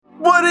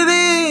What it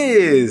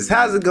is!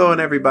 How's it going,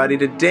 everybody?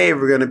 Today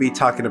we're going to be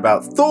talking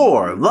about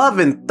Thor, Love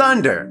and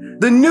Thunder,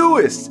 the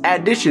newest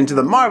addition to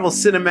the Marvel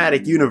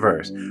Cinematic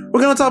Universe.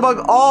 We're going to talk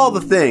about all the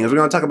things. We're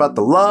going to talk about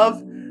the love,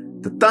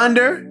 the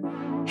thunder,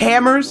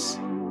 hammers,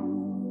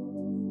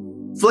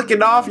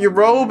 flicking off your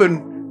robe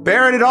and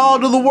bearing it all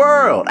to the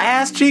world,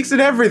 ass cheeks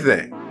and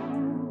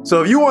everything.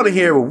 So if you want to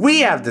hear what we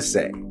have to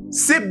say,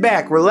 sit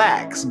back,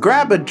 relax,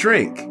 grab a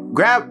drink,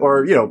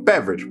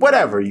 beverage,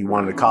 whatever you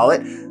want to call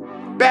it,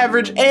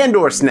 beverage and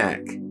or snack.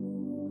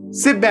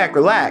 Sit back,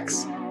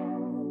 relax,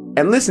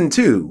 and listen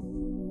to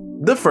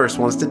The First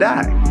Ones to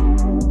Die. You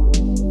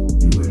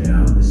are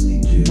now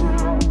listening to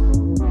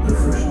The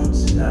First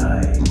Ones to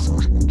Die.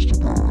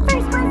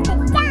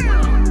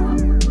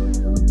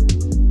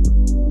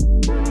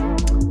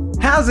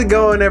 How's it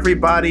going,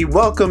 everybody?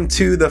 Welcome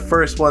to The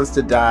First Ones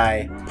to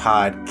Die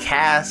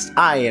podcast.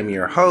 I am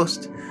your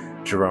host,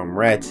 Jerome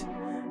Rhett.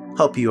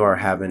 Hope you are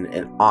having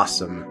an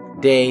awesome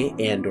day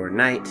and or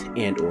night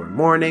and or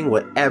morning,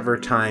 whatever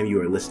time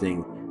you are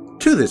listening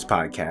to this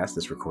podcast,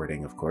 this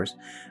recording, of course.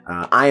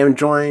 I am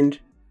joined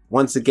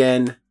once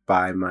again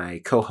by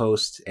my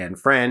co-host and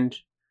friend,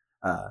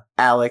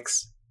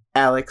 Alex.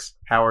 Alex,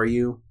 how are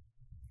you?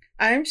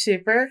 I'm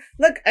super.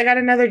 Look, I got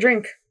another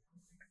drink.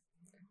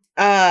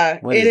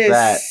 What is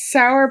that?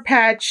 Sour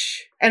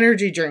Patch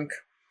energy drink.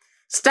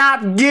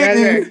 Stop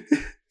getting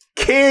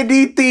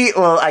candy theme.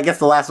 Well, I guess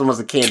the last one was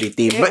a candy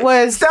theme,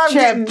 but stop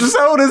getting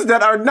sodas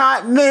that are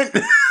not meant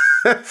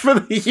for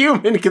the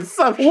human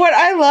consumption. What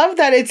I love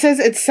that it says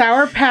it's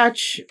Sour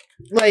Patch,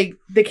 like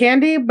the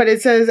candy, but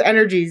it says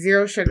energy,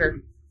 0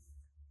 sugar.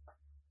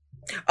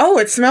 Oh,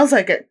 it smells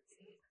like it.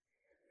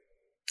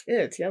 Yeah,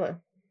 it's yellow.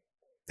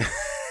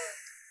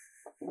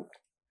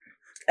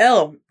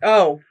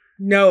 Oh,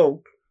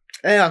 no.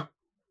 Yeah.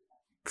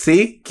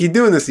 See? Keep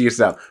doing this to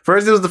yourself.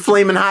 First it was the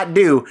flaming hot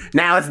dew.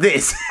 Now it's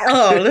this.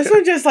 Oh, this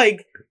one just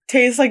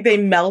tastes like they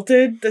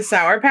melted the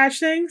Sour Patch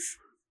things.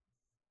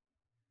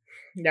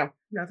 No,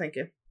 thank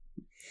you.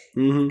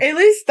 Mm-hmm. At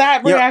least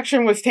that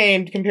reaction was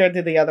tamed compared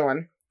to the other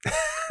one.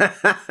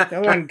 The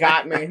other one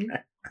got me.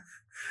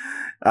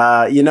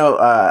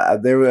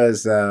 There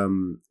was,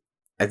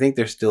 I think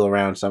they're still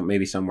around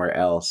maybe somewhere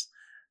else.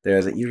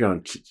 There's you're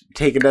going to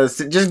take another,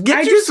 just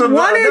get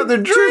another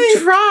drink.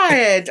 To try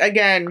it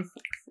again.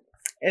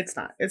 It's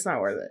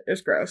not worth it. It's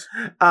gross.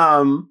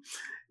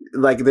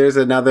 There's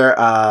another,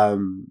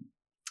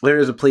 there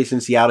is a place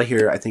in Seattle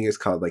here. I think it's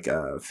called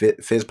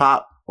Fizz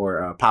Pop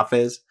or Pop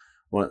Fizz.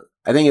 Well,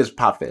 I think it's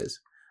Pop Fizz.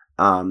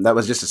 That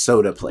was just a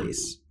soda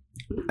place.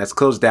 That's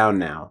closed down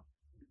now,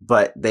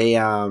 but they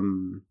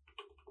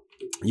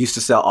used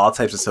to sell all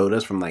types of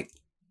sodas from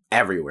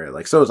everywhere,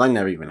 sodas I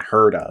never even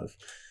heard of.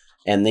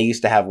 And they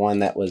used to have one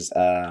that was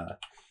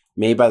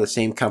made by the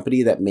same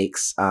company that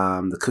makes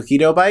the cookie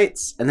dough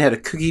bites, and they had a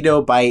cookie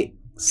dough bite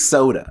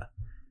soda.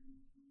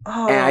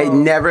 Oh.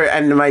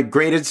 And my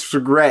greatest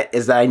regret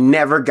is that I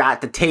never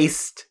got to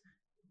taste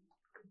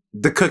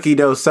the cookie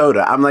dough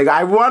soda. I'm like,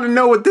 I want to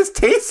know what this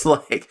tastes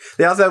like.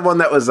 They also had one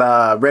that was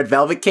red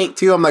velvet cake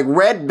too. I'm like,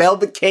 red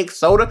velvet cake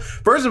soda?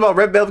 First of all,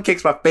 red velvet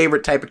cake's my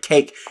favorite type of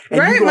cake. And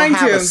right, you gonna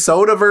have a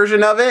soda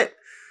version of it?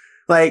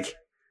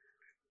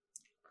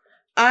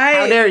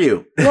 How dare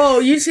you?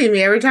 Well, you see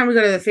me every time we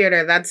go to the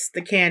theater. That's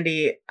the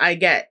candy I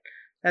get.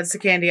 That's the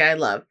candy I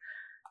love.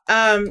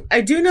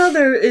 I do know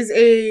there is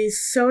a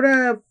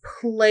soda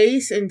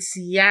place in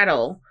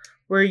Seattle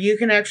where you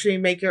can actually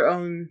make your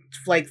own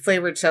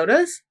flavored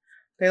sodas.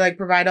 They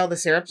provide all the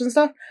syrups and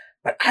stuff.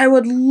 But I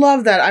would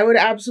love that. I would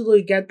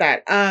absolutely get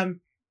that. I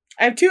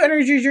have 2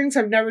 energy drinks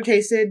I've never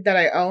tasted that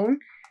I own.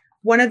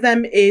 One of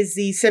them is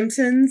the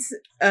Simpsons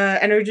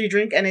energy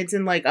drink, and it's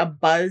in a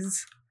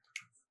Buzz.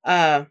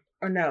 A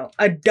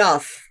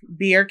Duff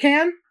beer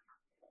can.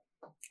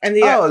 And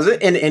is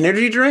it an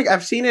energy drink?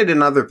 I've seen it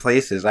in other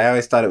places. I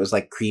always thought it was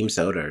cream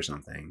soda or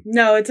something.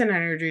 No, it's an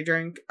energy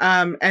drink.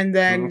 And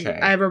then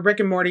I have a Rick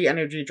and Morty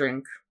energy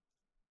drink,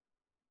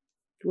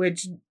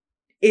 which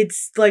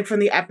it's from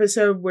the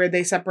episode where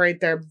they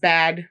separate their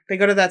bad. They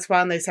go to that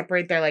spot and they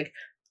separate their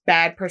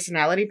bad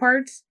personality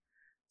parts.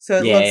 So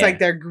it looks like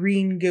they're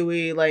green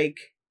gooey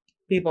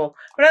people.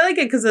 But I like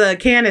it because of the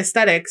can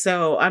aesthetic.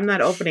 So I'm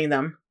not opening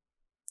them.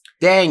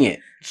 Dang it.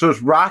 So it's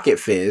Rocket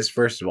Fizz,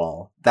 first of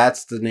all.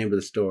 That's the name of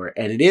the store.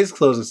 And it is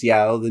closed in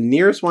Seattle. The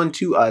nearest one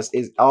to us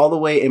is all the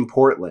way in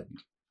Portland.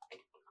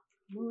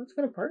 Well, let's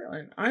go to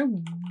Portland.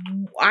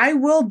 I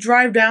will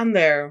drive down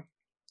there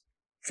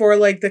for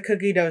the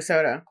cookie dough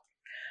soda.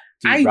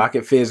 Dude,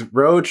 Rocket Fizz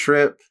road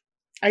trip.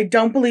 I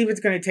don't believe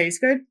it's going to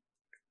taste good.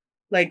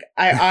 I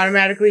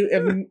automatically,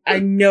 I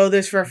know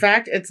this for a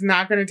fact. It's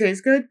not going to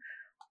taste good,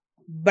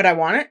 but I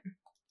want it.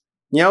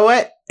 You know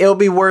what? It'll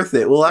be worth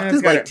it. We'll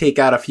have to take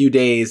out a few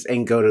days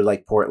and go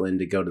to Portland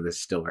to go to this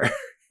store.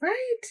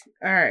 Right?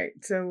 All right.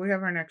 So we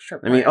have our next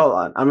trip. I mean, hold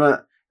on.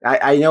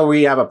 I know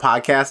we have a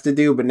podcast to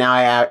do, but now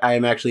I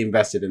am actually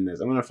invested in this.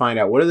 I'm going to find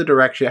out what are the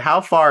directions.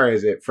 How far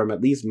is it from at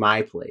least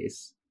my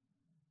place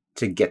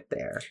to get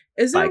there.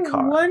 Is there by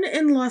car. one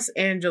in Los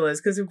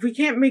Angeles? Because if we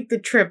can't make the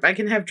trip, I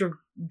can have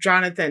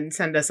Jonathan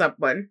send us up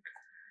one.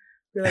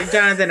 Be like,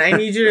 Jonathan, I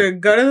need you to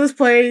go to this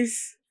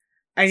place.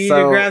 I need you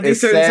to grab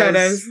these certain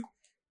sodas.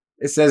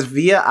 It says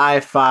via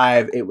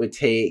I-5, it would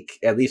take,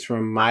 at least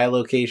from my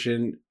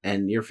location,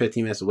 and you're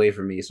 15 minutes away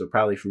from me, so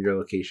probably from your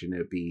location, it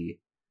would be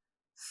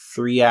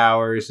 3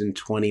 hours and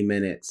 20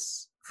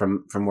 minutes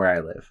from where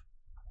I live.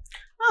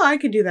 Oh, I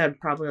could do that in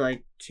probably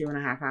like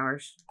 2.5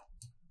 hours.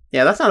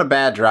 Yeah, that's not a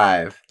bad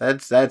drive.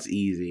 That's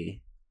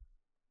easy.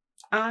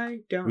 I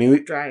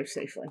don't drive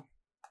safely.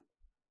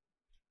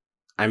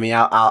 I mean,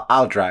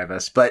 I'll drive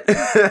us, but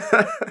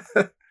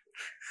but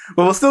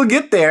we'll still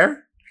get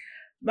there.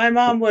 My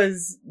mom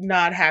was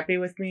not happy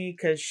with me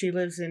because she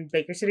lives in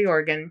Baker City,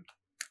 Oregon,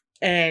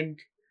 and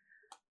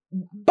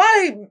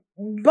by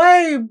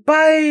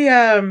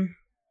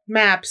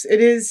maps,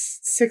 it is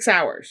 6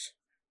 hours.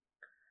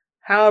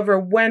 However,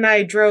 when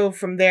I drove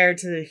from there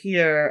to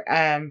here,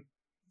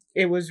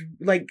 it was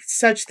like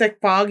such thick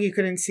fog you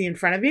couldn't see in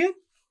front of you.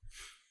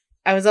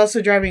 I was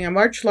also driving a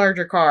much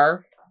larger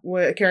car,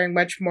 carrying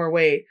much more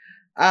weight.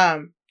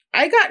 I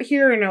got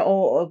here in a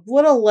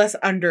little less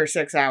under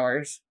 6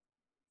 hours.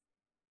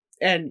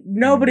 And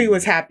nobody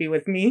was happy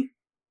with me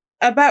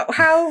about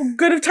how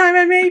good of time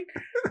I made.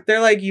 They're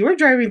like, you were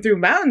driving through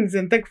mountains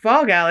in thick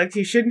fog, Alex.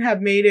 You shouldn't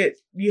have made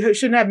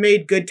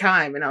good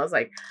time. And I was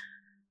like,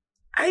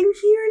 I'm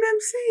here and I'm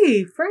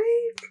safe,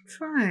 right? It's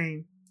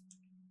fine.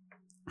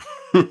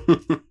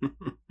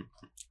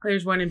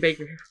 There's one in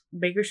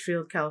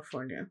Bakersfield,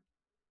 California.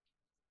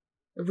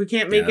 If we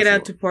can't make it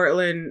out to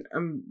Portland,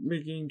 I'm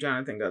making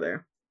Jonathan go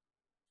there.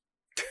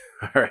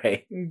 All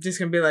right. I'm just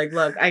going to be like,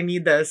 look, I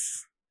need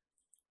this.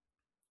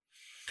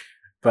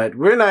 But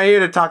we're not here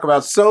to talk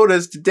about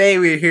sodas. Today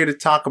we're here to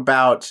talk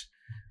about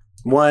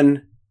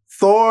one,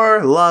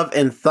 Thor, Love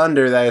and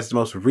Thunder. That is the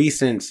most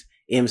recent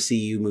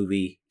MCU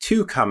movie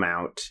to come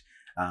out.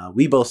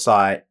 We both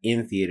saw it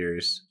in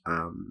theaters.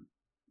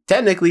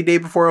 Technically day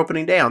before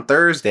opening day on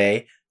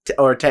Thursday,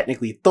 or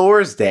technically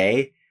Thor's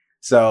Day.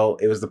 So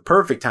it was the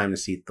perfect time to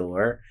see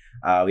Thor.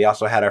 We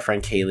also had our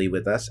friend Kaylee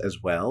with us as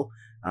well.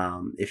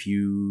 If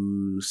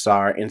you saw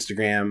our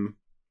Instagram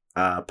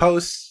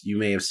posts, you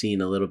may have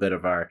seen a little bit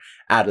of our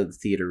out of the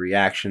theater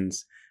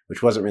reactions,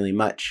 which wasn't really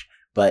much,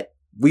 but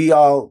we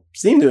all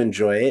seem to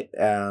enjoy it.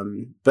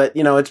 But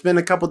it's been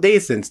a couple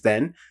days since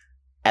then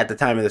at the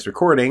time of this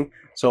recording.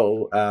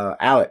 So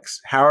Alex,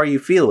 how are you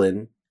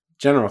feeling?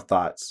 General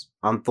thoughts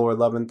on Thor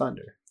Love and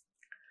Thunder.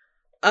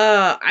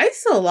 I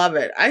still love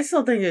it. I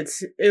still think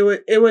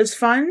it was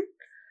fun.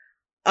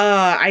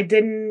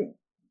 There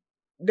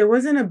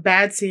wasn't a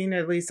bad scene,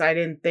 at least I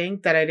didn't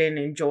think, that I didn't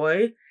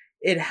enjoy.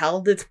 It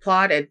held its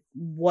plot. It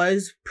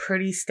was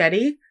pretty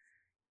steady.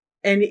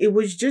 And it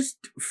was just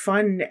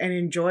fun and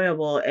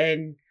enjoyable.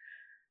 And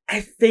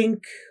I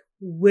think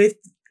with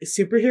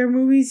superhero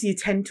movies, you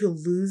tend to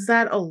lose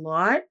that a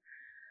lot.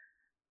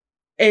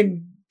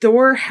 And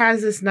Thor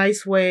has this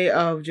nice way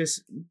of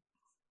just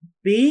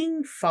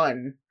being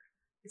fun.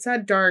 It's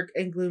not dark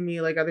and gloomy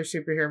like other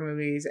superhero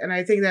movies. And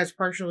I think that's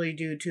partially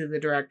due to the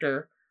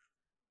director.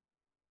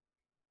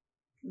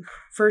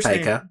 First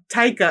name.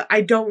 Taika. I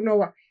don't know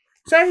why.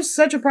 So I have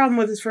such a problem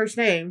with his first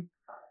name.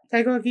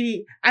 Taika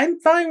Waititi. I'm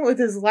fine with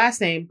his last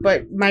name,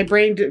 but my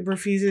brain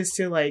refuses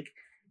to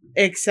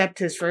accept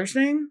his first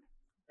name,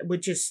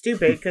 which is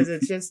stupid because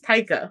it's just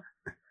Taika.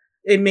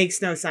 It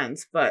makes no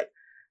sense, but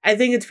I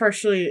think it's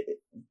partially,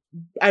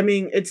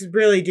 it's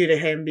really due to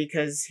him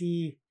because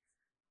he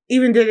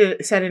even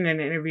said in an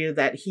interview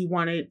that he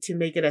wanted to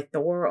make it a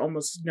Thor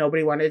almost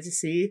nobody wanted to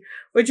see,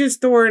 which is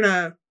Thor in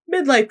a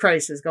midlife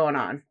crisis going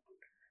on,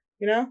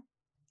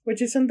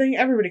 which is something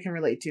everybody can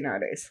relate to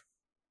nowadays.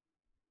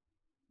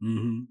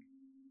 Mm-hmm.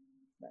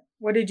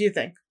 What did you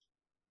think?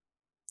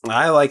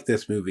 I like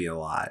this movie a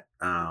lot.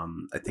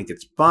 I think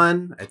it's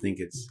fun. I think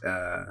it's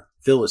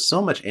filled with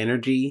so much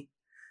energy,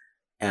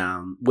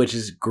 which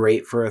is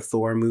great for a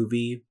Thor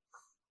movie.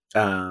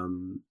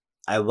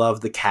 I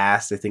love the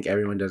cast. I think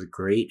everyone does a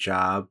great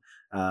job.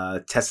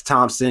 Tessa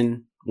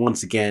Thompson,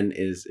 once again,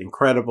 is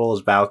incredible as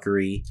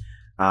Valkyrie.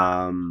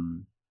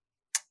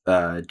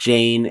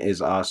 Jane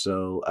is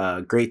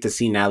also great to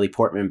see Natalie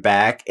Portman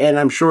back. And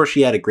I'm sure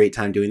she had a great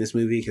time doing this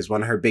movie because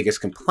one of her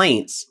biggest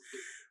complaints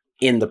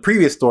in the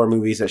previous Thor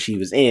movies that she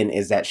was in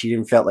is that she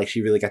didn't feel like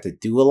she really got to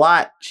do a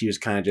lot. She was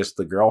kind of just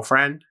the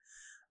girlfriend.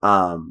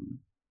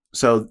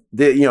 So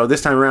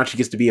this time around, she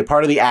gets to be a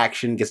part of the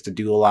action, gets to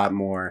do a lot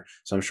more.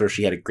 So I'm sure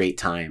she had a great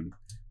time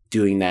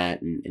doing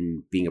that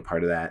and being a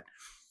part of that.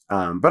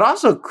 But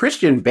also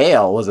Christian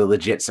Bale was a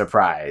legit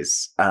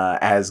surprise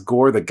as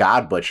Gore the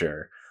God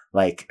Butcher.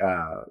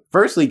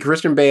 Firstly,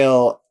 Christian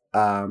Bale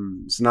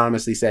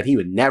synonymously said he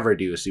would never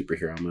do a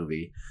superhero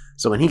movie.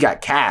 So when he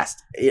got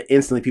cast,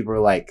 instantly people were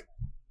like,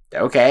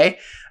 okay.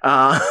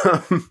 But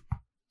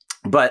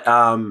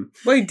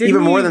wait, didn't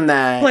even more he than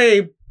that,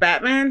 play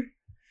Batman?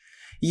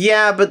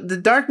 Yeah, but the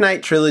Dark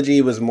Knight trilogy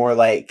was more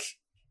like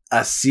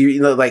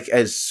like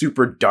as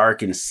super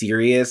dark and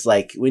serious.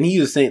 Like when he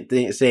was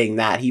saying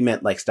that, he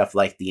meant like stuff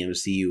like the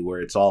MCU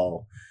where it's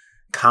all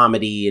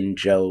comedy and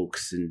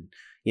jokes and,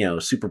 you know,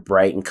 super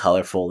bright and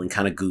colorful and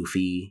kind of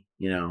goofy,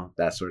 you know,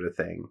 that sort of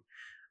thing.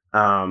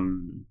 But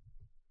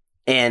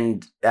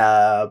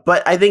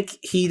I think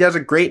he does a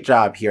great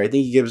job here. I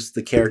think he gives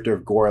the character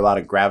of Gore a lot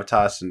of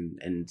gravitas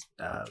and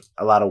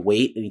a lot of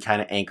weight, and he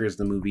kind of anchors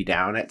the movie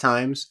down at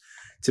times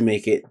to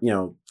make it, you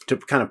know, to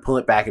kind of pull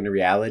it back into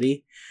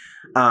reality,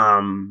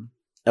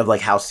 of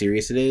like how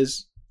serious it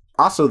is.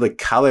 Also, the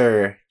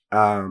color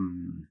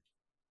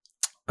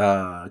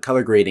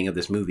grading of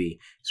this movie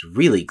is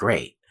really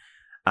great.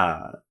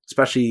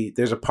 Especially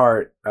there's a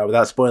part,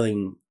 without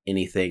spoiling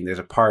anything, there's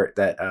a part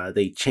that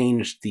they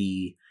changed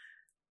the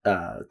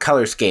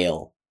color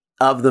scale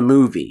of the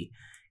movie,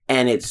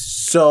 and it's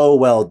so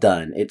well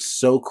done. It's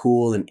so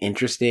cool and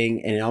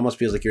interesting, and it almost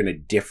feels like you're in a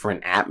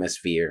different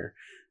atmosphere,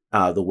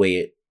 the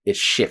way it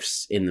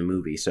shifts in the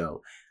movie.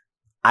 So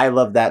I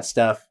love that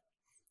stuff.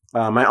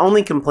 My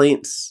only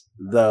complaints,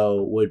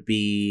 though, would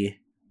be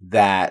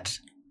that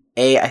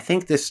I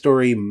think this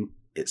story,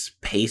 its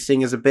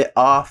pacing is a bit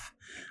off.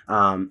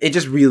 It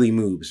just really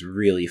moves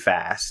really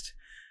fast.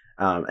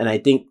 And I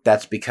think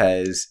that's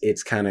because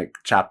it's kind of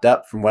chopped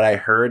up. From what I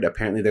heard,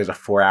 apparently there's a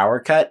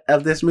 4-hour cut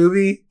of this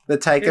movie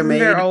that Taika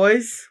made. There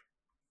always?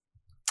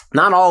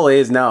 Not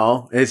always,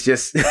 no. It's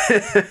just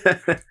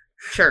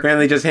Sure.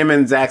 Apparently just him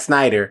and Zack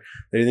Snyder.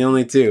 They're the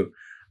only two.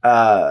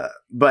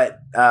 But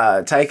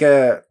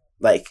Taika,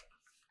 like,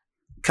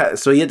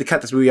 so he had to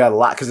cut this movie out a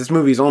lot because this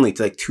movie is only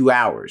like 2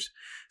 hours.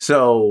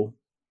 So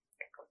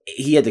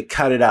he had to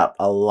cut it up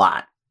a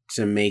lot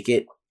to make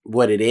it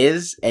what it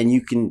is, and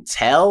you can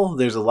tell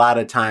there's a lot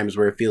of times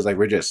where it feels like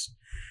we're just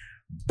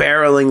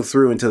barreling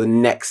through into the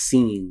next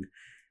scene,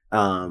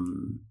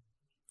 and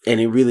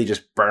it really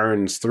just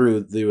burns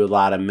through a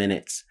lot of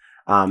minutes,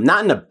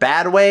 not in a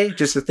bad way,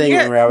 just a thing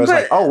where I was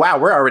like, oh wow,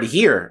 we're already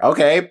here.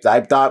 Okay,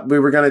 I thought it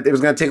was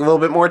gonna take a little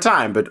bit more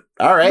time, but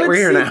all right, we're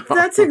here now.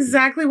 That's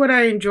exactly what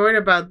I enjoyed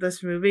about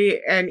this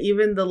movie, and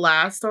even the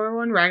last Thor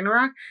one,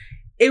 Ragnarok.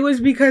 It was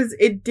because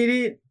it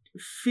didn't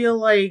feel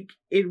like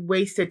it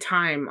wasted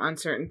time on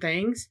certain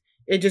things.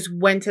 It just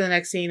went to the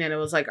next scene and it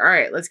was like, all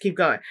right, let's keep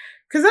going.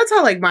 Because that's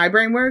how like my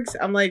brain works.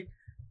 I'm like,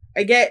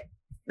 I get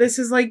this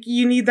is like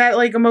you need that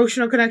like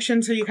emotional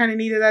connection, so you kind of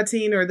needed that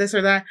scene or this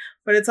or that.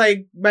 But it's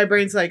like my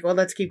brain's like, well,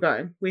 let's keep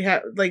going. We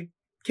have like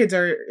kids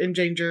are in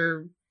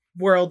danger,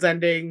 world's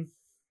ending.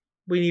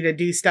 We need to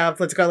do stuff.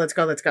 Let's go, let's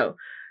go, let's go.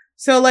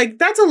 So like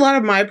that's a lot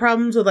of my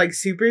problems with like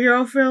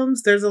superhero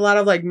films. There's a lot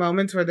of like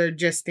moments where they're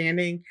just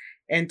standing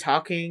and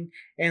talking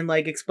and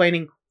like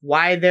explaining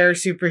why they're a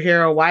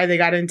superhero, why they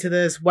got into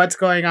this, what's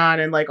going on,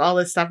 and like all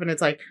this stuff. And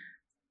it's like,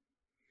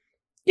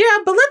 yeah,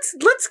 but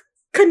let's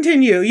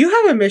continue. You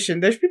have a mission.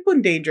 There's people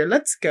in danger.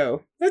 Let's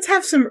go. Let's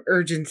have some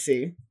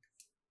urgency.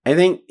 I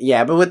think,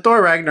 yeah, but with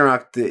Thor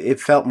Ragnarok, it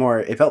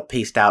felt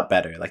paced out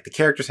better. Like the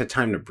characters had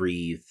time to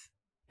breathe,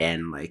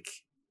 and like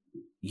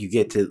you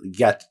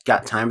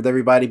got time with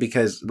everybody,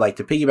 because like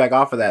to piggyback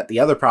off of that, the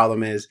other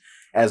problem is,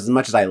 as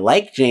much as I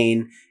like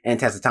Jane and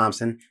Tessa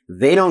Thompson,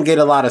 they don't get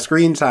a lot of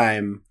screen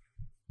time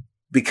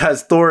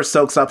because Thor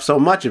soaks up so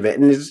much of it.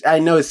 And I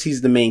know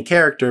he's the main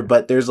character,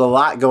 but there's a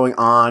lot going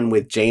on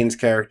with Jane's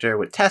character,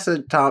 with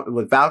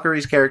with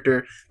Valkyrie's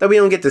character that we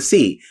don't get to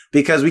see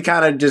because we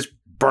kind of just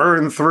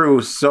burn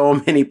through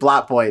so many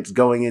plot points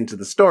going into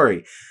the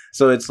story.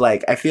 So it's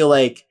like, I feel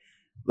like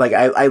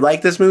I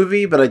like this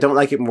movie, but I don't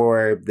like it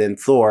more than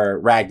Thor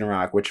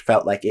Ragnarok, which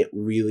felt like it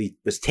really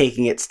was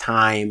taking its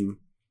time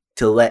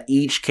to let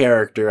each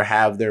character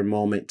have their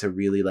moment to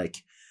really like,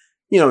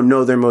 you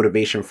know their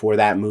motivation for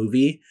that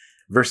movie,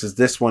 versus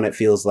this one. It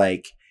feels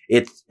like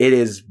it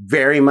is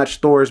very much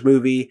Thor's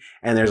movie,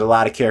 and there's a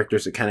lot of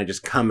characters that kind of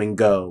just come and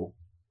go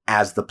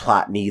as the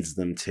plot needs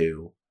them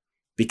to,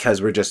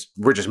 because we're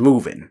just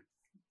moving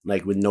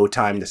like with no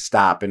time to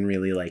stop and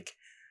really like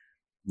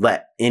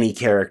let any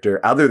character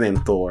other than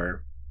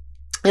Thor,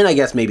 and I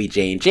guess maybe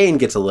Jane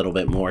gets a little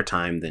bit more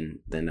time than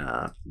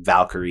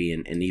Valkyrie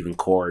and even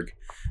Korg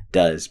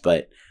does,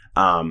 but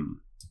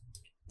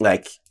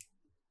like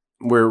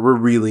we're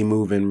really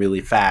moving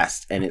really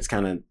fast, and it's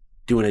kind of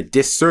doing a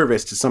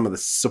disservice to some of the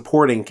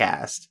supporting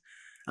cast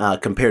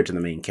compared to the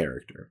main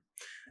character.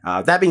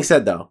 That being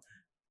said, though,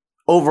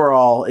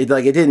 overall, it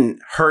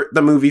didn't hurt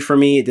the movie for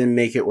me. It didn't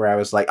make it where I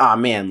was like, oh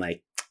man,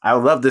 like I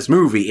would love this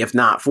movie if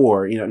not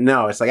for,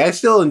 no, it's like I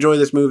still enjoy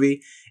this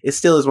movie. It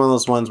still is one of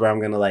those ones where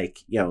I'm gonna like,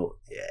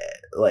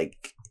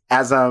 like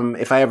as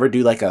if I ever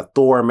do like a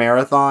Thor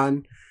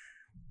marathon,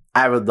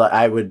 I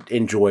would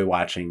enjoy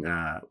watching,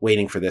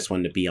 waiting for this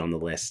one to be on the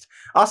list.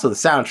 Also, the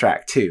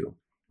soundtrack too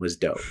was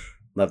dope.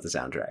 Love the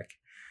soundtrack.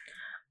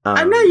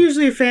 I'm not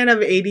usually a fan of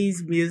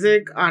 80s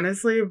music,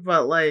 honestly,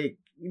 but like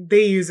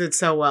they use it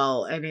so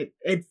well, and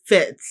it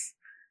fits.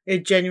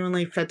 It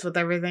genuinely fits with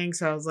everything.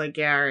 So I was like,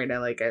 yeah, all right, I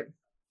like it.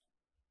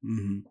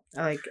 Mm-hmm.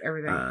 I like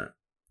everything.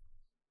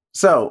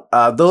 So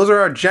those are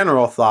our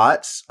general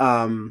thoughts.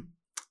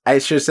 I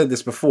should have said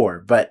this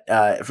before, but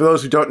for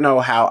those who don't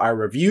know how our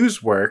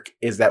reviews work,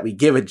 is that we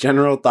give a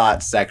general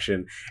thoughts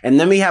section, and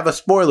then we have a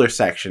spoiler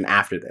section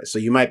after this. So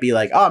you might be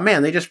like, oh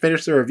man, they just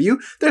finished the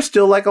review. There's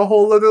still like a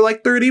whole other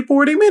like 30,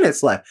 40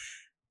 minutes left.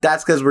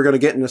 That's because we're going to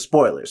get into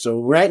spoilers.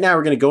 So right now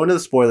we're going to go into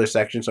the spoiler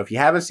section. So if you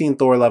haven't seen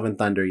Thor Love and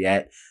Thunder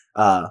yet,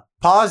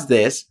 pause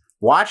this,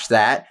 watch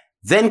that,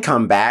 then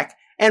come back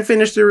and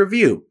finish the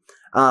review.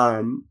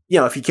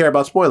 If you care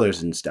about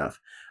spoilers and stuff.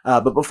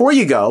 But before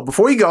you go,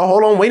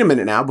 hold on, wait a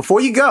minute now. Before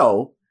you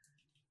go,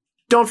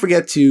 don't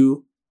forget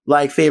to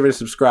like, favorite, and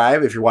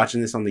subscribe if you're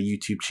watching this on the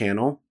YouTube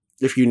channel.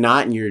 If you're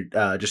not and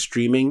you're just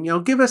streaming,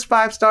 give us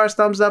 5 stars,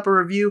 thumbs up, a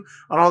review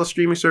on all the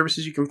streaming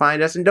services you can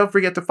find us. And don't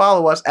forget to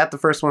follow us at The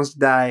First Ones to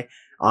Die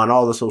on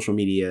all the social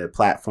media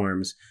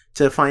platforms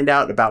to find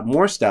out about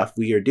more stuff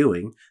we are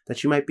doing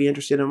that you might be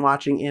interested in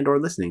watching and or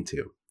listening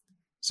to.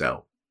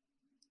 So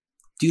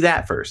do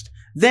that first.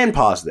 Then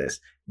pause this.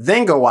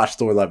 Then go watch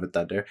Thor Love and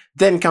Thunder.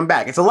 Then come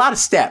back. It's a lot of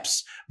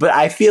steps, but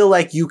I feel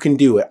like you can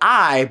do it.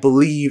 I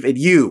believe in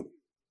you.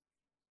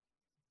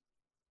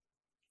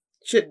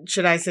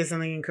 Should I say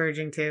something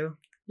encouraging too?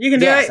 You can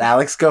do it. Yes,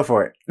 Alex, go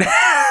for it.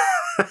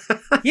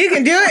 You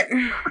can do it.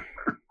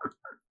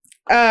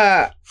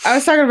 I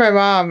was talking to my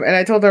mom and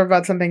I told her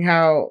about something,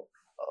 how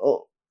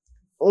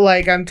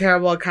like I'm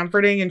terrible at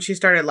comforting, and she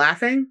started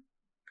laughing.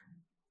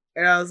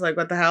 And I was like,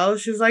 what the hell?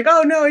 She was like,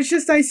 oh no, it's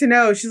just nice to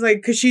know. She's like,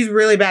 because she's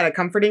really bad at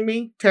comforting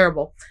me.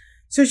 Terrible.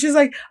 So she's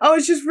like, oh,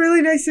 it's just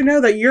really nice to know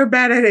that you're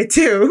bad at it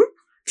too.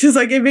 She's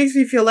like, it makes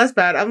me feel less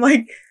bad. I'm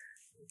like,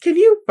 can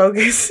you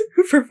focus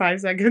for 5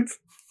 seconds?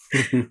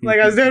 Like,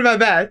 I was doing my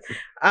best.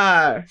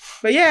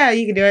 But yeah,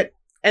 you can do it.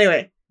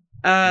 Anyway.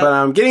 But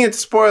I'm getting into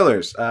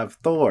spoilers of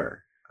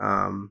Thor.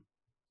 Well,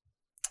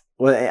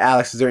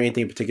 Alex, is there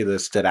anything in particular that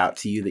stood out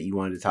to you that you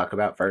wanted to talk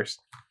about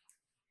first?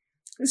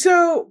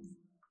 So,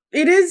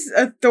 it is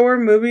a Thor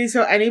movie,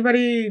 so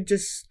anybody,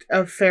 just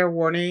a fair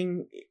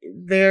warning,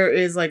 there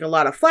is like a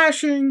lot of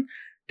flashing,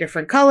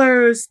 different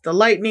colors, the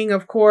lightning,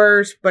 of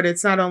course, but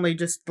it's not only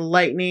just the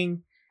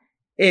lightning.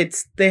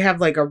 They have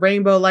like a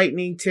rainbow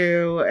lightning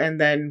too, and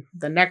then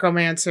the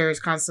necromancer is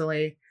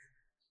constantly...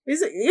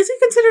 Is he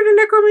considered a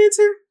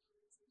necromancer?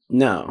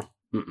 No.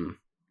 Mm-mm.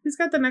 He's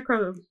got the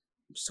necro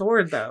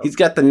sword though. He's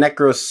got the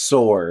necro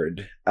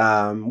sword,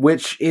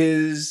 which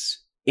is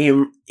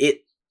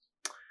it.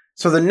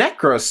 So the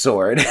necro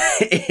sword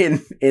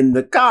in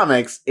the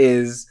comics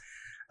is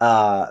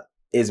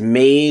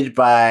made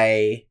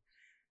by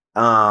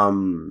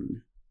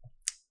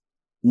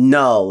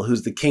Null,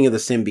 who's the king of the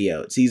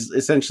symbiotes. He's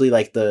essentially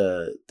like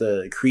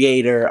the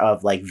creator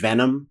of like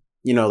Venom,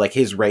 like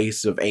his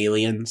race of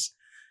aliens.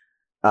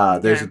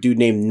 There's a dude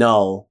named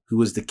Null who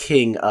was the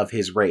king of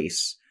his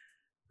race,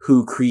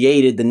 who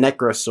created the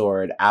necro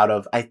sword out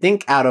of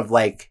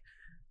like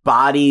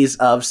bodies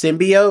of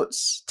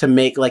symbiotes to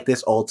make like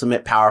this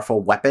ultimate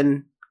powerful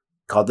weapon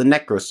called the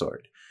necro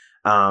sword.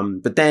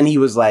 But then he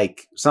was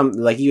like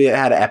he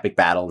had an epic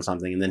battle and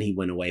something, and then he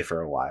went away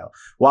for a while.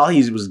 While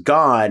he was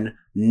gone,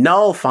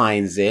 Null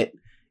finds it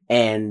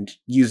and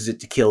uses it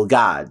to kill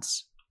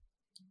gods.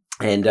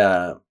 And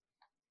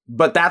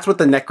but that's what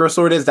the necro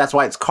sword is. That's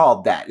why it's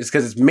called that. It's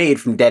because it's made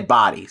from dead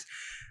bodies.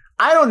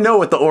 I don't know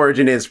what the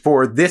origin is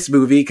for this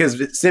movie, because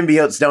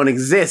symbiotes don't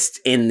exist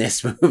in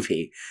this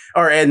movie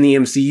or in the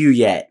MCU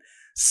yet.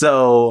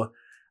 So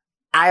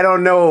I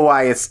don't know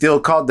why it's still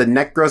called the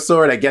necro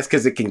sword. I guess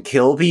because it can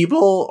kill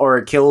people, or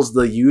it kills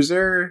the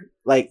user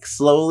like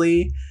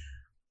slowly.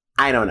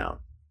 I don't know.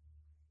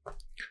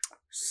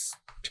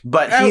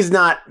 But he's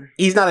not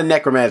a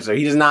necromancer.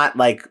 He does not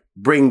like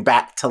bring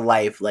back to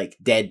life like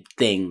dead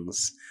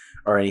things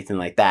or anything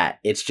like that.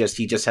 It's just,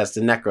 he just has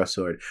the necro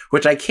sword,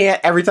 which I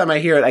can't, every time I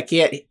hear it,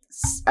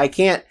 I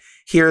can't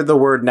hear the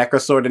word necro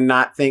sword and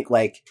not think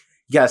like,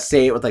 you gotta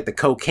say it with like the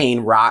cocaine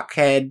rock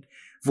head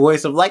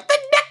voice of like, the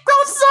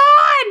necro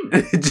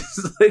sword!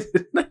 Just like,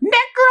 the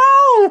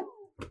necro!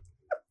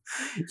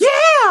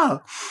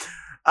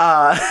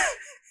 Yeah!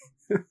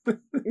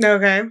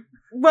 Okay.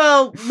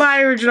 Well, my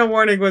original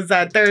warning was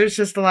that there's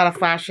just a lot of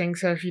flashing,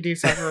 so if you do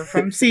suffer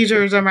from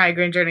seizures or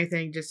migraines or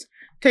anything, just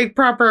take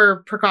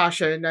proper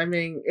precaution. I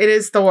mean, it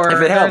is Thor.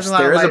 If it helps,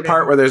 there is a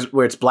part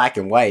where it's black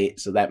and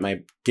white, so that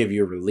might give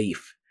you a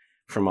relief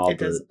from all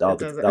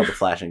the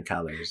flashing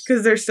colors.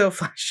 Because they're still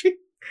flashing.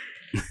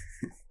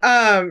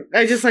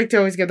 I just like to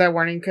always give that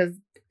warning, because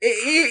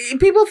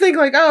people think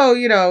like, oh,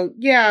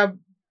 yeah,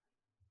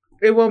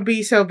 it won't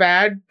be so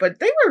bad, but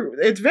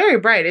it's very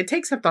bright. It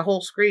takes up the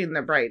whole screen,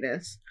 the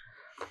brightness.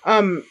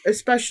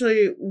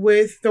 Especially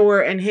with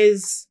Thor and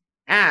his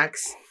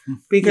axe,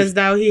 because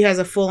now he has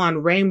a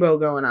full-on rainbow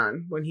going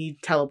on when he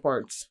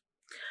teleports.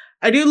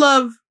 I do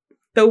love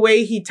the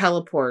way he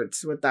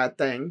teleports with that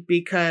thing,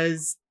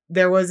 because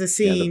there was a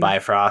scene... the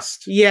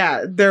Bifrost.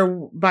 Yeah,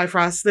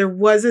 Bifrost. There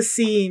was a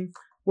scene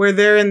where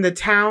they're in the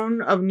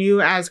town of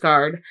New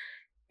Asgard,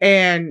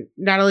 and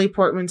Natalie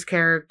Portman's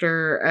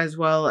character, as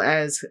well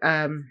as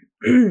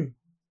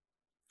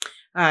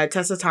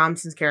Tessa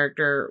Thompson's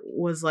character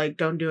was like,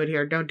 don't do it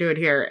here, don't do it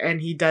here.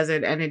 And he does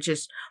it, and it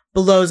just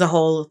blows a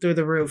hole through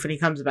the roof, and he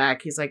comes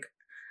back. He's like,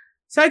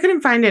 so I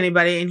couldn't find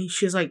anybody. And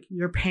she's like,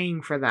 you're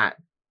paying for that.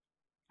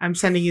 I'm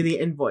sending you the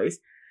invoice.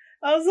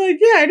 I was like,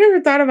 yeah, I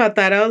never thought about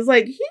that. I was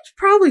like, he's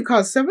probably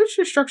caused so much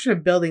destruction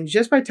of buildings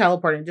just by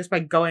teleporting, just by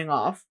going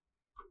off.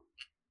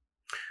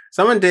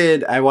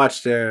 I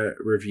watched a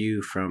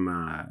review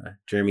from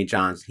Jeremy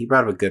Johns. He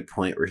brought up a good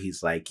point where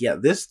he's like, yeah,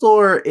 this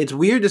Thor, it's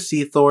weird to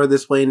see Thor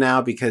this way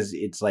now because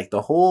it's like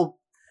the whole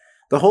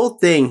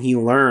thing he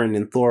learned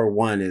in Thor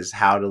 1 is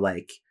how to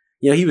like,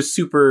 he was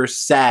super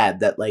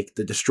sad that like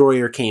the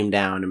destroyer came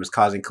down and was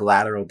causing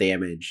collateral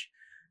damage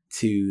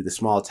to the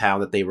small town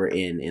that they were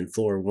in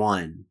Thor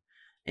 1.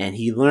 And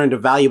he learned a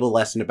valuable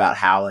lesson about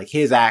how like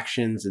his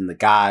actions and the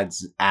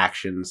gods'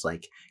 actions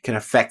like can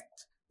affect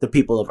the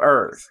people of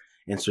Earth.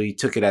 And so he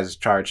took it as a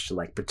charge to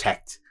like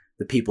protect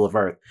the people of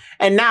Earth.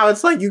 And now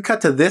it's like you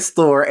cut to this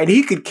Thor and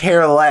he could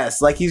care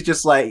less. Like he's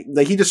just like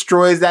he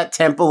destroys that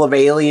temple of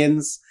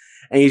aliens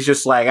and he's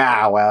just like,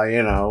 well,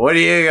 what are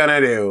you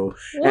gonna do?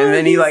 Well,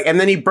 and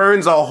then he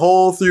burns a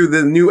hole through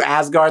the new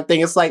Asgard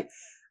thing. It's like,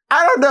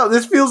 I don't know.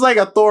 This feels like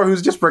a Thor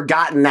who's just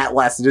forgotten that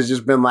lesson. Has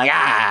just been like,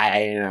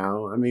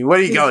 I mean, what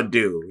are you gonna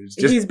do?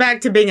 He's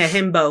back to being a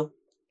himbo.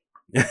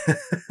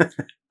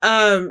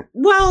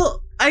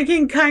 Well, I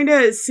can kind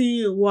of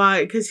see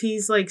why, because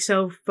he's like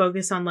so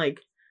focused on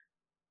like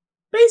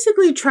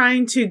basically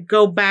trying to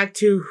go back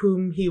to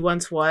whom he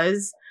once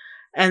was,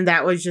 and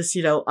that was just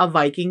a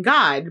Viking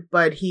god,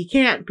 but he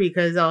can't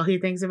because all he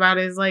thinks about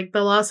is like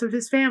the loss of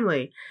his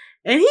family,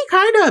 and he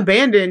kind of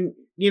abandoned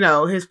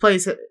his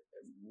place.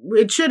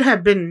 He should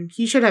have been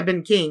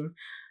king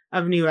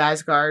of New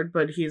Asgard,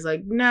 but he's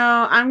like,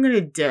 no, I'm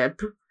gonna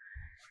dip.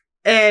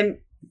 And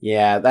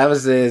yeah, that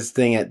was his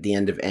thing at the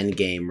end of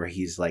Endgame where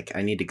he's like,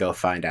 I need to go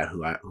find out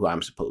who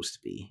I'm supposed to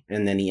be.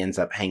 And then he ends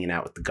up hanging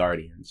out with the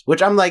Guardians,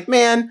 which I'm like,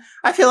 man,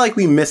 I feel like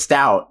we missed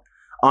out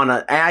on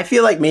I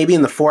feel like maybe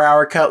in the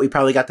 4-hour cut, we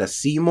probably got to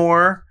see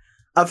more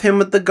of him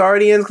with the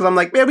Guardians. Cause I'm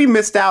like, man, we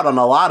missed out on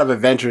a lot of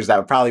adventures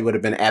that probably would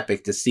have been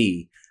epic to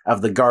see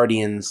of the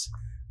Guardians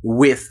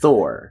with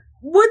Thor.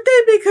 Would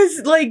they? Because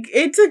like,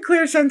 it's a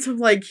clear sense of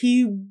like,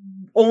 he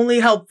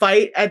only helped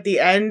fight at the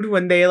end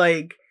when they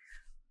like,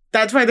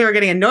 that's why they were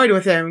getting annoyed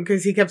with him,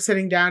 because he kept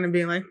sitting down and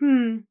being like,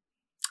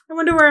 I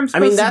wonder where I'm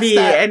supposed to be.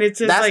 And it's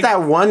just that's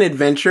that one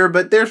adventure,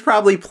 but there's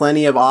probably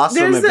plenty of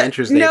awesome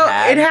adventures they've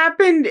had. It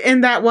happened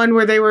in that one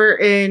where they were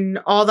in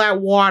all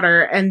that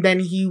water, and then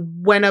he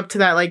went up to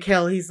that like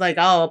hill. He's like,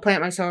 I'll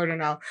plant my sword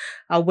and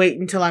I'll wait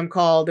until I'm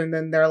called. And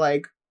then they're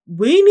like,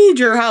 we need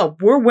your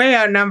help. We're way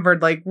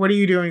outnumbered. Like, what are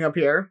you doing up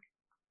here?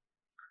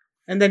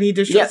 And then he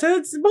just shows. So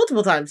it's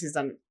multiple times he's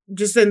done it.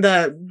 Just in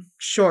the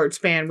short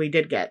span we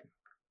did get.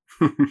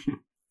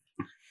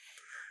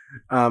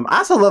 I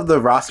also love the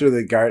roster of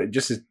the Guard.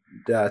 Just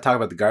to talk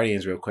about the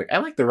Guardians real quick. I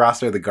like the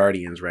roster of the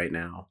Guardians right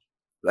now.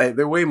 Like,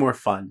 they're way more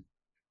fun.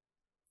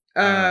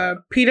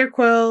 Peter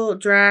Quill,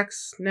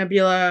 Drax,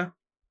 Nebula,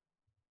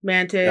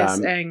 Mantis,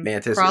 and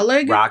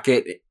Krallig.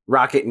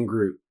 Rocket, and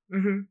Groot.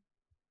 Mm-hmm.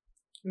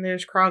 And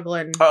there's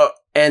Kraglin. Oh,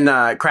 and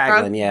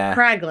Kraglin, yeah.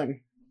 Kraglin.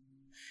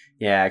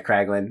 Yeah,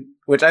 Kraglin.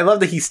 Which I love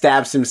that he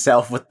stabs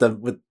himself with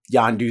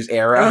Yondu's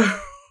arrow.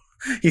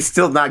 He's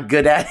still not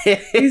good at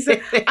it.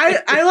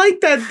 I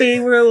like that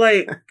they were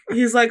like,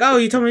 he's like, oh,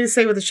 you told me to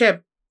stay with the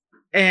ship.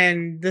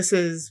 And this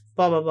is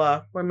blah, blah,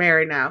 blah. We're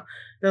married now.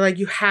 They're like,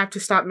 you have to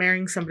stop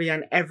marrying somebody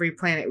on every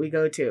planet we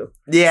go to.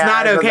 Yeah. It's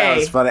not okay. That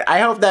was funny. I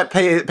hope that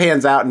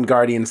pans out in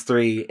Guardians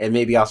 3 and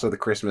maybe also the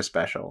Christmas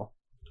special.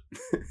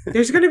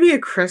 There's going to be a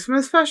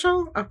Christmas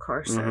special? Of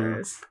course there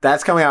is.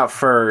 That's coming out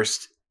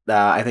first,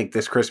 I think,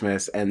 this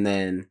Christmas. And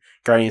then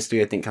Guardians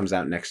 3, I think, comes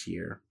out next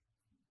year.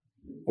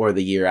 Or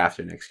the year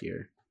after next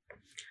year.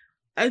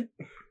 No.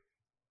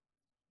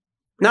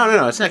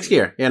 It's next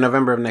year. Yeah,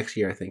 November of next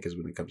year, I think, is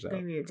when it comes out.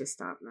 They need to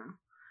stop now.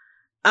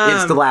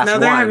 It's the last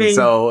one,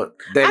 so...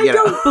 I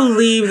don't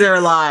believe their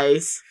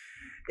lies.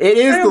 It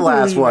is the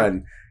last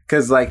one.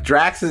 Because, like,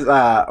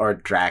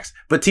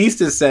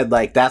 Batista said,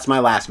 like, that's my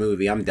last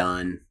movie. I'm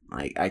done.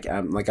 Like,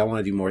 I want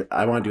to do more.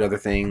 I want to do other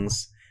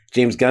things.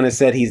 James Gunn has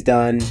said he's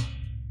done.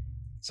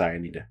 Sorry, I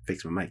need to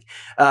fix my mic.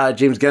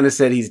 James Gunn has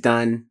said he's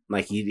done.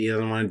 Like, he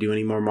doesn't want to do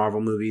any more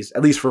Marvel movies,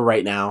 at least for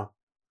right now.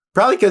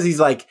 Probably because he's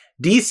like,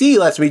 DC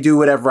lets me do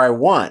whatever I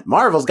want.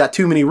 Marvel's got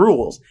too many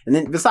rules. And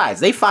then,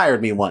 besides, they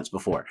fired me once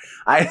before.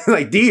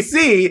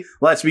 DC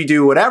lets me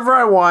do whatever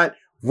I want,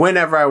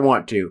 whenever I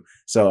want to.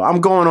 So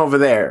I'm going over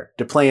there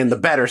to play in the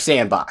better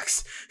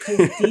sandbox.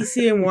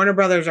 DC and Warner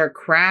Brothers are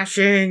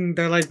crashing.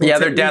 They're like, yeah,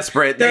 they're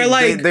desperate. They're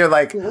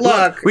like,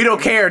 look, we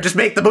don't care. Just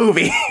make the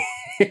movie.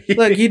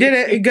 Look, you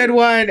did a good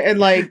one, and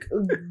like,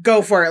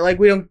 go for it. Like,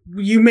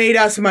 you made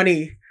us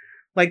money.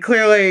 Like,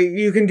 clearly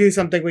you can do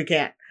something we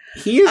can't.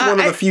 He is one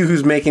of the few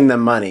who's making them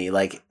money.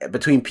 Like,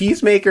 between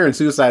Peacemaker and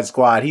Suicide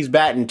Squad, he's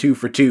batting 2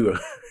 for 2.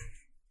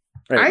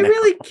 I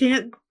really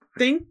can't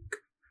think.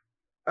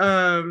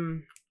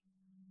 The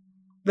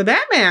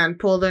Batman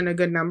pulled in a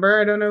good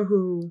number. I don't know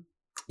who.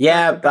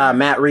 Yeah,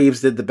 Matt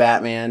Reeves did the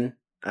Batman.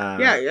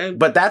 Yeah,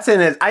 but that's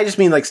in it. I just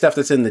mean like stuff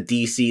that's in the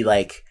DC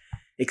like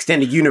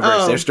extended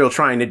universe. They're still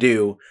trying to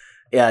do.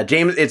 Yeah,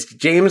 it's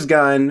James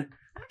Gunn.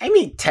 I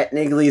mean,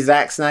 technically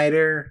Zack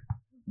Snyder,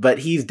 but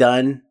he's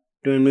done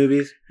doing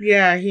movies.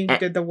 Yeah, he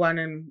did the one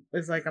and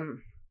is like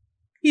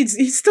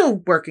he's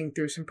still working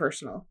through some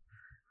personal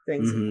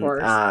things, of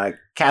course.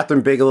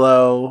 Catherine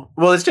Bigelow.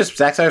 Well, it's just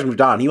Zack Snyder's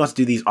moved on. He wants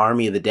to do these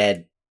Army of the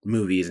Dead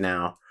movies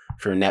now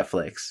for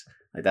Netflix.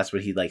 Like that's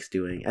what he likes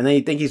doing. And then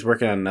you think he's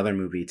working on another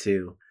movie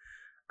too.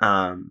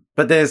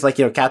 But there's like,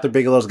 Catherine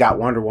Bigelow's got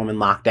Wonder Woman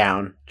locked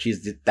down.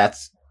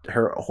 That's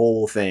her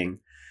whole thing.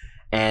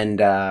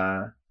 And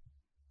I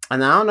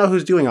don't know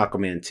who's doing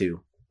Aquaman 2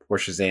 or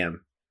Shazam.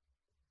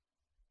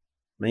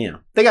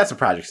 But, they got some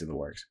projects in the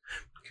works.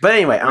 But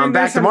anyway,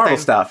 back to Marvel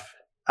stuff.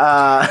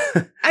 I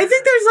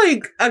think there's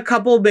like a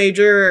couple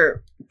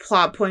major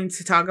plot points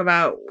to talk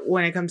about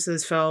when it comes to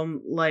this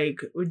film, like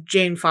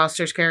Jane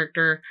Foster's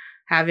character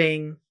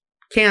having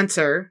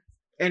cancer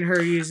and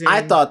her using.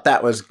 I thought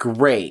that was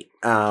great.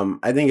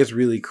 I think it's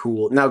really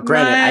cool. Now,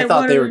 granted, I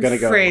thought they were going to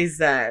go phrase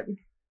that.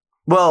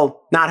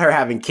 Well, not her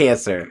having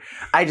cancer.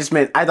 I just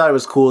meant I thought it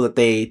was cool that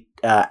they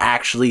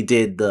actually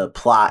did the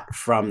plot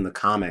from the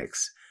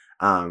comics.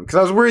 Because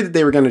I was worried that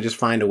they were going to just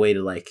find a way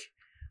to like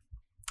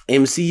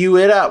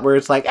MCU it up where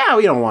it's like,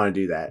 we don't want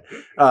to do that.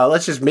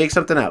 Let's just make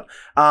something up.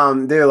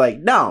 They're like,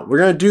 no, we're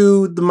going to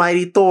do the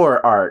Mighty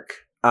Thor arc.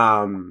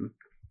 And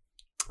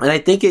I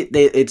think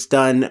it's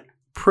done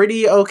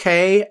pretty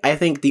okay. I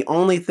think the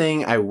only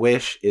thing I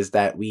wish is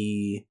that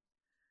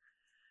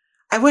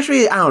I wish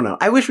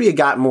we had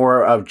got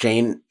more of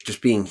Jane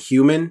just being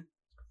human,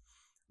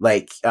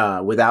 like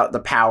without the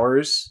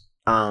powers,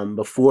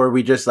 before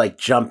we just like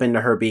jump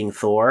into her being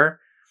Thor.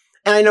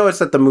 And I know it's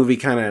that the movie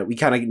we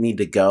kind of need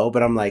to go,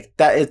 but I'm like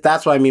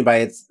that's what I mean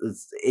by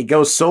it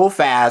goes so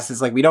fast.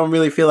 It's like we don't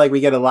really feel like we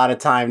get a lot of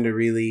time to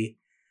really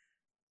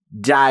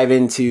dive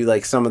into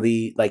like some of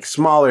the like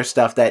smaller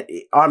stuff that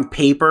on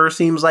paper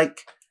seems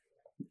like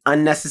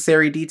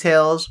unnecessary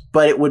details,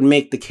 but it would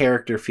make the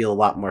character feel a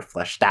lot more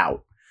fleshed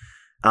out.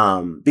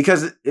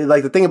 Because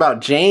like the thing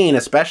about Jane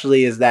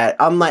especially is that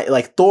unlike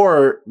like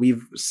Thor,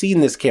 we've seen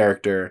this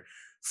character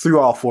through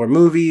all 4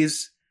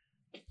 movies.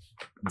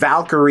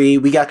 Valkyrie,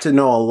 we got to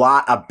know a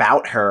lot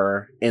about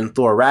her in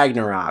Thor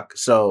Ragnarok.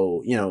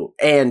 So,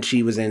 and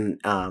she was in,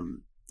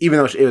 even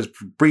though it was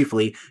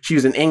briefly, she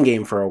was in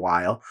Endgame for a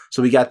while.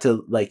 So we got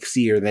to like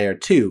see her there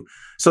too.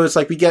 So it's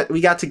like we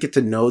got to get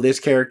to know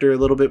this character a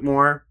little bit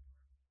more.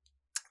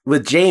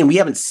 With Jane, we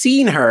haven't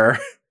seen her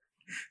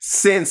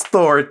since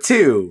Thor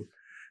 2.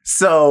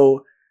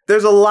 So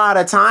there's a lot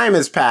of time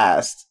has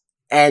passed,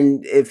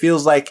 and it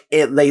feels like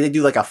they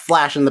do like a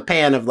flash in the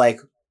pan of like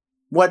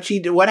what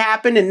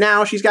happened, and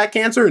now she's got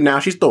cancer, and now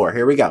she's Thor.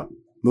 Here we go,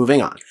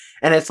 moving on.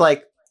 And it's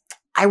like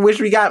I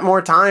wish we got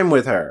more time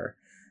with her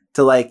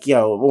to like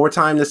more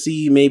time to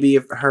see maybe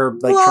if her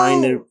like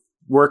trying to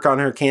work on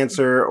her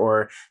cancer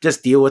or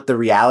just deal with the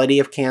reality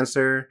of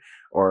cancer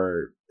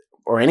or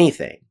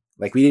anything.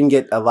 Like we didn't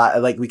get a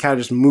lot. Like we kind of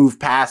just moved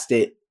past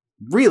it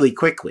really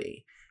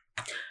quickly.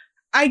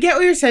 I get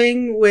what you're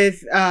saying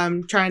with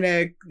trying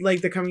to, like,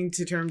 the coming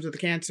to terms with the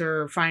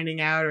cancer or finding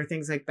out or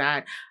things like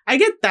that. I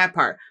get that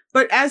part.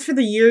 But as for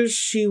the years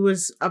she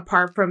was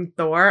apart from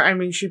Thor, I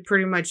mean, she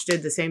pretty much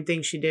did the same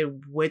thing she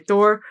did with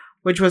Thor,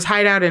 which was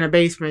hide out in a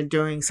basement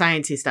doing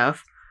sciencey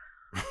stuff.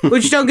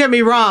 Which, don't get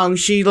me wrong,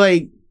 she,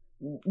 like,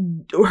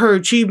 her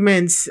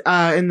achievements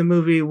in the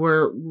movie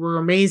were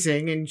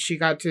amazing, and she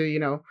got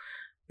to,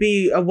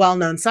 be a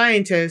well-known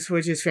scientist,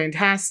 which is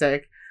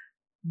fantastic.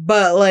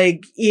 But,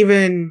 like,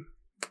 even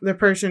the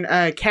person,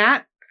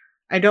 Kat,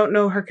 I don't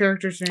know her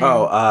character's name.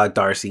 Oh,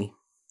 Darcy.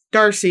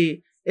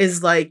 Darcy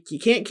is like, you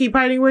can't keep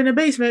hiding away in a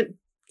basement.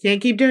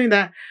 Can't keep doing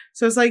that.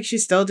 So it's like,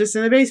 she's still just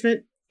in the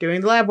basement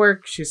doing the lab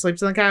work. She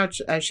sleeps on the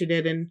couch as she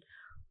did in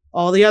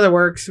all the other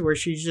works where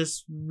she's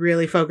just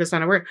really focused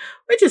on her work,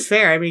 which is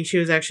fair. I mean, she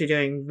was actually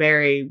doing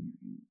very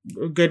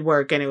good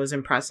work and it was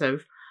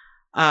impressive,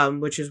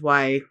 which is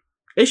why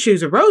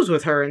issues arose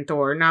with her and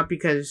Thor, not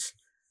because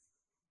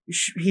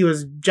he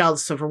was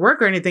jealous of her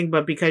work or anything,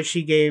 but because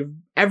she gave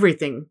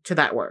everything to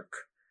that work.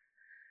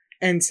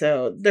 And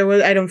so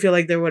I don't feel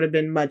like there would have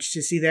been much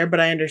to see there, but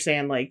I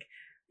understand, like,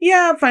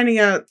 yeah, finding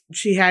out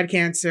she had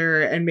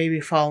cancer and maybe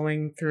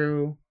following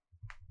through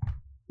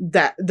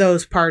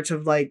those parts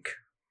of, like,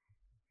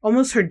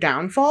 almost her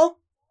downfall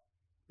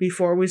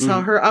before we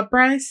saw her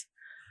uprise.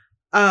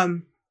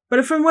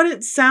 But from what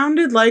it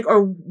sounded like,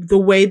 or the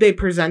way they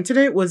presented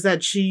it, was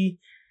that she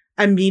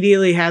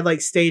immediately had, like,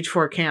 stage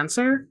 4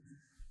 cancer.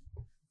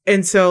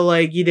 And so,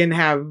 like, I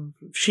guess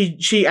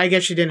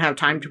she didn't have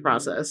time to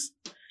process.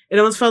 It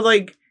almost felt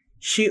like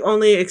she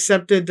only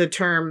accepted the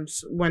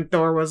terms when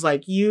Thor was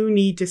like, you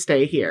need to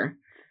stay here.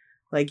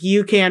 Like,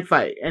 you can't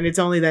fight. And it's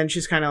only then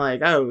she's kind of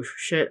like, oh,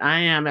 shit,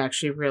 I am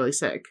actually really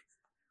sick.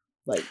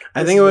 Like,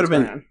 I think it would have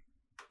been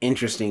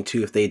interesting,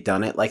 too, if they'd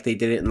done it like they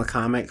did it in the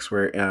comics,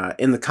 where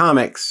in the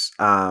comics,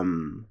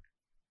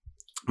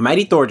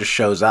 Mighty Thor just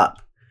shows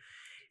up.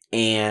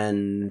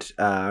 And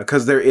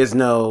because there is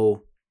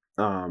no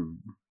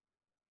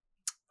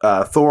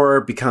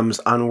Thor becomes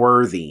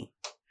unworthy.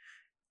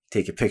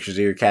 Taking pictures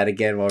of your cat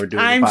again while we're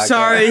doing the podcast. I'm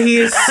sorry, he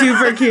is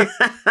super cute.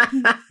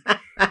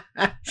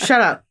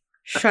 Shut up.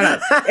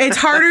 It's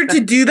harder to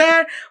do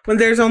that when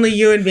there's only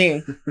you and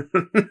me.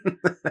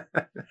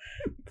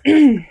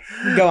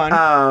 Go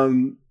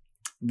on.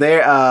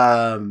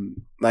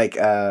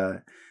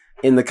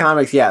 In the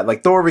comics, yeah,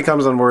 like Thor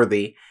becomes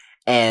unworthy,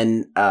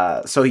 and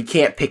so he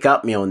can't pick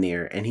up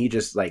Mjolnir, and he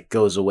just like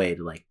goes away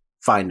to like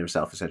find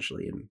himself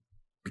essentially and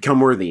become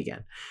worthy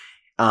again.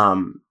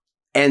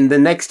 And the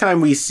next time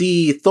we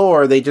see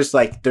Thor, they're just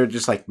like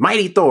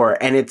Mighty Thor,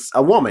 and it's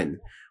a woman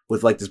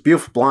with like this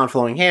beautiful blonde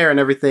flowing hair and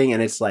everything,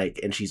 and it's like,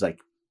 and she's like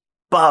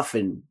buff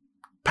and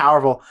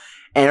powerful,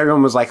 and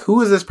everyone was like,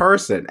 "Who is this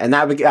person?" And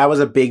that was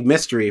a big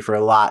mystery for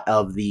a lot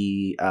of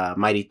the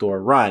Mighty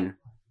Thor run,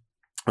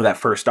 or that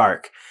first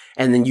arc,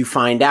 and then you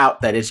find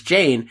out that it's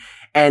Jane,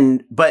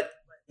 but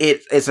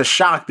it's a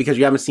shock because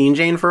you haven't seen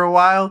Jane for a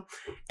while,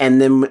 and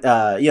then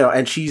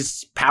and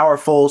she's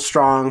powerful,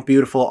 strong,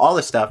 beautiful, all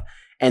this stuff.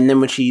 And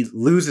then when she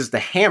loses the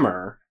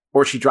hammer,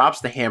 or she drops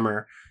the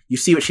hammer, you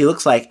see what she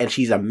looks like, and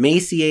she's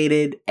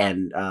emaciated,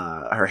 and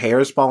her hair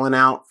is falling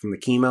out from the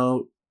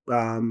chemo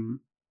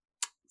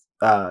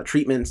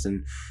treatments,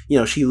 and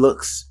she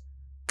looks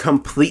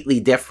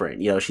completely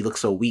different. She looks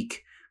so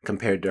weak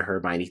compared to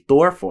her Mighty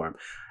Thor form.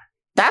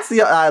 That's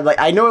the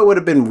I know it would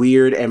have been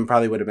weird and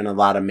probably would have been a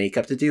lot of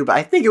makeup to do, but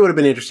I think it would have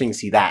been interesting to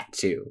see that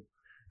too,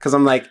 because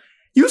I'm like,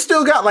 you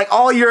still got like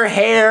all your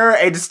hair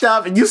and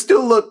stuff, and you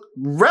still look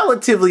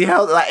relatively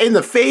healthy. Like, in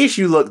the face,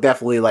 you look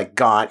definitely like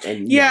gaunt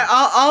and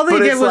all they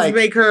did was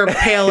make her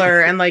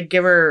paler and like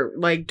give her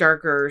like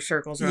darker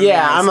circles.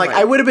 Yeah, I'm like,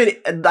 I would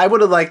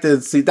have liked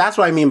to see. That's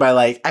what I mean by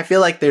like, I feel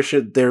like they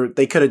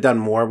could have done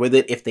more with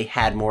it if they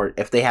had more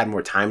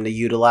time to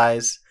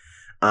utilize.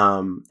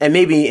 And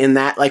maybe in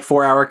that like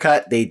 4-hour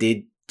cut, they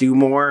did do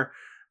more,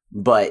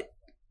 but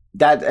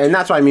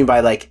that's what I mean by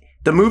like,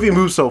 the movie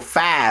moves so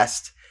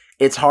fast.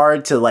 It's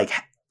hard to like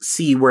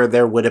see where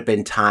there would have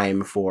been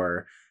time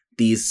for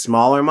these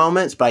smaller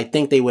moments, but I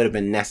think they would have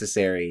been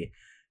necessary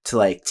to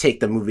like take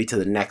the movie to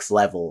the next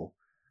level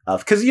of,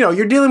 because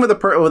you're dealing with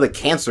a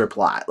cancer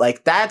plot.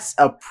 Like, that's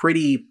a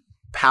pretty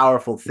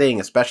powerful thing,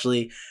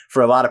 especially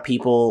for a lot of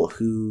people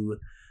who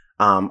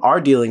are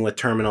dealing with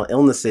terminal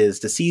illnesses.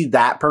 To see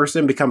that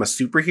person become a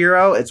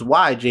superhero, it's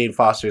why Jane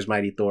Foster's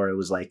Mighty Thor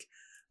was like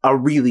a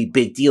really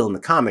big deal in the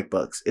comic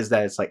books. Is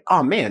that it's like,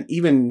 oh man,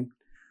 even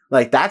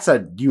like, that's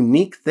a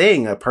unique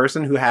thing. A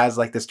person who has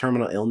like this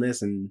terminal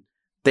illness and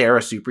they're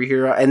a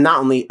superhero, and not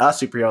only a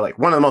superhero, like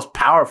one of the most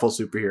powerful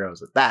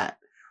superheroes at that.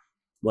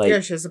 Like, yeah,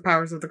 she has the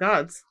powers of the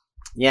gods.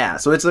 Yeah,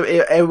 so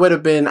it would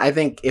have been, I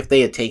think, if they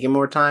had taken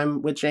more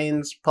time with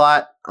Jane's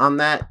plot on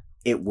that,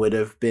 it would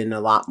have been a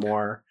lot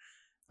more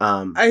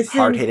I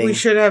hard hitting. We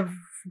should have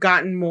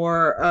gotten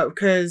more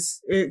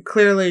because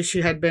clearly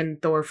she had been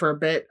Thor for a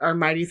bit, or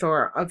Mighty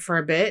Thor for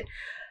a bit.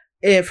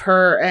 If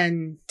her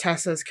and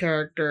Tessa's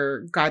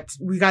character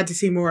we got to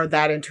see more of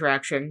that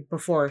interaction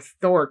before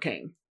Thor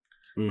came.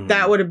 Mm-hmm.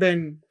 That would have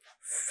been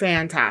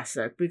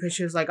fantastic, because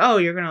she was like, "Oh,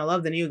 you're gonna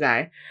love the new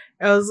guy."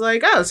 I was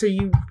like, "Oh, so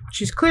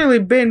she's clearly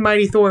been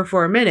Mighty Thor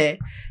for a minute."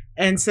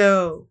 And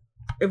so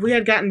if we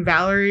had gotten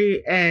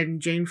Valerie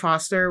and Jane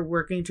Foster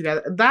working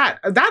together,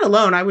 that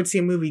alone, I would see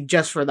a movie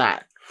just for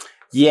that.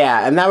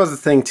 Yeah, and that was the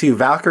thing too.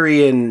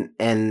 Valkyrie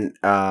and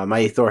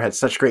Mighty Thor had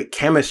such great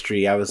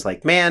chemistry. I was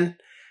like, man,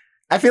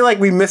 I feel like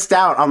we missed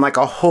out on like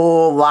a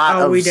whole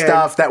lot of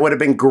stuff that would have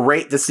been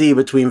great to see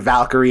between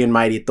Valkyrie and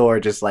Mighty Thor,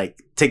 just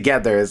like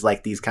together as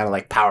like these kind of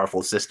like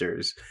powerful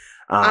sisters.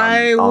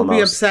 I will be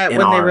upset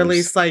when they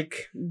release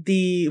like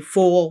the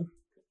full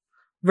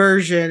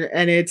version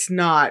and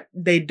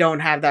they don't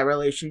have that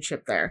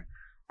relationship there.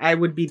 I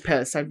would be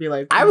pissed. I'd be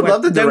like, I would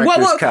love the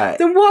director's cut.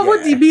 Then what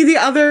would be the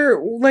other,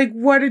 like,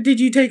 what did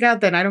you take out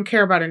then? I don't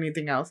care about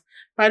anything else.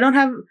 If I don't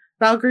have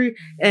Valkyrie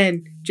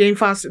and Jane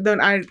Foster, then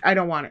I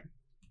don't want it.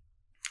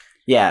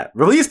 Yeah,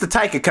 release the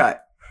Taika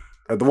cut,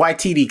 or the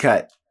YTD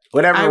cut,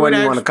 whatever one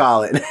you want to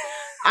call it.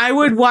 I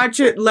would watch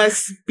it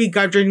less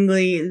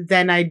begrudgingly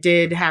than I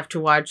did have to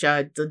watch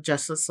the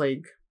Justice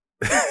League.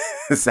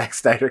 The Zack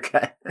Snyder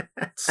cut.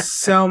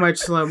 So much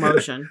slow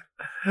motion.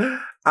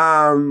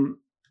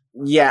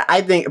 Yeah,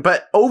 I think,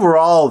 but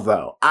overall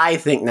though, I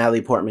think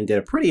Natalie Portman did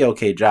a pretty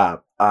okay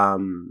job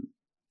playing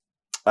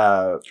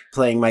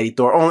Mighty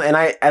Thor. And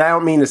I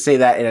don't mean to say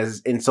that in an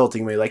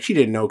insulting way, like she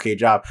did an okay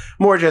job.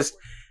 More just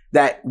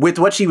that with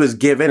what she was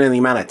given and the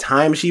amount of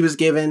time she was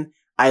given,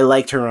 I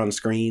liked her on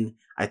screen.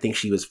 I think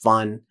she was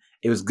fun.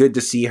 It was good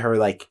to see her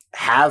like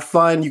have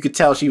fun. You could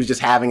tell she was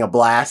just having a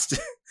blast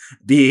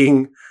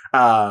being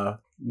the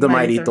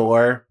Mighty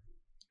Thor.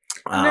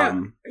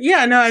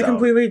 I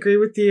completely agree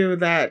with you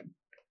that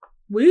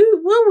we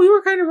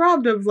were kind of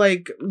robbed of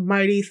like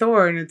Mighty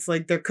Thor, and it's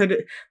like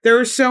there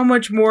was so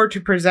much more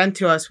to present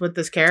to us with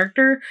this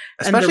character,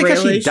 especially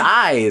because she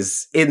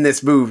dies in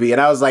this movie,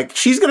 and I was like,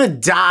 she's gonna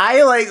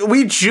die? Like,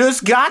 we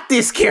just got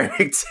this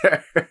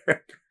character.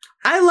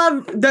 I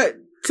love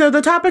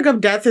the topic of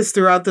death is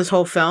throughout this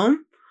whole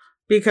film,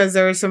 because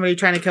there was somebody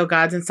trying to kill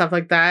gods and stuff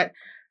like that.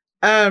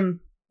 It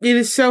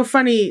is so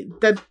funny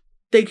that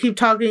they keep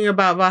talking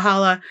about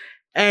Valhalla,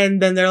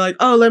 and then they're like,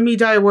 "Oh, let me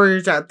die a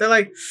warrior's death." They're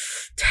like,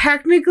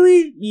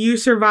 technically, you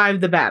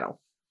survived the battle.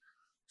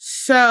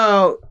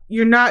 So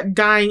you're not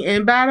dying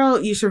in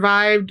battle, you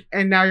survived,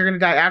 and now you're going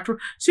to die after.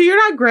 So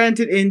you're not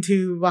granted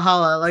into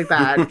Valhalla like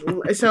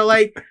that. So,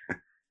 like,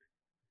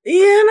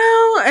 you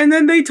know, and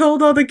then they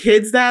told all the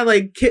kids that,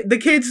 like, the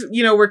kids,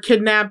 you know, were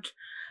kidnapped,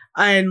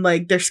 and,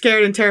 like, they're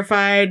scared and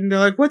terrified, and they're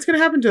like, what's going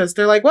to happen to us?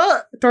 They're like,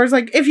 well, Thor's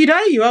like, if you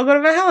die, you all go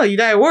to Valhalla. You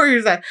die a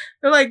warrior's death.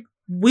 They're like,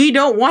 we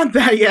don't want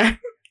that yet.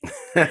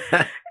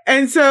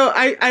 And so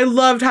I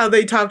loved how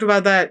they talked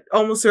about that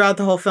almost throughout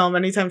the whole film.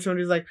 Anytime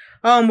somebody's like,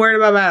 oh, I'm worried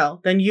about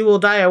battle, then you will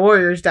die a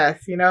warrior's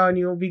death, you know, and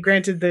you will be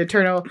granted the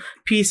eternal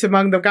peace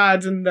among the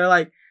gods. And they're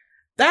like,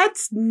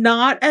 that's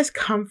not as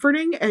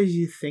comforting as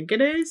you think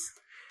it is.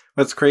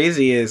 What's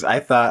crazy is I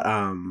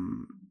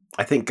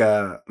think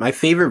my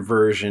favorite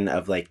version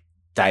of like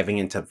diving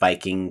into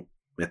Viking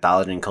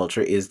mythology and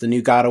culture is the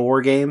new God of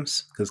War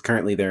games, because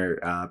currently they're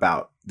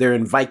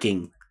in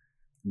Viking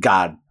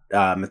god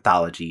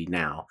mythology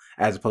now,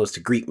 as opposed to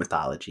Greek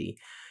mythology.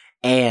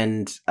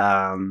 And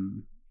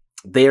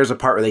there's a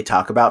part where they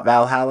talk about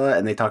Valhalla,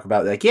 and they talk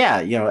about like,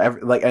 yeah, you know,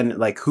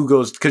 who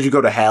goes, because you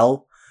go to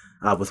hell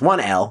with one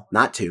L,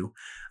 not two.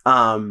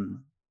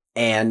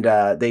 And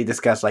they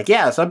discuss like,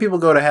 yeah, some people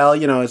go to hell,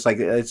 you know, it's like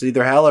it's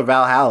either hell or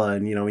Valhalla,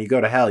 and you know, when you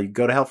go to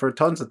hell for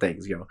tons of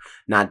things, you know,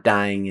 not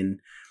dying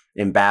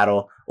in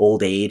battle,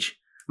 old age.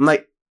 I'm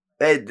like,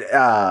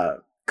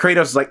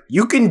 Kratos is like,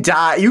 you can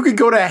die, you could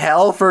go to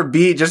hell for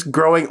just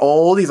growing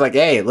old. He's like,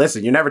 hey,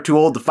 listen, you're never too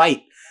old to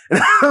fight.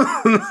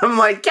 I'm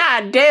like,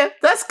 God damn,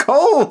 that's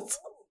cold.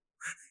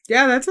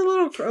 Yeah, that's a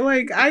little,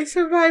 like, I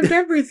survived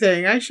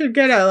everything. I should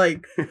get you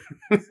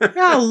know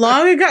how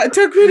long it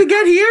took me to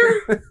get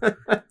here?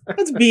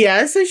 That's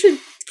BS. I should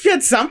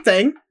get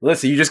something.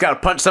 Listen, you just gotta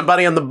punch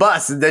somebody on the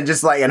bus and then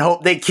just like, and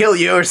hope they kill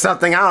you or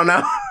something. I don't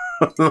know.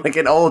 Like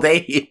an old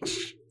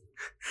age.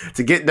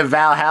 To get into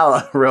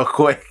Valhalla real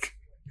quick.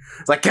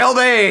 It's like, kill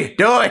me!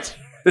 Do it!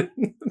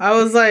 I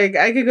was like,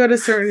 I could go to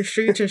certain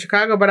streets in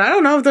Chicago, but I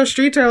don't know if those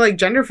streets are like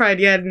gentrified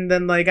yet, and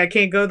then like I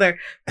can't go there.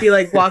 Be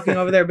like walking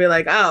over there, be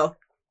like, oh,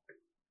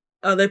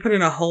 they put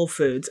in a Whole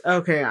Foods.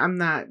 Okay,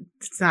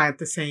 it's not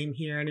the same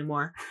here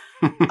anymore.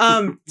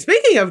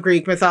 Speaking of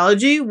Greek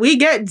mythology, we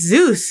get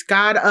Zeus,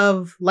 god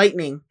of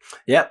lightning.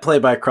 Yep,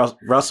 played by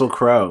Russell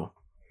Crowe.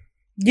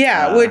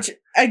 Yeah, which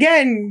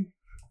again,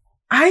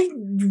 I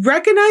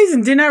recognize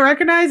and did not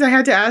recognize. I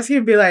had to ask you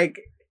and be like,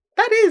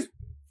 that is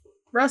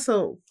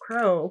Russell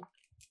Crowe,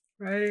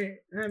 right?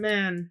 That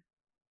man.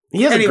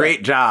 He has a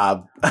great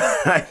job.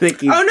 I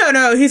think he's... Oh,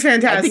 no, he's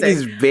fantastic. I think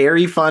he's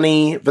very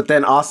funny, but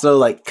then also,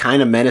 like,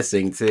 kind of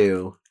menacing,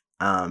 too.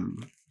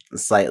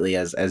 Slightly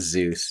as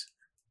Zeus.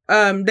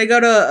 They go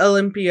to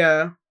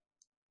Olympia.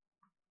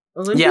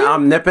 Yeah,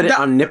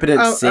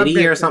 Omnipotent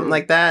City or something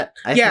like that.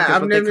 I think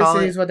Omnipotent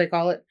City is what they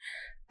call it.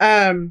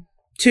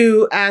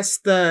 To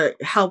ask the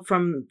help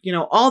from, you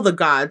know, all the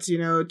gods, you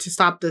know, to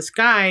stop this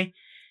guy.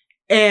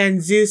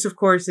 And Zeus, of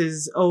course,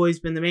 has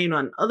always been the main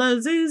one. Although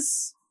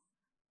Zeus,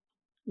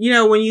 you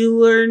know, when you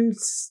learn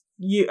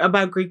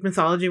about Greek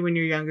mythology when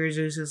you're younger,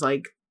 Zeus is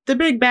like the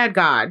big bad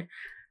god.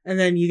 And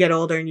then you get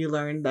older and you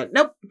learn that,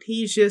 nope,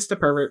 he's just a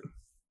pervert.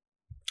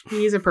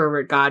 He's a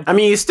pervert god. I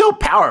mean, he's still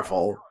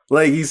powerful.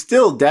 Like, he's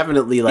still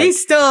definitely, like,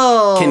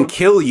 can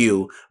kill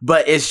you.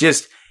 But it's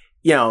just,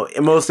 you know,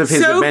 most of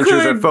his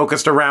adventures are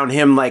focused around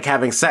him, like,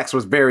 having sex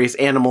with various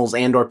animals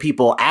and or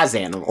people as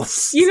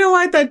animals. You know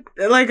what? That,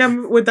 like,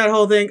 I'm with that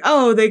whole thing.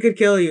 Oh, they could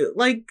kill you.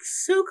 Like,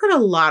 so could a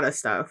lot of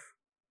stuff.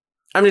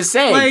 I'm just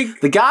saying, like,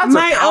 the gods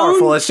are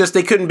powerful. It's just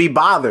they couldn't be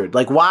bothered.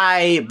 Like,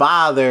 why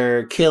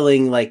bother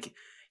killing, like,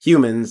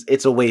 humans?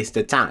 It's a waste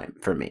of time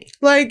for me.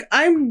 Like,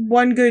 I'm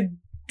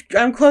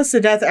close to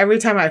death every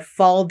time I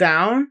fall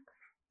down.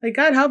 Like,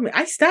 God help me.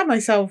 I stabbed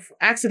myself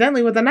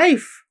accidentally with a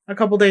knife a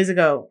couple days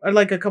ago, or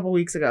like a couple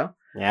weeks ago.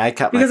 Yeah, I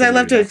cut my finger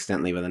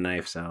accidentally with a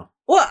knife, so.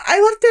 Well, I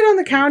left it on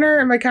the counter,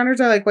 and my counters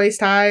are like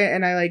waist high,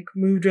 and I like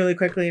moved really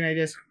quickly, and I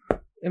just,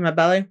 in my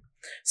belly.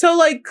 So,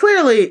 like,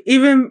 clearly,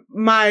 even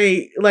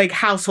my, like,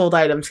 household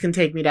items can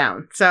take me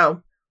down.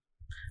 So,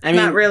 I mean,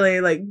 not really,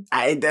 like...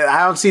 I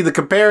don't see the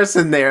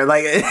comparison there.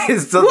 Like,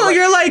 it's...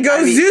 You're like,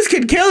 Zeus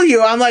could kill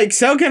you. I'm like,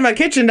 so can my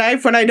kitchen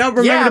knife when I don't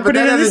remember to put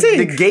it in the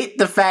sink. Negate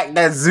the fact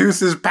that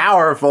Zeus is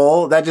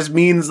powerful. That just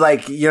means,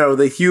 like, you know,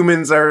 the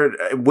humans are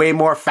way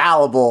more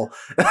fallible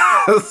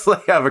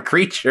of a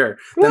creature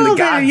than the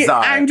gods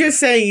are. I'm just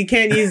saying you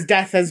can't use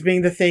death as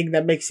being the thing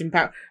that makes him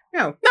powerful.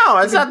 No,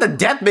 it's not the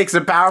death makes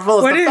it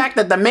powerful. It's the fact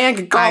that the man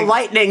can call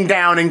lightning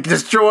down and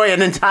destroy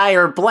an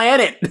entire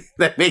planet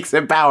that makes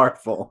it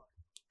powerful.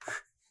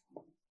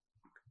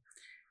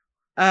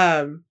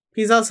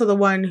 He's also the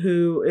one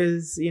who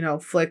is, you know,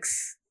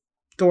 flicks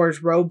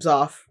Thor's robes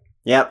off.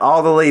 Yep,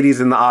 all the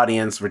ladies in the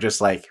audience were just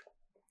like,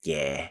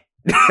 yeah.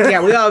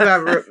 Yeah, we all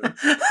got...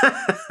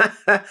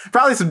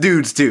 Probably some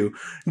dudes, too.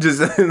 Just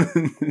in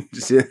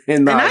the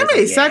and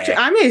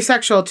I'm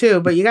asexual, too,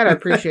 but you gotta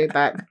appreciate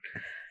that.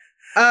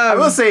 I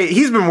will say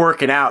he's been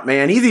working out,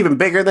 man. He's even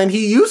bigger than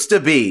he used to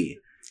be.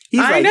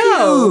 He's I like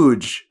know.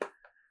 huge.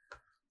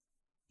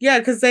 Yeah,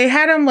 because they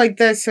had him like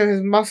this, so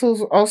his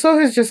muscles, also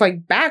his just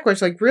like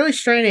backwards, like really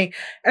straining.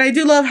 And I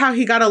do love how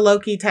he got a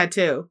Loki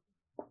tattoo.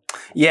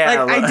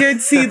 Yeah, Like I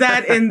did see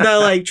that in the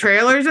like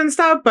trailers and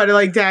stuff, but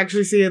like to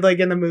actually see it like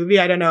in the movie,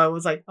 I don't know. It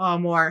was like, oh,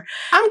 more.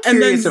 I'm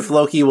curious if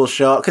Loki will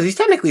show up because he's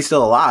technically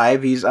still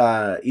alive. He's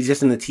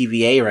just in the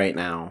TVA right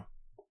now.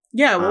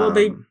 Yeah, well,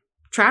 they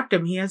trapped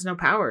him. He has no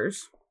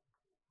powers.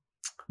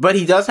 But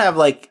he does have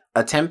like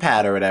a temp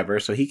pad or whatever,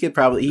 so he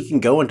can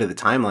go into the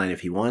timeline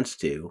if he wants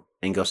to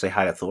and go say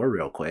hi to Thor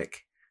real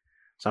quick.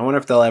 So I wonder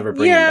if they'll ever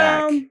bring him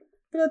back.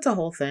 That's a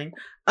whole thing.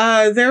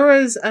 There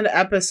was an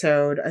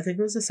episode, I think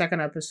it was the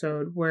second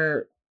episode,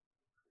 where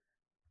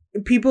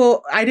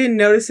I didn't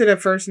notice it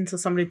at first until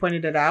somebody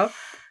pointed it out.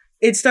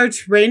 It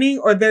starts raining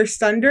or there's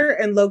thunder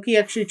and Loki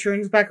actually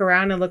turns back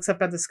around and looks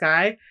up at the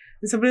sky.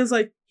 And somebody was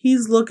like,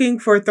 he's looking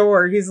for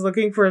Thor. He's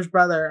looking for his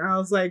brother. And I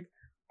was like,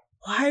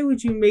 why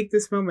would you make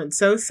this moment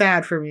so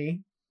sad for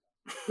me?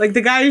 Like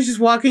the guy is just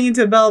walking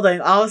into a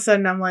building. All of a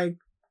sudden I'm like,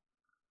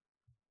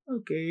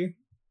 okay.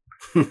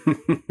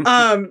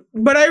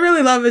 But I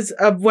really love is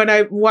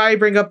why I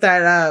bring up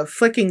that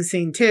flicking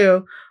scene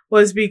too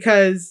was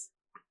because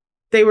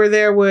they were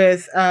there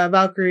with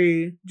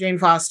Valkyrie, Jane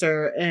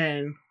Foster,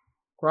 and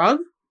Korg,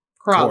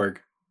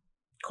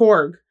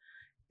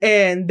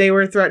 and they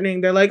were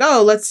threatening. They're like,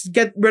 "Oh, let's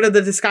get rid of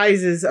the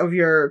disguises of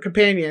your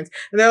companions,"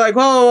 and they're like,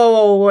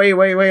 "Whoa, wait,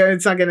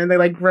 it's not gonna." And they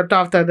like ripped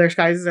off their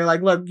disguises. They're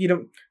like, "Look,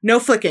 no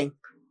flicking,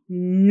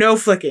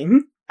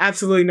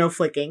 absolutely no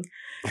flicking."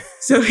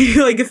 So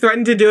he like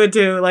threatened to do it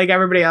to like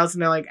everybody else,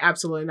 and they're like,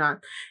 absolutely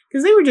not,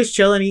 because they were just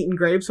chilling, eating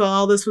grapes while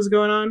all this was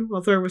going on.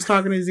 While Thor was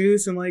talking to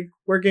Zeus and like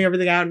working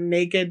everything out and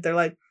naked. They're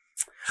like,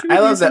 I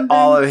love that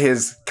all of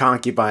his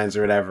concubines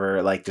or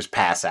whatever like just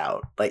pass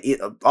out. Like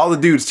all the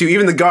dudes too,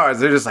 even the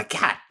guards. They're just like,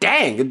 God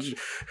dang,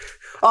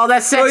 all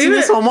that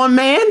sexiness on one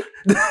man.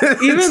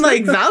 Even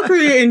like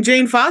Valkyrie and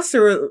Jane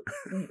Foster.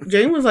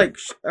 Jane was like,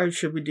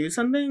 should we do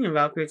something? And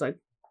Valkyrie's like,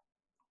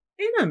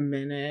 in a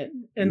minute,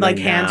 and like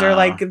hands her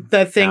like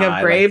the thing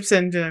of grapes,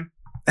 and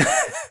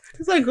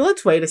it's like,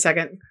 let's wait a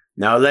second.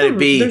 No, let it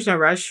be. There's no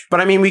rush.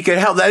 But I mean, we could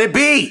help. Let it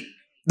be.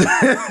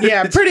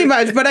 Yeah, pretty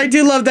much. But I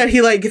do love that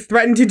he like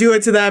threatened to do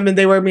it to them, and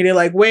they were immediately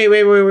like, wait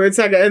a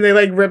second, and they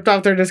like ripped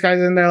off their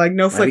disguises, and they're like,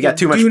 no flicking. Got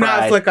too much do pride.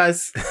 not flick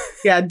us.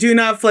 Yeah, do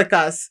not flick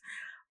us.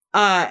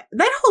 That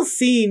whole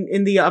scene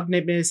in the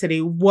Omnipotent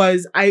City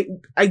was I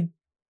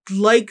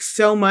like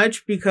so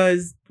much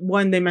because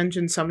one, they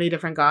mentioned so many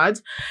different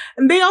gods,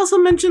 and they also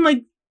mentioned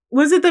like,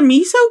 was it the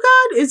miso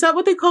god? Is that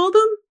what they called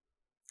him?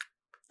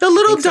 The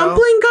little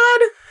dumpling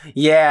god?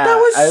 Yeah, that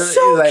was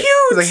so cute.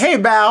 It was like, hey,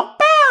 bow.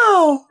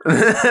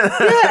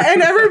 Yeah,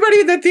 and everybody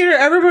in the theater,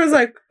 everybody was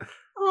like,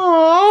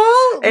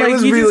 "Oh!" It like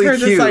was you really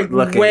just heard cute this like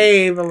looking.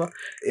 wave.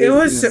 It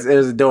was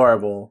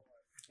adorable.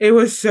 It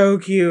was so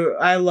cute.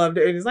 I loved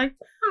it. It was like,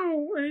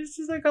 oh, and it's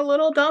just like a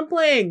little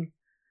dumpling.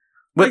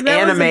 With like,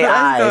 anime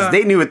eyes.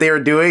 They knew what they were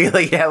doing.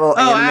 Like, had little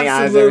anime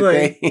eyes and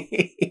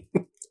everything.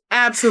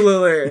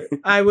 Absolutely.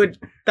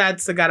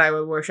 That's the god I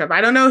would worship.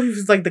 I don't know if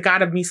he's like the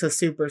god of miso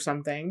soup or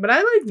something, but I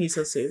like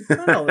miso soup.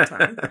 Not all the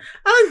time.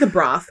 I like the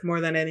broth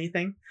more than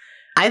anything.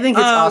 I think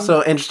it's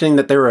also interesting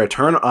that there were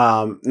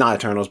not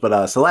Eternals,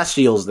 but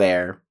Celestials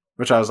there,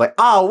 which I was like,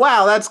 oh,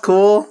 wow, that's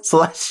cool.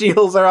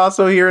 Celestials are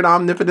also here in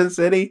Omnipotent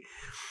City.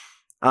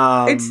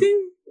 It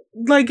seemed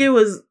like it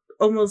was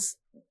almost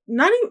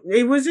not even,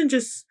 it wasn't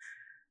just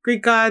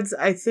Greek gods.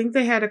 I think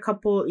they had a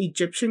couple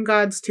Egyptian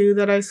gods too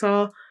that I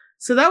saw.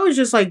 So that was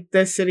just like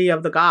the city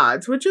of the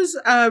gods, which is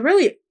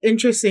really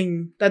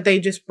interesting that they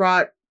just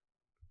brought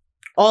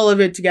all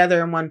of it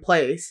together in one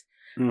place.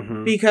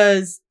 Mm-hmm.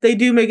 Because they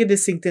do make a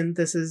distinction.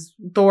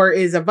 Thor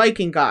is a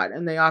Viking god,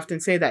 and they often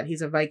say that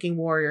he's a Viking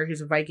warrior,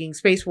 he's a Viking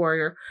space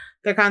warrior.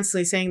 They're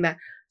constantly saying that.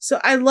 So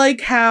I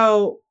like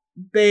how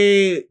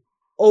they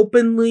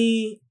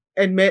openly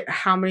admit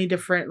how many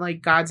different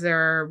like gods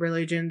there are,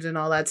 religions and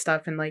all that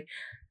stuff, and like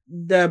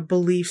the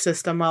belief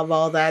system of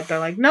all that. They're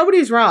like,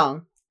 nobody's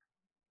wrong.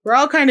 We're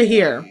all kind of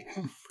here.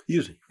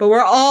 Usually. But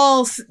we're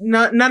all,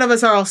 none of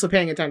us are also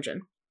paying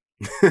attention.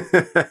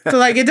 So,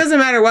 like, it doesn't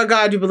matter what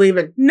god you believe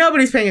in.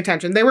 Nobody's paying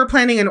attention. They were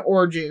planning an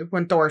orgy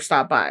when Thor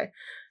stopped by.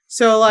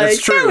 So, like,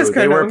 that's true. That was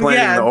they were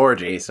planning the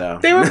orgy, so.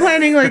 They were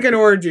planning, like, an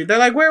orgy. They're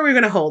like, where are we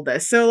going to hold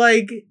this? So,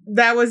 like,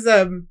 that was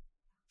a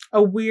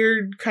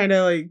weird kind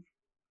of, like,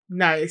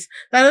 nice.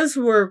 That is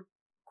where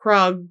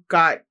Krog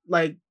got,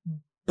 like,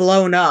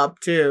 blown up,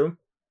 too.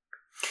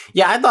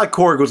 Yeah, I thought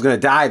Korg was going to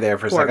die there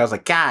for a second. I was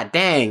like, God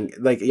dang.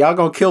 Like, y'all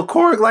going to kill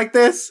Korg like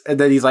this? And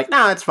then he's like,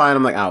 nah, it's fine.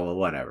 I'm like, oh, well,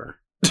 whatever.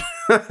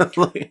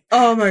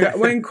 Oh my god.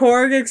 When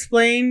Korg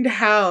explained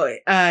how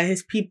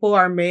his people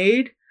are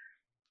made,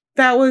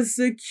 that was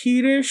the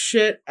cutest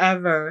shit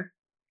ever.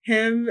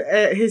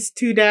 His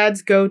two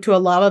dads go to a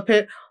lava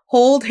pit,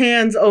 hold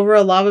hands over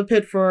a lava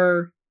pit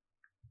for,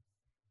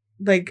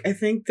 like, I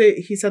think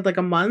that he said like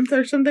a month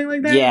or something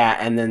like that. Yeah,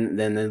 and then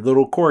the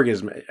little Korg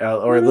is made,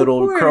 or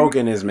little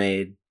Krogan is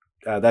made.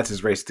 that's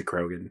his race to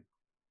Krogan.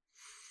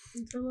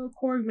 It's a little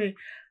Korg me.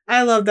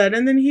 I love that.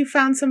 And then he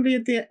found somebody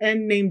at the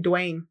end named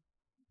Dwayne.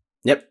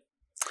 Yep.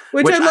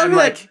 Which I love I'm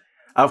like,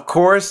 of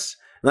course.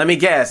 Let me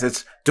guess.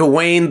 It's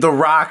Dwayne the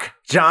Rock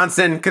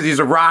Johnson because he's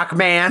a rock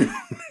man.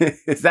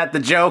 Is that the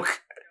joke?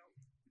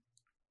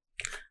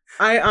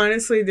 I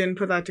honestly didn't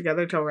put that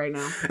together till right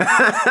now.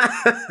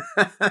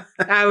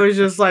 I was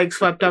just like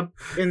swept up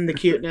in the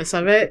cuteness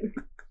of it.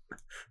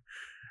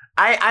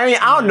 I mean,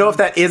 I don't know if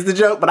that is the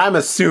joke, but I'm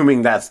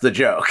assuming that's the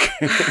joke.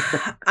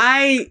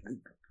 I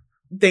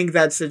think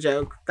that's the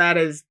joke. That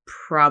is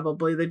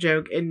probably the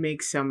joke. It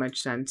makes so much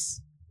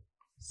sense.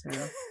 So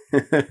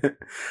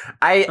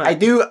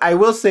I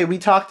will say we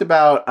talked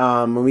about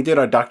when we did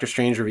our Doctor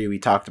Strange review, we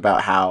talked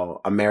about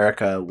how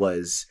America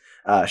was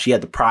she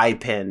had the pride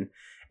pin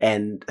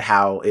and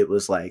how it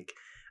was like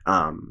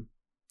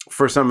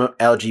for some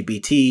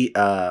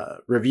LGBT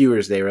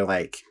reviewers they were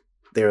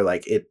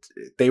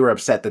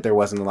upset that there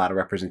wasn't a lot of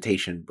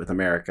representation with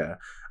America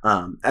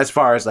as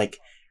far as like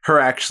her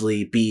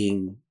actually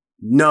being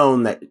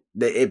known that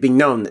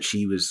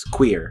she was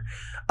queer.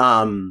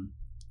 And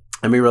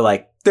we were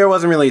like, there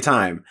wasn't really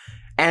time.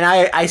 And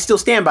I still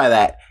stand by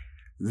that.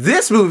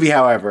 This movie,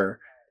 however,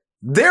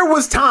 there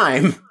was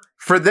time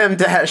for them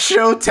to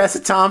show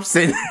Tessa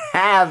Thompson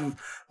have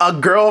a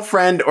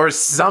girlfriend or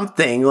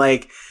something.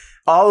 Like,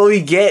 all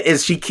we get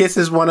is she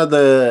kisses one of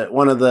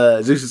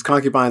the Zeus's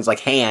concubines like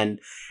hand,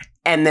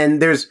 and then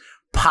there's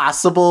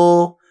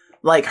possible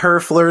like her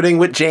flirting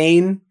with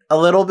Jane a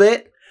little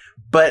bit,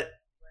 but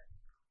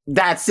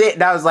that's it.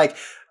 And I was like,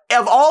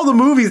 of all the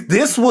movies,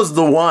 this was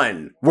the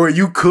one where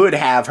you could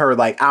have her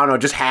like, I don't know,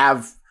 just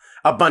have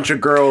a bunch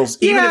of girls,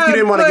 even if you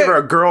didn't want to give her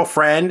a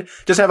girlfriend,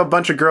 just have a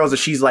bunch of girls that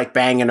she's like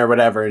banging or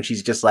whatever, and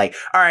she's just like,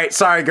 all right,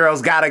 sorry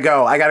girls, gotta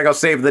go, I gotta go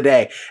save the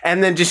day,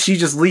 and then she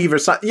just leave or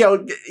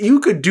something. You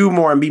could do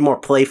more and be more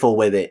playful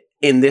with it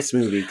in this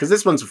movie because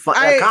this one's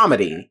a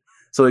comedy,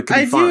 so it could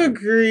be fun. I do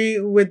agree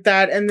with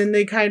that, and then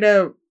they kind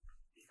of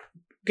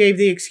gave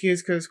the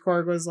excuse because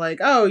Korg was like,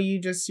 oh, you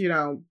just,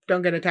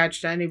 don't get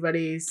attached to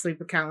anybody, sleep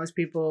with countless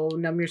people,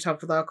 numb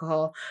yourself with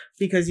alcohol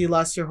because you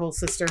lost your whole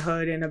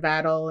sisterhood in a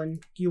battle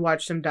and you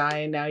watched them die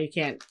and now you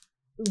can't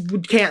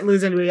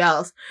lose anybody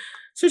else.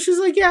 So she's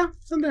like, yeah,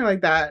 something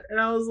like that. And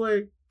I was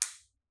like,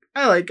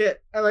 I like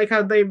it. I like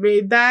how they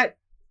made that.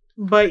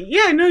 But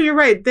yeah, no, you're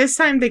right. This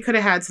time they could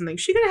have had something.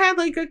 She could have had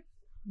like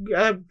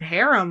a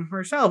harem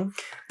herself.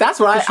 That's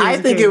what I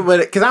think it would,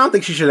 because I don't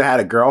think she should have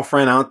had a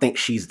girlfriend. I don't think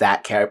she's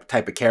that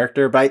type of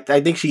character, but I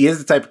think she is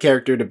the type of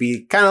character to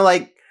be kind of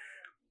like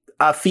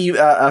a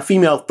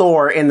female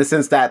Thor, in the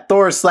sense that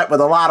Thor slept with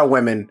a lot of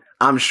women,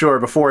 I'm sure,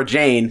 before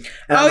Jane.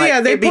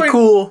 And it'd be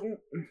cool.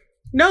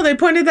 No, they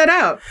pointed that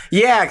out.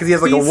 Yeah, because he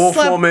has like a wolf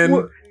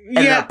woman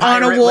and a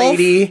pirate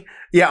lady.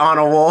 Yeah, on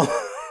a wolf.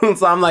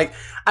 So I'm like,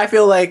 I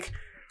feel like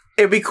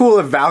it'd be cool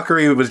if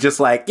Valkyrie was just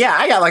like, yeah,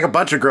 I got like a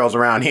bunch of girls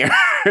around here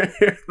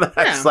that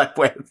I slept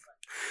with.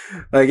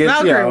 Like,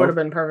 Valkyrie would have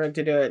been perfect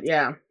to do it.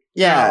 Yeah.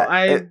 Yeah. No,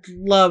 I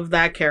love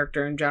that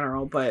character in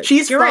general, but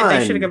you're right,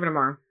 they should have given her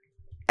more.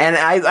 And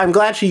I'm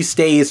glad she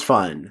stays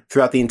fun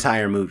throughout the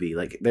entire movie.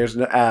 Like, there's,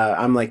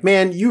 I'm like,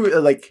 man, you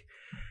like,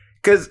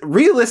 because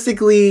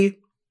realistically,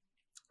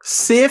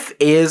 Sif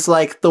is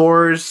like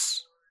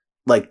Thor's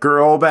like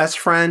girl best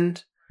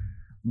friend,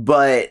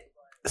 but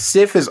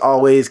Sif is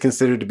always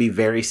considered to be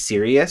very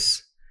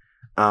serious,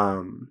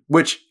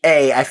 which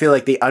I feel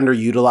like they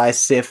underutilize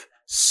Sif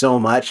so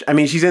much. I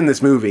mean, she's in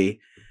this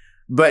movie,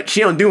 but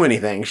she don't do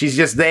anything. She's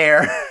just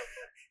there,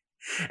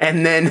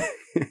 and then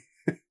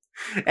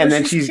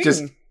she's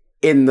just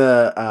in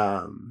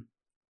the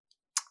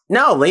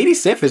No, Lady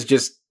Sif is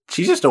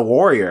she's just a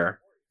warrior.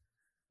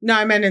 No,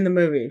 I meant in the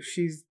movie.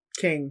 She's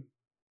king.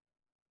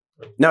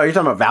 No, you're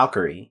talking about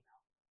Valkyrie.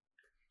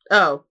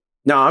 Oh.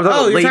 No, I'm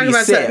talking about Lady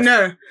Sif.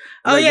 No.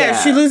 Oh, like,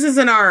 yeah, she loses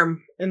an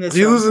arm in this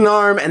film. She loses an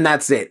arm, and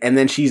that's it. And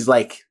then she's,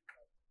 like,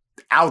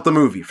 out the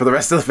movie for the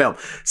rest of the film.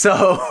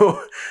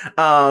 So,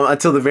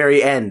 until the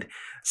very end.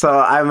 So,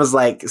 I was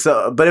like,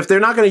 but if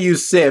they're not going to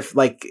use Sif,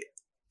 like,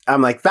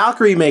 I'm like,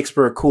 Valkyrie makes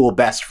for a cool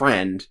best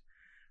friend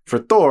for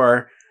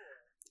Thor.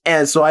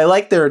 And so I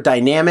like their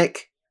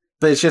dynamic,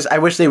 but it's just, I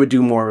wish they would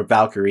do more with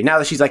Valkyrie. Now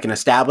that she's, like, an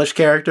established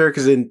character,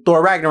 because in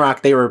Thor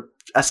Ragnarok, they were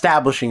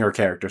establishing her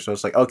character, so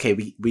it's like, okay,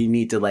 we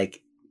need to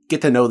like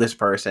get to know this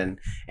person,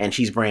 and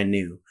she's brand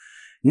new.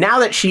 Now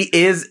that she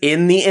is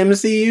in the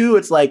MCU,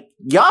 it's like,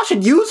 y'all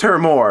should use her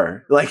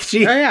more. Like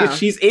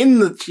she's in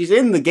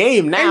the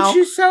game now, and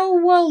she's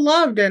so well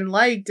loved and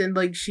liked, and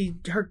like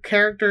her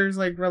character is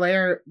like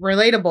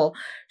relatable.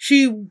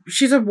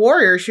 She's a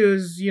warrior. She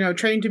was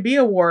trained to be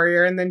a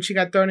warrior, and then she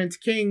got thrown into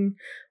king,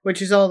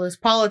 which is all this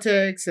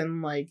politics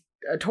and like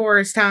a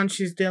tourist town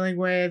she's dealing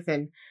with,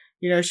 and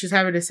she's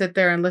having to sit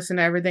there and listen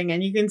to everything.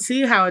 And you can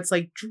see how it's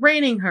like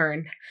draining her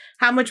and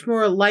how much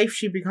more life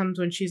she becomes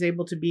when she's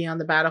able to be on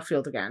the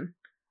battlefield again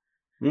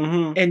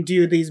and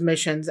do these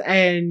missions.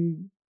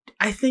 And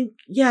I think,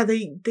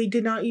 they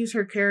did not use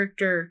her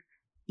character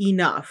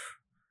enough.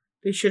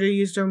 They should have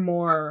used her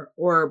more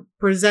or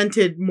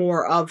presented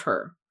more of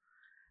her.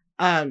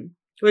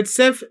 With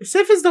Sif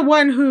is the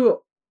one who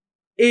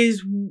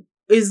is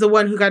the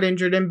one who got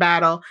injured in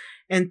battle,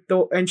 and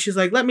she's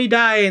like, let me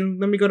die and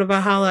let me go to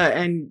Valhalla,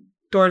 and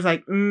Thor's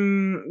like,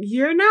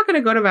 you're not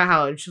gonna go to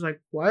Valhalla. And she's like,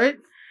 what?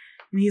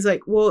 And he's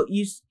like, well,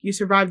 you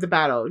survived the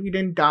battle. You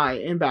didn't die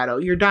in battle.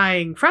 You're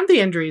dying from the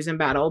injuries in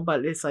battle,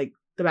 but it's like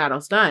the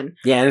battle's done.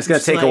 Yeah, and it's going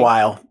to take a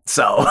while.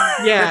 So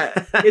yeah,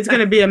 it's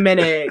going to be a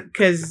minute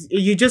because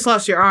you just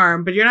lost your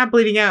arm, but you're not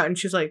bleeding out. And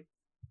she's like,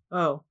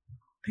 oh,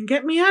 then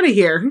get me out of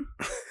here.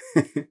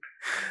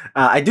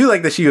 I do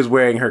like that she was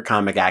wearing her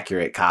comic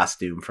accurate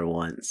costume for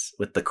once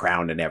with the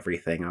crown and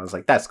everything. I was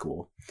like, that's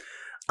cool.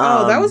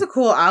 Oh, that was a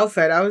cool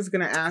outfit. I was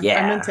going to ask.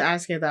 Yeah. I meant to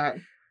ask you that.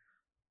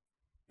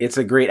 It's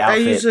a great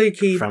outfit. I usually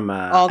keep from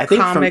all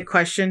comic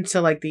questions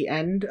to like the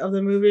end of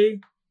the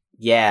movie.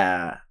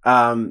 Yeah,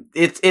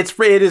 it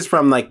is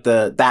from like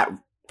that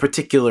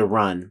particular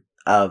run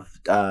of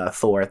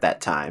Thor at that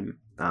time,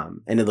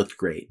 and it looked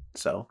great.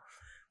 So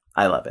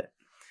I love it.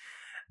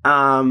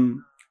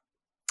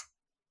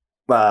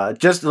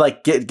 Just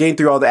like getting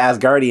through all the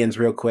Asgardians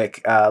real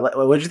quick.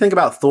 What did you think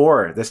about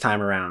Thor this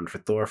time around for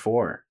Thor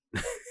 4?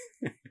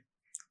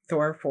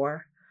 Thor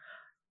 4.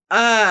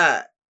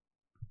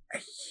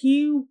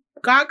 He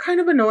got kind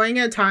of annoying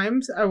at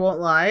times, I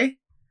won't lie,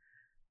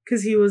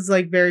 because he was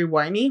like very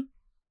whiny.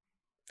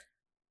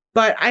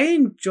 But I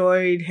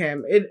enjoyed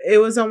him.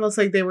 It was almost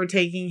like they were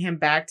taking him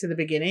back to the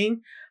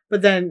beginning,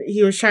 but then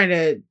he was trying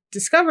to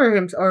discover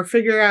him or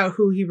figure out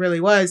who he really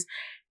was.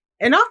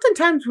 And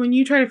oftentimes when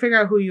you try to figure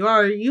out who you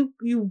are, you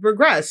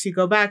regress. You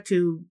go back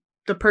to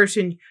the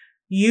person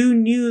you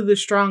knew the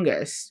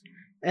strongest.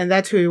 And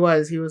that's who he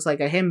was. He was like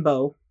a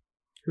himbo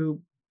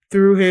who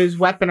threw his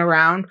weapon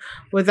around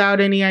without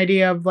any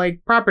idea of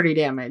like property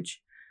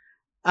damage.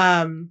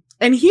 And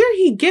here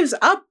he gives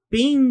up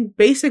being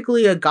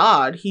basically a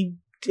god. He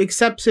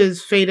accepts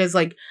his fate as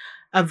like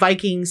a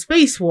Viking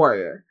space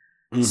warrior.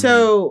 Mm-hmm.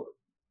 So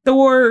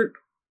Thor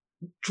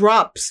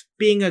drops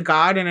being a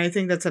god, and I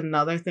think that's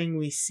another thing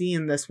we see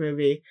in this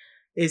movie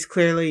is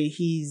clearly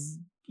he's,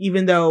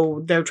 even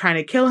though they're trying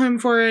to kill him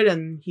for it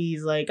and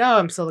he's like, oh,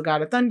 I'm still the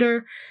god of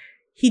thunder,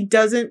 he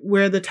doesn't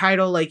wear the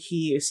title like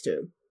he used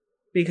to.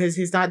 Because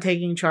he's not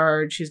taking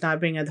charge, he's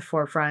not being at the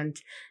forefront.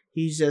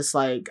 He's just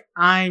like,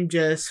 I'm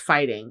just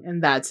fighting,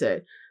 and that's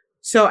it.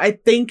 So I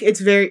think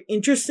it's very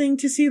interesting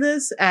to see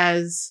this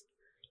as,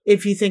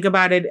 if you think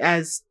about it,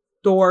 as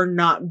Thor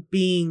not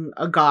being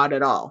a god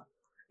at all.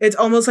 It's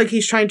almost like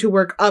he's trying to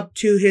work up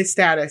to his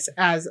status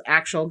as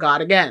actual god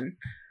again.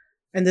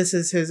 And this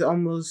is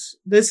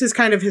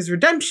kind of his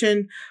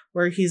redemption,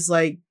 where he's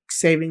like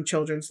saving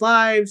children's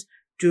lives,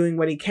 doing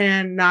what he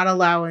can, not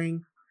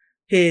allowing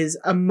his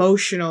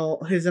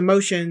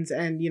emotions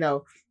and, you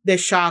know, this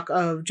shock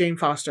of Jane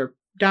Foster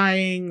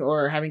dying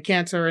or having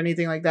cancer or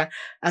anything like that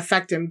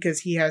affect him, because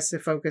he has to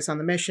focus on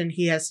the mission.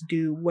 He has to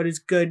do what is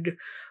good,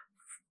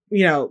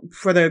 you know,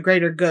 for the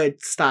greater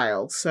good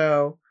style.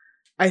 So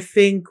I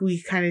think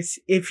we kind of,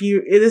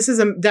 this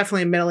is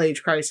definitely a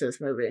middle-age crisis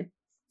movie.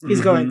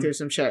 He's going through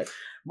some shit.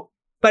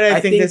 But I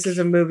think this is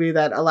a movie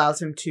that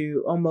allows him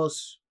to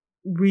almost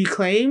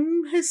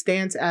reclaim his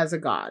stance as a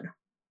god.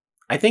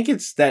 I think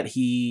it's that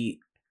he's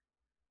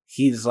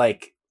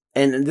like,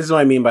 and this is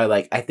what I mean by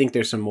like, I think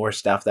there's some more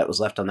stuff that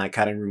was left on that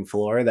cutting room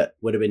floor that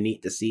would have been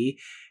neat to see.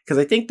 Because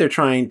I think they're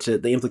trying to,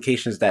 the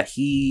implication is that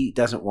he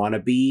doesn't want to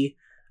be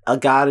a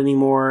god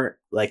anymore,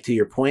 like to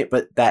your point,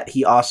 but that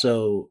he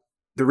also,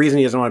 the reason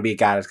he doesn't want to be a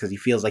god is because he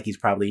feels like he's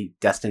probably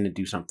destined to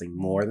do something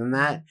more than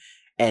that.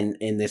 And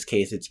in this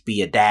case, it's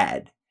be a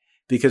dad.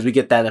 Because we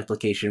get that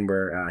implication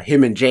where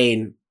him and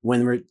Jane,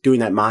 when we're doing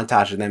that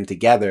montage of them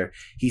together,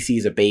 he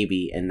sees a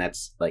baby, and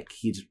that's like,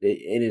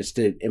 it is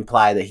to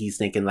imply that he's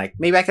thinking like,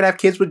 maybe I could have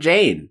kids with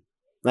Jane.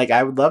 Like,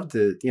 I would love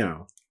to, you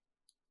know,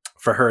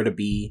 for her to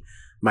be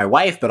my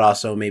wife, but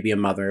also maybe the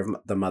mother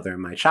of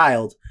my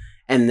child.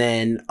 And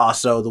then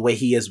also the way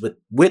he is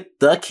with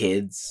the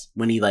kids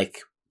when he like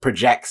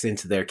projects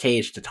into their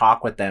cage to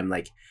talk with them,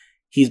 like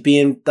he's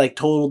being like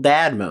total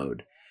dad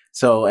mode.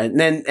 So, and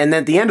then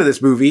at the end of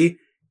this movie,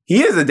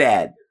 he is a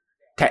dad,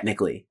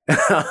 technically,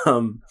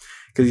 because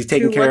he's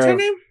taking care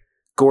of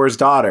Gore's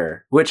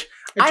daughter, which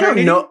I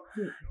don't know.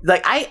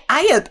 Like,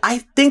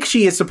 I think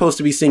she is supposed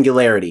to be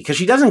Singularity because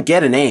she doesn't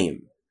get a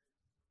name,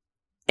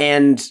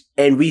 and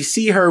we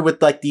see her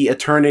with like the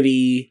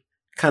Eternity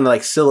kind of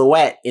like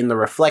silhouette in the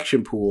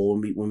reflection pool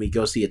when we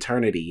go see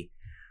Eternity.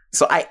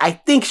 So I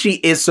think she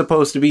is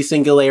supposed to be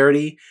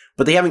Singularity,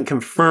 but they haven't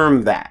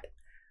confirmed that.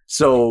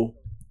 So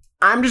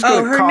I'm just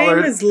going to call her. Her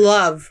name is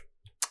Love.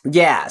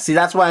 Yeah, see,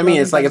 that's what I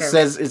mean. It's like it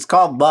says it's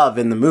called Love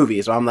in the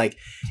movie. So I'm like,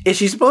 is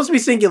she supposed to be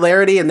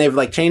Singularity and they've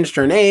like changed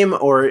her name,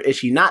 or is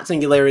she not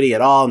Singularity at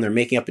all and they're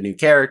making up a new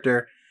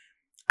character?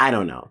 I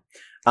don't know.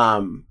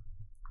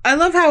 I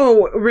love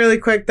how really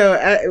quick though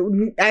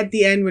at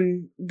the end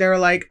when they're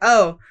like,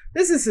 "Oh,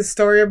 this is a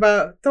story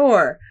about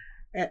Thor,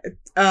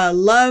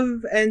 love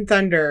and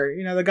thunder.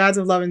 You know, the gods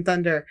of love and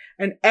thunder."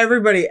 And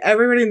everybody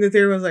in the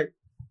theater was like,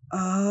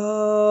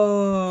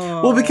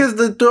 Oh. Well, because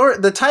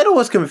the title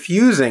was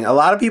confusing. A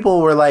lot of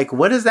people were like,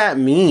 "What does that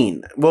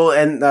mean?" Well,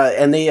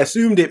 and they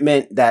assumed it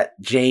meant that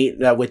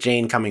with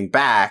Jane coming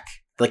back,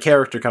 the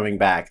character coming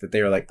back, that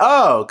they were like,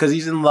 "Oh, because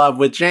he's in love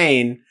with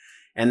Jane,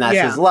 and that's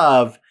his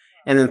love."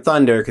 And then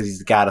Thunder, because he's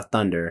the god of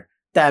thunder.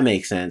 That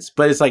makes sense.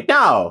 But it's like,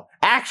 no,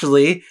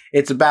 actually,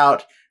 it's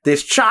about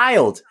this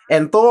child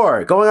and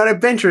Thor going on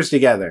adventures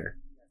together.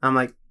 I'm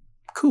like,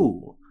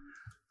 cool.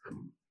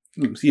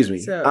 Excuse me.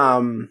 So,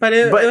 but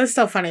it was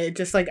still funny.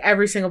 Just like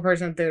every single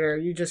person in the theater,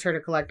 you just heard a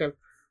collective,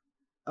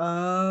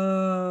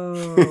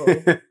 oh.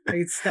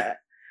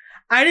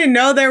 I didn't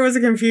know there was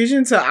a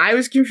confusion, so I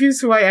was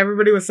confused to why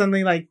everybody was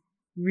suddenly like,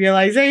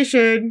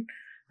 realization.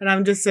 And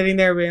I'm just sitting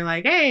there being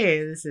like, hey,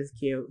 this is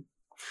cute.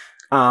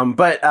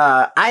 But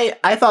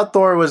I thought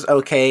Thor was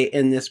okay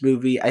in this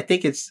movie. I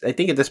think at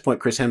this point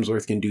Chris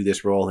Hemsworth can do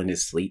this role in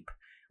his sleep.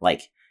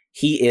 Like,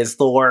 he is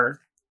Thor.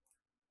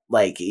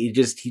 Like, he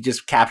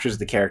just captures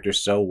the character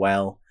so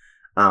well.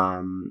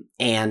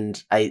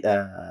 And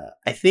I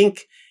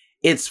think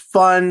it's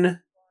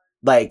fun,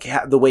 like,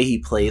 the way he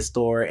plays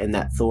Thor, and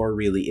that Thor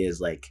really is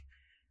like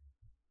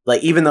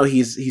even though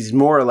he's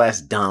more or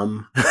less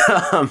dumb,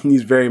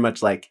 he's very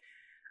much like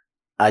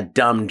a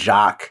dumb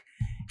jock.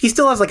 He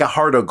still has like a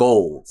heart of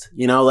gold,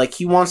 you know, like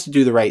he wants to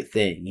do the right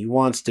thing. He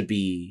wants to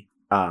be,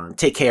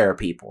 take care of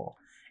people,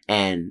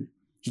 and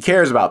he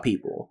cares about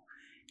people.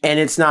 And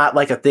it's not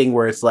like a thing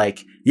where it's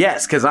like,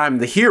 yes, because I'm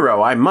the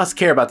hero, I must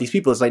care about these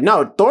people. It's like,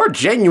 no, Thor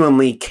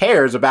genuinely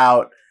cares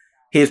about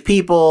his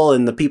people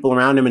and the people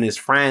around him and his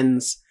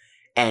friends.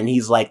 And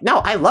he's like, no,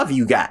 I love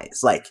you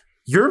guys. Like,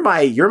 you're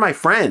my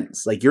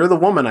friends. Like, you're the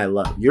woman I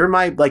love. You're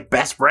my like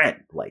best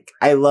friend. Like,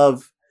 I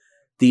love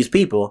these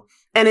people.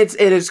 And it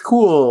is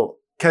cool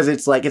because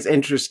it's like, it's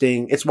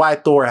interesting. It's why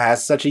Thor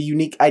has such a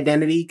unique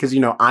identity. Because,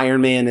 you know,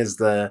 Iron Man is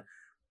the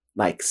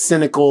like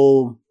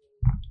cynical,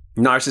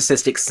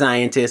 narcissistic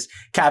scientist.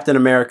 Captain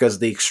America is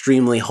the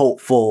extremely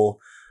hopeful,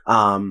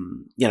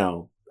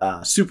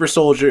 super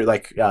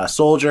soldier,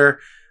 soldier.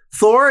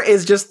 Thor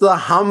is just the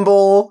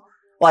humble,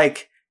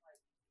 like,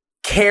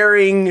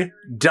 caring,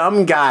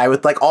 dumb guy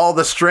with like all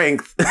the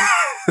strength,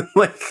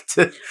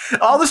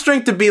 all the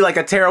strength to be like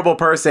a terrible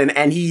person,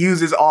 and he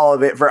uses all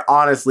of it for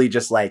honestly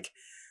just like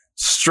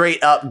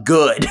straight up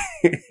good.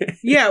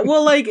 Yeah,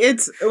 well, like,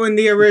 it's in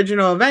the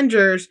original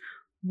Avengers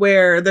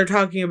where they're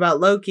talking about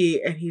Loki,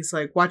 and he's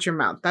like, watch your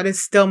mouth. That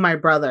is still my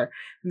brother.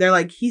 And they're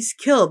like, he's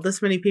killed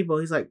this many people.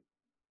 He's like,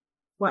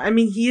 well, I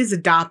mean, he is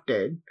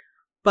adopted,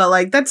 but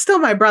like, that's still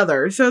my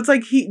brother. So it's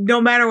like, no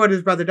matter what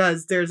his brother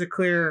does, there's a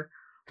clear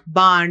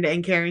bond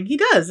and caring he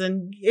does.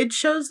 And it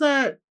shows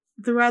that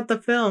throughout the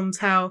films,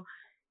 how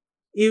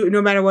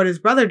no matter what his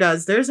brother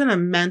does, there's an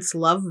immense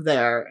love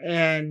there.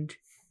 And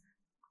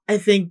I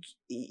think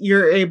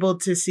you're able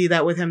to see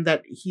that with him,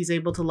 that he's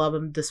able to love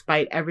him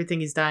despite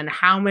everything he's done.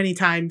 How many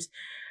times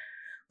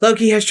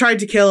Loki has tried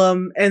to kill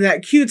him, and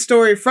that cute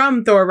story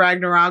from Thor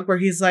Ragnarok where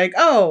he's like,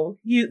 oh,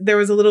 there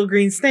was a little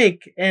green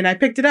snake and I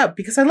picked it up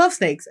because I love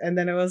snakes. And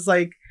then it was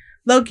like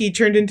Loki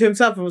turned into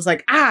himself and was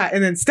like,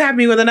 and then stabbed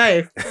me with a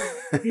knife.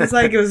 He's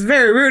like, it was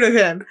very rude of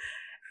him.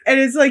 And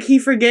it's like, he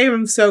forgave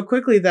him so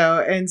quickly though.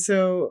 And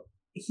so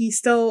he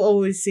still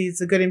always sees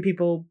the good in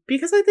people,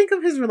 because I think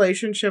of his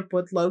relationship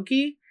with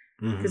Loki.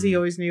 Because he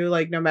always knew,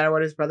 like, no matter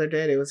what his brother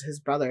did, it was his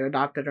brother,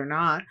 adopted or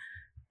not.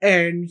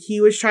 And he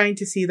was trying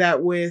to see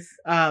that with,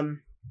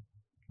 I'm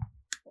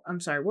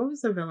sorry, what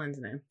was the villain's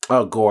name?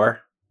 Oh,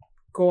 Gore.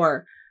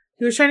 Gore.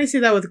 He was trying to see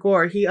that with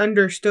Gore. He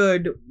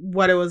understood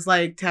what it was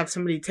like to have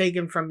somebody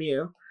taken from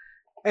you,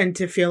 and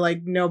to feel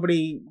like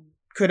nobody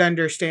could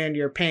understand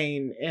your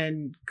pain,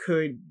 and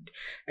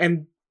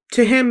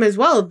to him as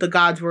well, the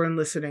gods weren't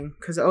listening,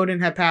 because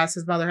Odin had passed,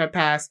 his mother had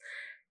passed.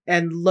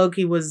 And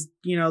Loki was,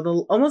 you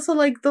know, almost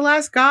like the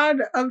last god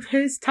of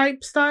his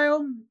type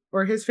style,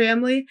 or his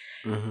family.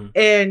 Mm-hmm.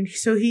 And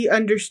so he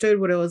understood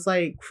what it was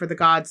like for the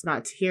gods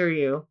not to hear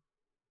you.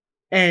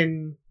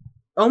 And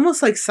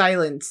almost like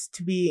silence,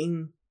 to be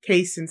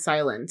encased in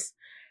silence.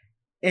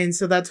 And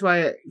so that's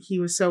why he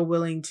was so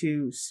willing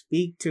to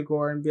speak to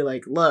Gore and be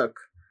like, look,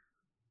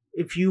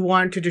 if you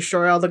want to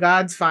destroy all the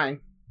gods, fine.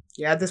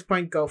 Yeah, at this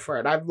point, go for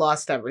it. I've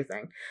lost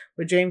everything.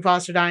 With Jane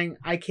Foster dying,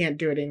 I can't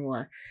do it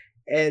anymore.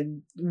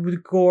 And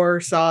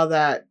Gore saw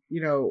that,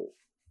 you know,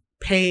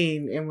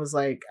 pain, and was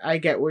like, I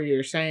get what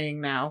you're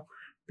saying now,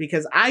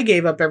 because I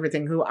gave up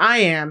everything who I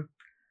am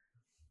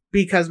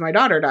because my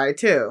daughter died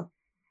too.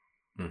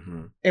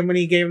 Mm-hmm. And when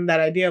he gave him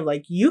that idea of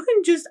like, you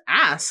can just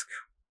ask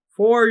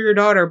for your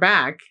daughter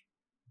back,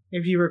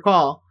 if you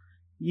recall,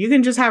 you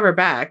can just have her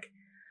back.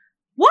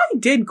 Why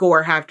did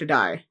Gore have to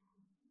die?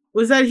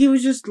 Was that he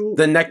was just...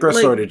 The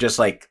Necrosword just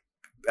like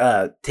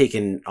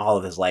taken all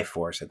of his life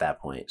force at that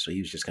point, so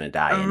he was just going to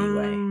die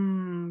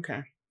anyway.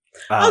 Okay.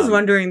 I was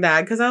wondering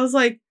that, because I was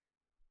like,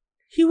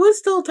 he was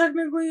still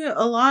technically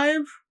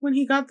alive when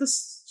he got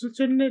this,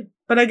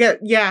 but I get,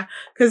 yeah,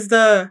 because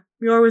the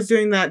Mjolnir was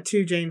doing that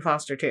to Jane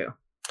Foster too.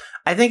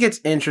 I think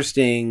it's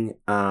interesting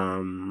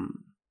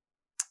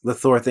the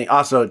Thor thing.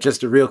 Also,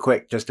 just real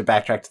quick, just to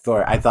backtrack to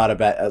Thor, I thought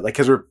about like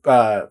because we're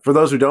for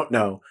those who don't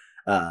know,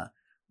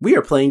 we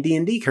are playing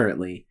D&D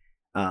currently,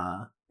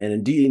 and a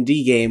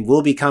D&D game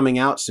will be coming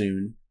out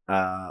soon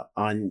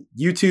on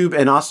YouTube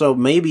and also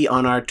maybe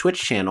on our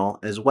Twitch channel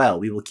as well.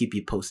 We will keep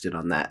you posted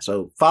on that.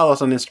 So follow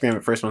us on Instagram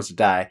at First Ones to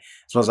Die,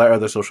 as well as our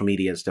other social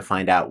medias to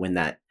find out when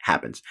that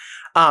happens.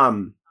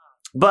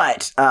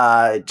 But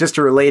just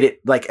to relate it,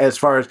 like as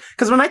far as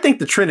because when I think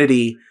the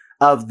Trinity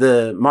of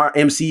the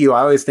MCU,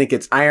 I always think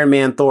it's Iron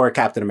Man, Thor,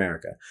 Captain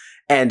America.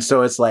 And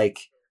so it's like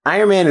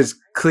Iron Man is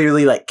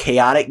clearly like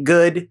chaotic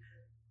good.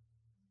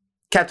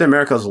 Captain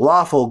America is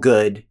lawful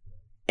good.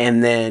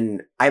 And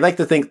then I like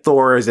to think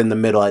Thor is in the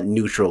middle at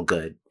neutral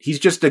good. He's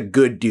just a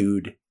good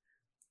dude,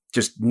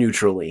 just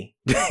neutrally.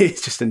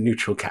 He's just a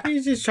neutral guy.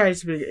 He just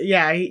tries to be,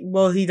 yeah.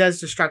 He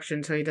does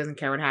destruction, so he doesn't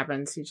care what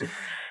happens. I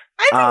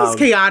think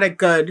he's chaotic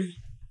good.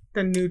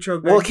 The neutral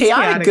good. Well,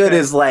 chaotic good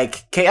is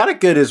like chaotic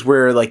good is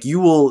where like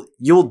you'll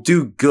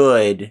do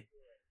good,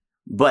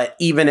 but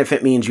even if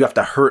it means you have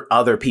to hurt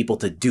other people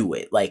to do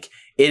it, like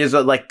it is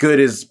like good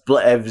is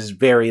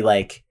very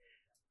like,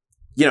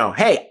 you know,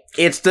 hey,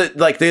 it's the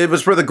like it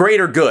was for the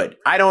greater good.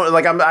 I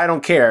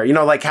don't care. You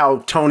know, like how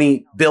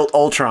Tony built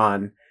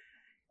Ultron.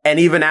 And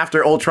even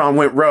after Ultron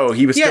went rogue,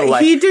 he was still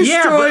like, he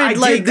destroyed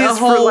like the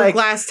whole like,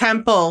 glass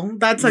temple.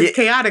 That's like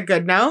chaotic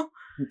good, no?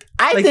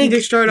 I think he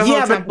destroyed a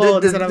whole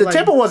temple. But the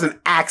temple was an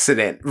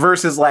accident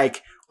versus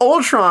like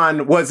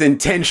Ultron was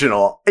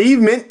intentional. He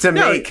meant to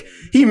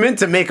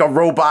make a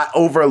robot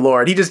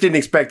overlord. He just didn't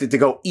expect it to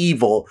go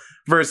evil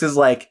versus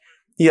like,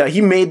 yeah, he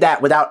made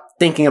that without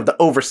thinking of the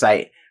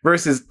oversight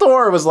versus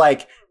Thor was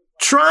like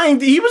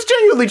he was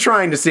genuinely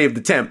trying to save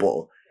the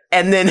temple.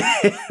 And then,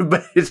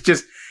 but it's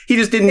just, he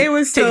just didn't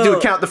take into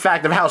account the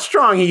fact of how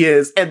strong he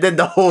is, and then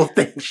the whole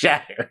thing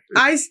shattered.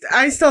 I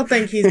still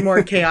think he's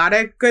more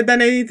chaotic good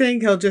than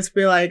anything. He'll just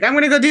be like, I'm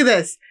going to go do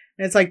this.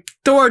 And it's like,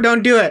 Thor,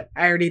 don't do it.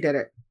 I already did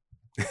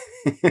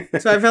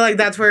it. So I feel like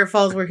that's where it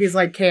falls, where he's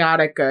like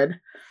chaotic good.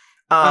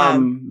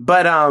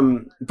 But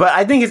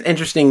I think it's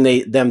interesting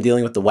them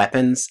dealing with the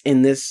weapons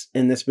in this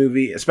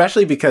movie,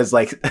 especially because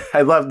like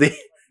I love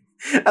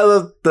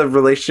the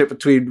relationship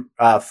between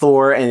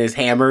Thor and his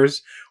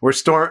hammers,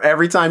 where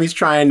every time he's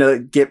trying to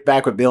get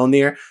back with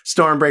Mjolnir,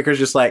 Stormbreaker's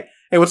just like,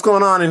 hey, what's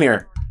going on in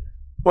here?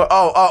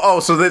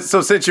 Well,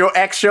 so since your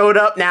ex showed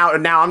up, now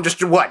I'm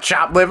just what,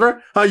 chopped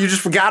liver? Oh, you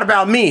just forgot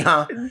about me,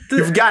 huh?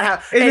 You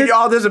forgot how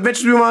all those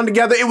adventures we went on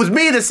together. It was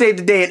me that saved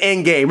the day in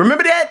Endgame.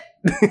 Remember that?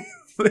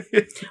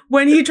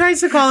 When he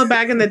tries to call it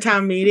back in the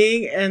town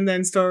meeting, and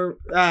then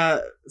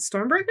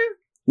Stormbreaker.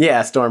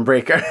 Yeah,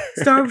 Stormbreaker.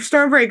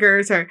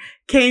 Stormbreaker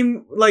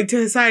came like to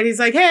his side. He's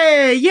like,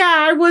 "Hey, yeah,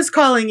 I was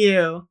calling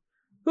you.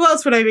 Who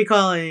else would I be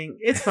calling?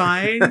 It's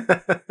fine.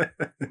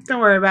 Don't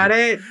worry about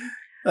it."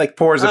 Like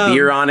pours a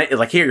beer on it. It's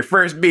like, here, your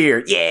first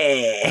beer.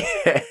 Yeah,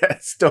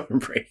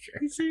 Stormbreaker.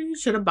 He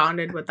should have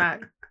bonded with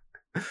that.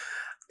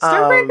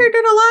 Stormbreaker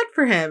did a lot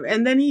for him,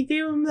 and then he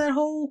gave him that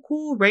whole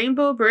cool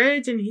rainbow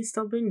bridge, and he's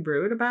still being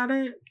rude about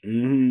it.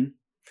 Mm-hmm.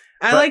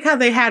 I like how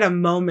they had a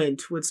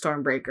moment with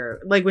Stormbreaker.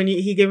 Like when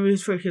he gave him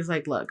his foot, he was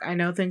like, "Look, I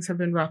know things have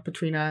been rough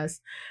between us,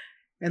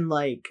 and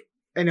like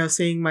I know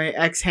seeing my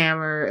ex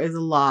hammer is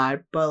a lot,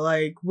 but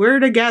like we're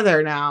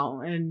together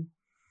now, and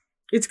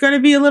it's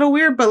gonna be a little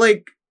weird, but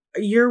like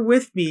you're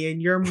with me,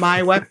 and you're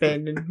my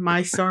weapon, and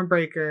my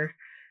Stormbreaker,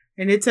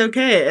 and it's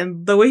okay."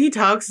 And the way he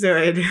talks to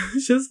it,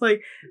 it's just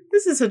like,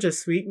 this is such a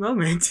sweet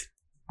moment.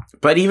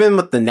 But even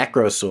with the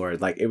Necro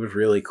Sword, like it was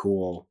really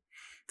cool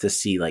to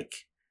see like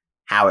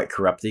how it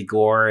corrupted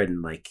Gore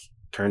and like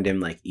turned him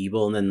like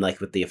evil, and then like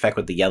with the effect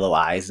with the yellow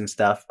eyes and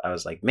stuff, I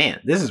was like, man,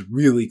 this is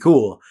really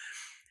cool.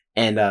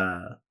 And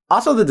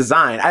also the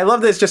design, I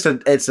love this.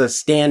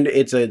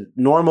 It's a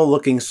normal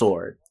looking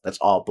sword that's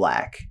all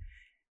black,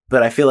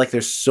 but I feel like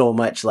there's so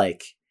much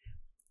like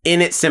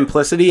in its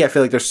simplicity. I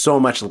feel like there's so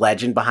much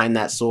legend behind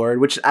that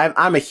sword, which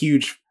I'm a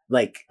huge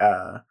like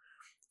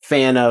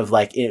fan of,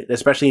 like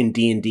especially in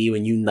D&D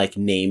when you like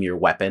name your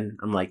weapon.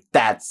 I'm like,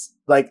 that's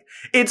like,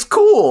 it's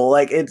cool.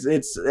 Like it's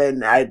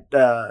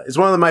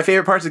one of my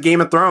favorite parts of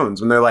Game of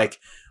Thrones when they're like,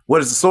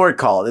 what is the sword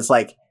called? It's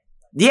like,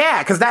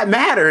 yeah, because that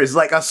matters.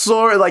 Like a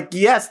sword, like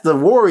yes, the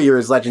warrior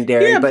is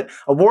legendary, but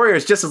a warrior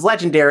is just as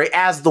legendary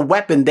as the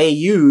weapon they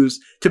use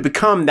to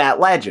become that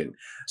legend.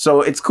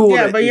 So it's cool.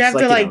 Yeah, but you have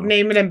to like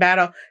name it in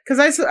battle. Because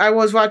I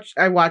was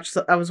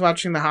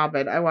watching The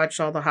Hobbit. I watched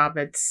all the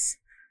Hobbits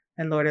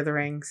and Lord of the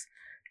Rings.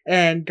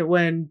 And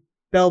when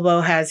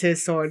Bilbo has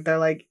his sword, they're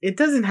like, it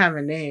doesn't have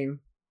a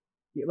name.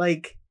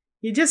 Like,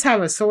 you just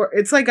have a sword.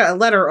 It's like a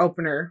letter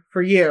opener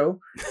for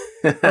you,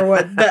 for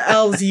what the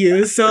elves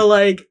use. So,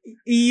 like,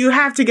 you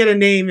have to get a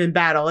name in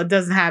battle. It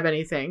doesn't have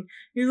anything.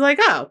 He's like,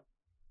 oh,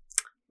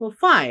 well,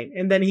 fine.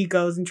 And then he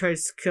goes and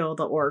tries to kill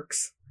the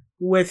orcs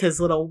with his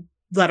little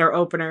letter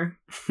opener.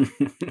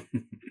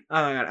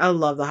 Oh my god, I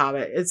love The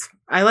Hobbit.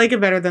 I like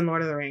it better than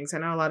Lord of the Rings. I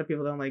know a lot of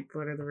people don't like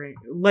Lord of the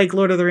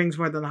Rings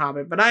more than The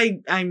Hobbit, but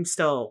I'm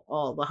still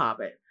all The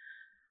Hobbit.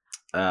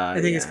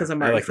 I think it's because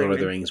I'm I like Lord of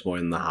the Rings more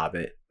than The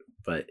Hobbit.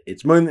 but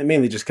it's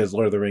mainly just because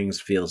Lord of the Rings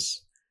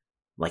feels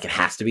like it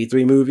has to be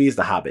 3 movies.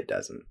 The Hobbit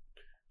doesn't.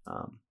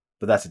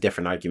 But that's a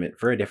different argument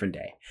for a different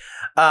day.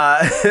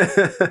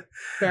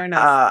 Fair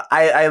enough.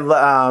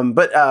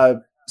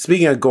 But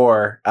speaking of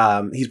gore,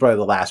 he's probably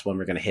the last one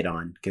we're going to hit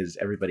on because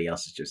everybody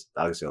else is just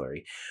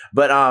auxiliary.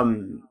 But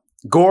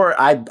Gore,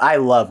 I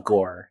love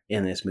Gore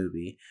in this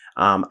movie.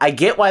 I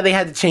get why they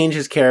had to change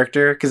his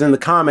character because in the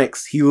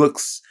comics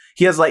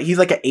he's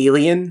like an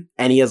alien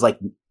and he has like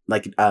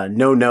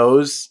no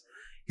nose.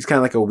 He's kind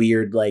of like a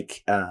weird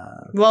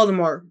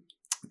Voldemort.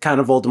 Kind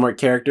of Voldemort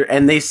character,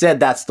 and they said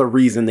that's the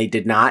reason they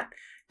did not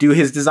do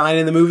his design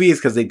in the movie is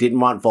because they didn't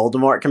want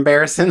Voldemort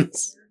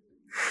comparisons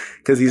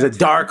because he's a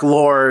Dark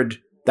Lord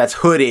that's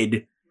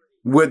hooded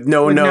with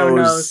no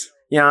nose.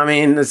 You know what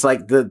I mean? It's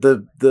like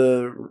the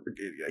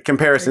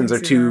comparisons are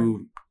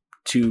too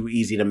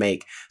easy to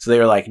make. So they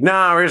were like,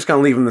 nah, we're just going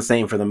to leave him the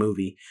same for the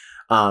movie,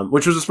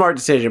 which was a smart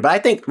decision. But I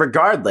think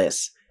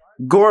regardless,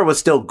 Gore was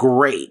still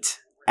great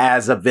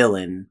as a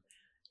villain.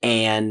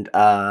 And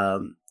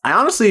I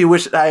honestly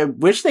wish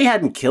they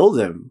hadn't killed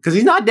him because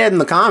he's not dead in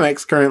the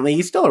comics currently.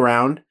 He's still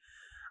around.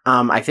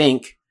 I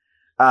think.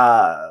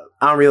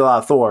 I don't read a lot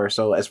of Thor,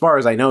 so as far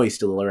as I know, he's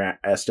still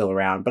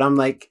around. But I'm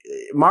like,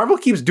 Marvel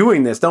keeps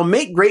doing this. They'll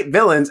make great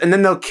villains, and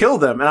then they'll kill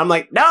them. And I'm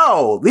like,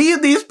 no,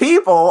 leave these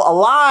people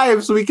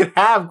alive so we can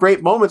have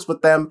great moments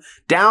with them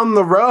down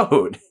the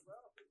road.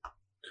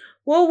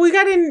 Well, we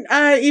got an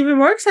even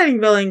more exciting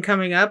villain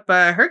coming up,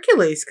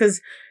 Hercules, because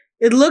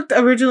it looked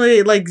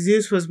originally like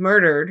Zeus was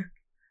murdered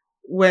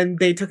when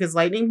they took his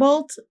lightning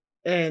bolt,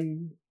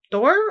 and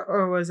Thor,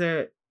 or was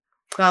it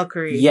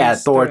Valkyrie? Yeah,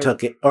 Thor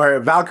took it, or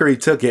Valkyrie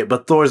took it,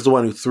 but Thor's the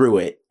one who threw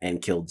it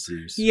and killed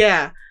Zeus.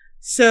 Yeah.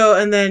 So,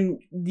 and then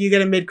you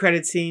get a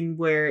mid-credit scene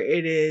where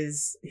it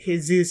is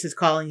Zeus is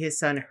calling his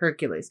son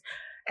Hercules.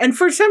 And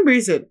for some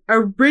reason,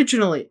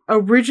 originally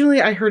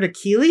I heard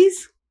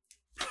Achilles.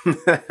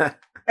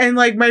 And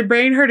like my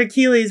brain heard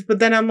Achilles, but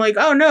then I'm like,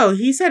 oh no,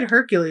 he said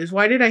Hercules.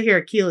 Why did I hear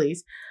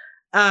Achilles?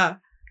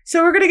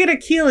 So we're going to get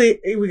Achilles.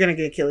 We're going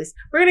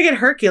to get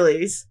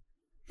Hercules.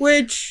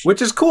 Which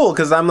is cool,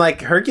 because I'm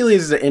like,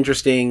 Hercules is an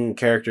interesting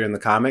character in the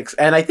comics,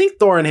 and I think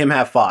Thor and him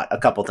have fought a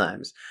couple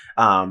times.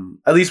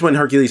 At least when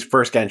Hercules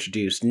first got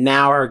introduced.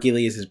 Now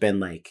Hercules has been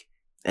like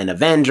an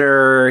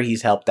Avenger.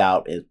 He's helped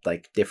out in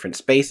like different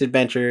space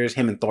adventures.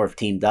 Him and Thor have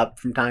teamed up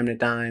from time to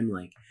time.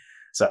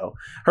 So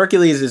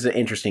Hercules is an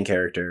interesting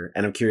character,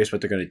 and I'm curious what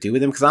they're going to do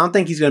with him, because I don't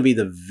think he's going to be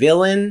the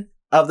villain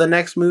of the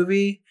next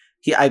movie.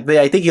 I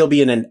think he'll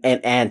be an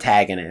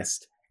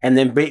antagonist, and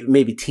then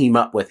maybe team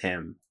up with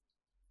him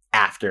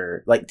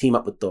after, like team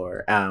up with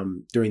Thor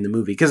during the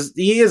movie, because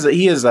he's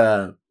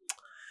gonna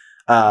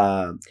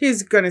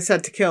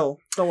set to kill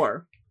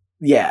Thor.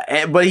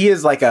 Yeah, but he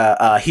is like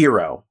a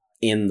hero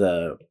in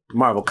the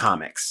Marvel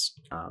comics.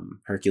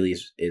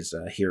 Hercules is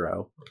a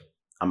hero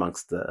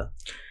amongst the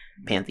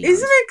pantheon.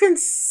 Isn't it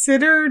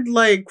considered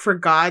like for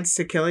gods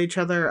to kill each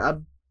other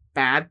a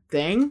bad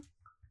thing?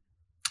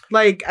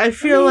 Like I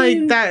feel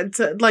like that's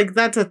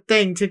a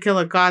thing. To kill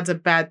a god's a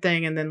bad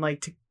thing, and then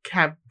like to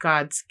have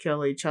gods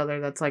kill each other,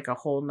 that's like a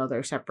whole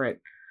nother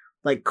separate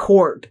like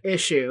court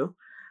issue.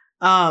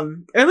 At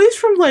least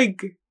from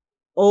like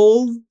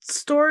old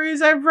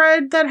stories I've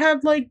read that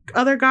have like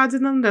other gods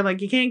in them, they're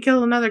like, you can't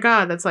kill another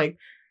god. That's like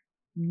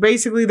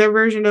basically their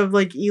version of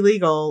like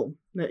illegal.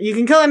 You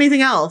can kill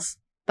anything else,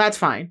 that's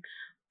fine,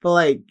 but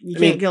like you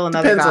can't kill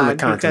another god. Depends on the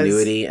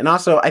continuity. And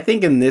also I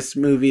think in this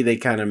movie they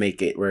kind of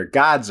make it where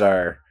gods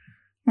are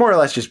more or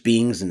less just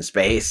beings in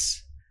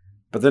space,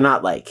 but they're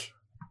not like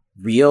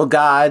real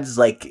gods.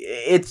 Like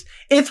it's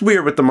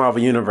weird with the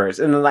Marvel universe,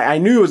 and like I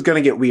knew it was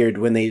gonna get weird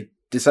when they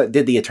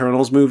did the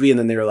Eternals movie, and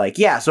then they were like,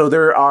 yeah, so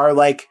there are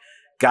like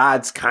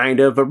gods kind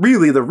of, but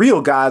really the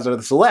real gods are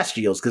the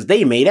Celestials because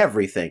they made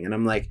everything. And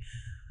I'm like,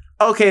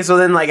 okay, so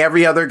then like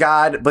every other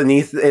god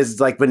beneath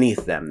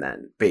them,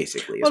 then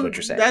basically is what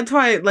you're saying. That's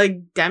why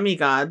like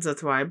demigods.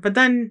 That's why. But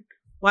then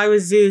why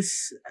was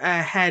Zeus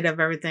ahead of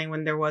everything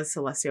when there was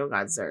celestial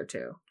gods there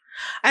too?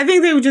 I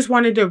think they just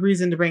wanted a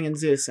reason to bring in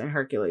Zeus and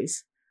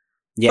Hercules.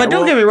 Yeah, but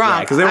don't get me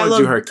wrong, because they want to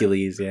do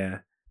Hercules. Yeah,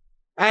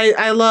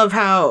 I love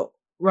how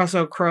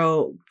Russell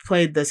Crowe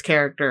played this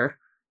character.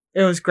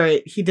 It was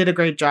great. He did a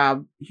great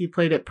job. He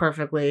played it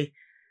perfectly.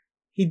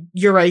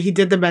 You're right. He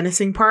did the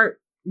menacing part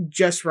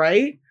just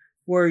right,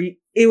 where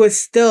it was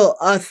still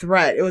a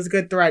threat. It was a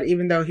good threat,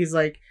 even though he's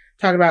like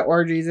talking about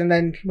orgies. And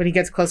then when he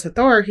gets close to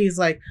Thor, he's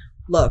like,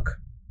 "Look,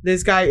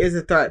 this guy is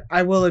a threat.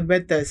 I will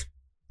admit this,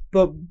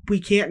 but we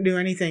can't do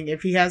anything.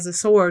 If he has a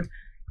sword,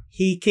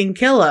 he can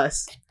kill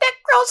us.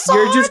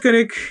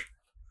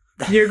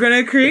 You're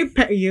gonna create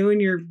you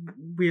and your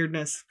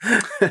weirdness."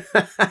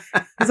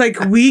 It's like,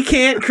 we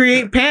can't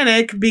create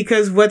panic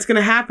because what's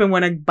gonna happen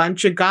when a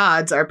bunch of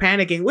gods are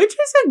panicking, which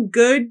is a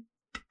good,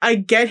 I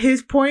get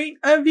his point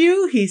of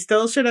view. He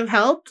still should have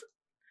helped.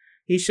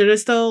 He should have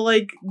still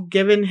like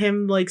given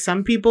him like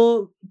some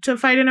people to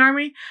fight an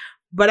army,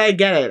 but I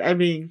get it. I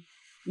mean,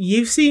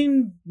 you've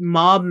seen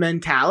mob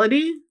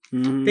mentality.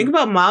 Mm-hmm. Think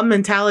about mob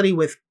mentality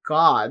with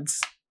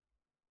gods.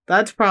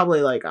 That's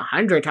probably like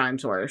 100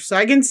 times worse. So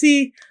I can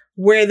see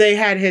where they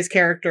had his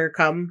character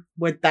come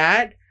with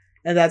that.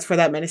 And that's for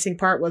that menacing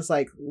part was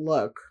like,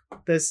 look,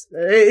 this,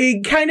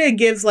 it kind of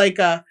gives like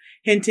a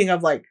hinting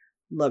of like,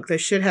 look,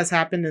 this shit has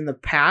happened in the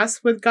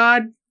past with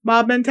God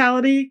mob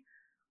mentality.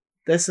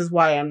 This is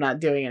why I'm not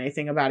doing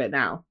anything about it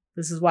now.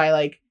 This is why,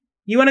 like,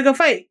 you want to go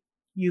fight,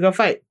 you go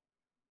fight.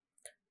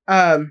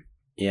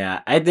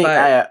 Yeah, I think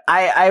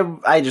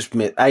I just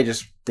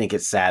think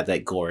it's sad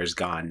that Gore is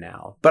gone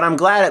now. But I'm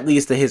glad at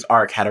least that his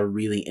arc had a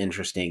really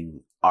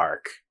interesting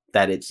arc.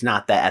 That it's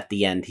not that at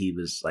the end he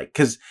was like,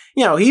 because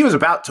he was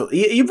about to,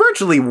 he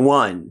virtually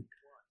won,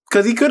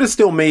 because he could have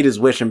still made his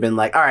wish and been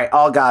like, all right,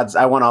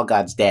 I want all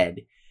gods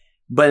dead.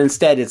 But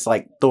instead, it's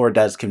like Thor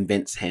does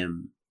convince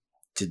him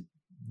to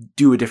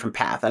do a different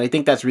path, and I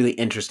think that's really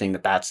interesting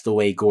that that's the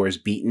way Gore is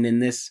beaten in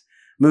this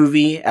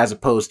movie, as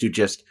opposed to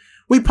just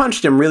we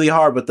punched him really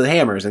hard with the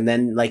hammers and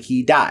then like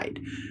he died.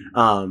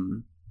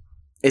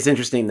 It's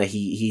interesting that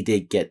he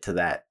did get to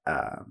that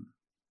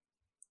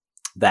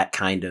that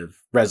kind of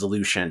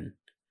resolution.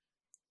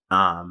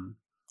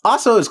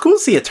 Also, it's cool to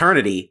see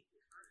Eternity.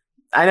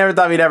 I never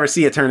thought we'd ever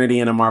see Eternity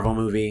in a Marvel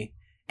movie,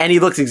 and he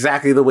looks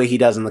exactly the way he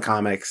does in the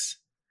comics.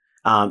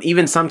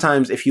 Even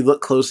sometimes, if you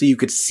look closely, you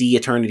could see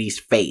Eternity's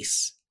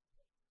face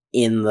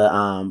in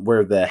the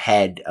where the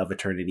head of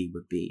Eternity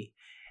would be,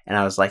 and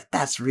I was like,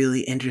 "That's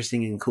really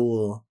interesting and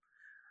cool."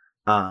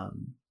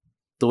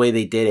 The way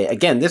they did it.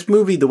 Again, this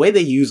movie, the way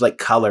they use like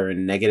color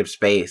and negative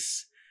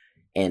space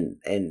and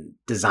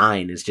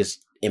design is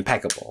just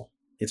impeccable.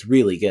 It's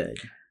really good.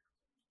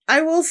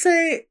 I will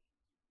say,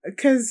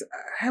 because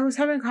I was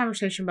having a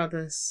conversation about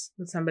this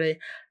with somebody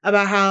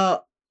about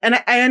how,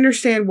 and I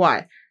understand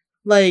why,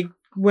 like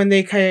when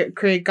they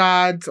create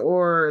gods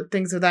or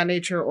things of that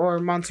nature or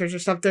monsters or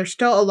stuff, there's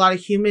still a lot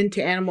of human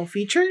to animal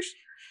features.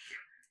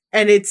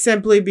 And it's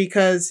simply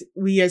because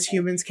we as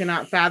humans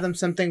cannot fathom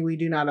something we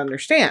do not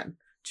understand.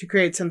 To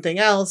create something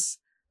else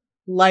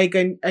like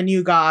a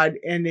new god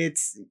and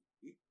its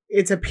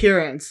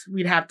appearance,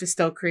 we'd have to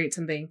still create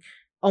something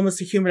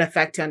almost a human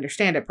effect to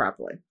understand it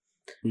properly.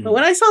 Mm. But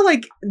when I saw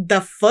like the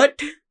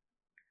foot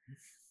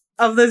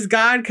of this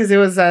god, because it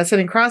was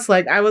sitting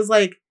cross-legged, I was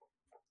like,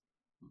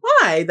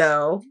 why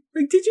though?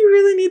 Like, did you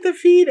really need the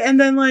feet? And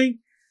then like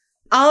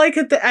all I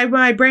could,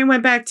 my brain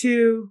went back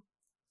to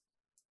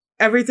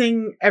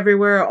Everything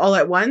Everywhere All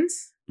at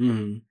Once.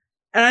 Mm-hmm.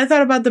 And I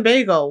thought about the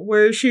bagel,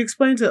 where she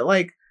explains it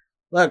like,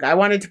 look, I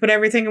wanted to put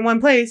everything in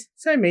one place,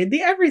 so I made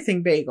the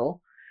everything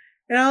bagel.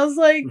 And I was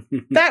like,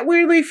 that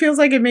weirdly feels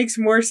like it makes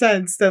more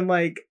sense than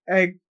like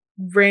a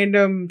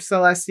random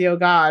celestial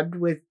god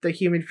with the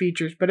human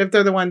features. But if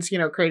they're the ones,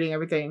 creating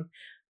everything,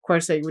 of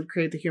course they would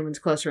create the humans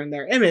closer in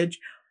their image.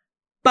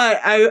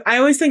 But I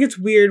always think it's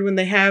weird when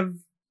they have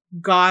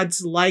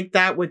gods like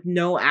that with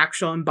no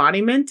actual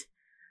embodiment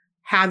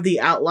have the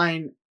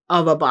outline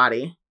of a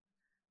body.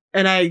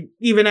 And I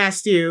even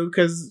asked you,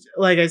 because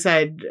like I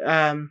said,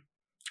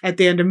 at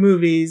the end of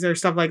movies or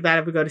stuff like that,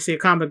 if we go to see a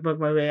comic book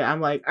movie,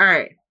 I'm like, all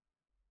right,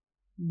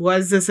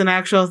 was this an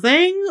actual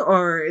thing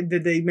or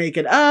did they make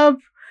it up?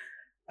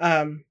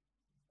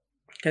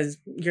 Because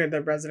you're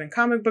the resident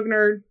comic book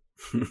nerd.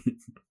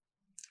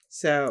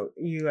 So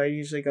I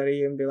usually go to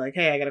you and be like,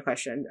 hey, I got a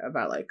question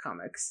about like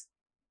comics.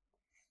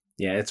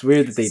 Yeah, it's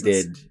weird that they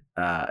did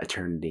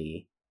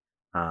Eternity.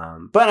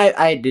 But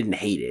I didn't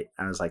hate it.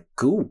 I was like,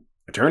 cool.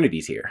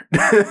 Eternity's here.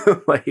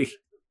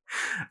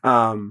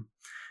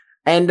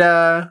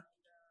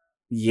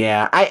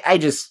 Yeah, I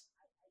just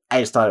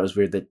thought it was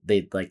weird that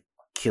they'd like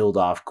killed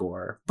off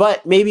Gore.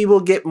 But maybe we'll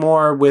get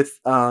more with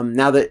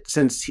now that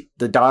since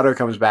the daughter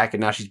comes back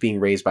and now she's being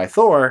raised by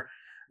Thor,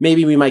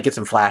 maybe we might get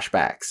some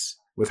flashbacks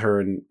with her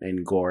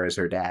and Gore as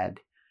her dad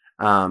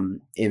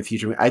in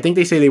future. I think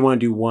they say they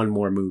want to do one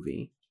more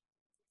movie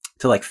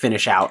to like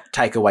finish out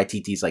Taika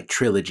Waititi's like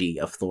trilogy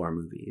of Thor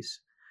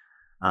movies.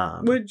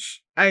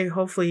 Which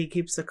hopefully he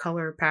keeps the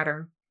color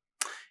pattern.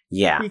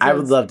 Yeah, because I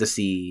would love to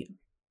see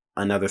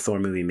another Thor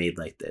movie made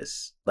like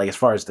this, like as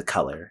far as the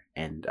color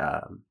and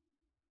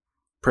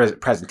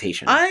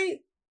presentation. Taika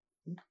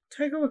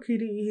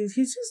Waititi, he's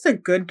just a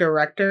good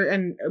director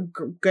and a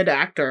good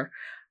actor.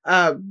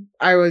 I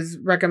was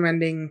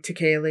recommending to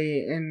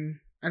Kaylee, and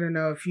I don't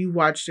know if you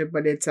watched it,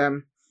 but it's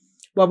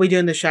What We Do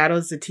in the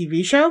Shadows, the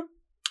TV show.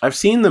 I've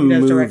seen the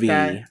movie.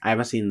 I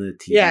haven't seen the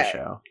TV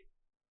show.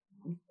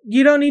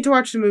 You don't need to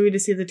watch the movie to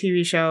see the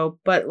TV show,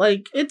 but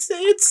like it's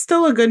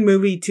still a good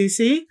movie to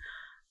see.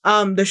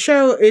 The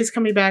show is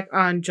coming back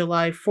on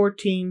July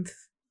 14th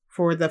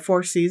for the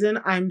 4th season.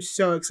 I'm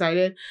so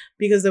excited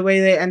because the way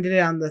they ended it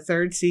on the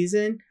 3rd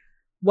season,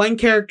 one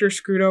character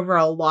screwed over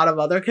a lot of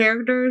other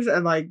characters,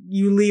 and like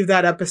you leave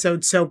that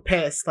episode so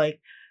pissed, like,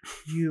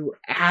 you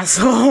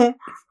asshole.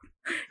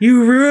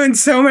 You ruined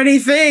so many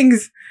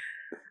things.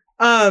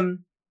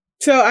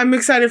 So I'm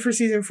excited for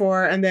season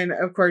 4. And then,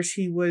 of course,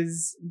 he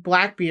was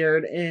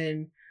Blackbeard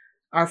in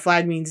Our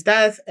Flag Means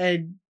Death.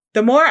 And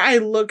the more I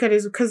look at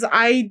his, because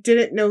I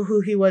didn't know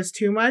who he was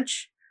too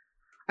much.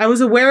 I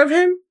was aware of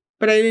him,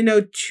 but I didn't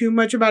know too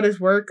much about his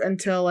work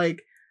until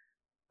like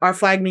Our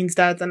Flag Means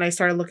Death, and I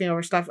started looking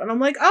over stuff, and I'm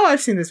like, oh,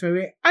 I've seen this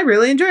movie. I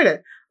really enjoyed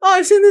it. Oh,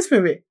 I've seen this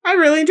movie. I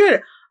really enjoyed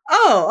it.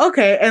 Oh,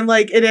 okay. And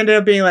like, it ended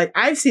up being like,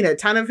 I've seen a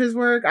ton of his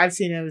work. I've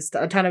seen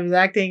a ton of his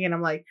acting, and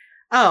I'm like,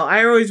 oh,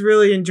 I always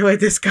really enjoyed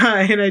this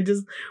guy. And I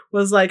just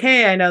was like,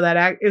 hey, I know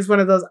that is one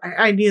of those,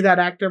 I knew that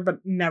actor, but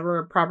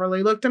never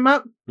properly looked him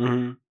up.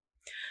 Mm-hmm.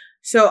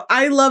 So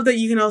I love that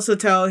you can also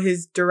tell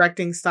his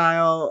directing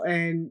style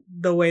and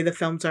the way the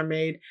films are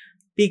made,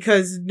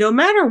 because no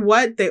matter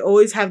what, they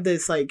always have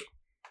this like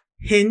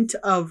hint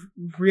of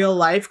real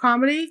life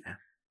comedy.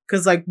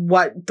 Because like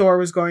what Thor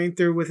was going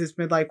through with his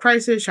midlife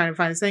crisis, trying to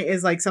find his thing,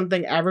 is like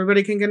something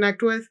everybody can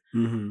connect with.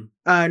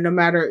 Mm-hmm. No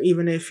matter,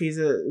 even if he's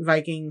a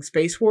Viking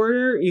space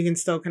warrior, you can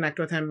still connect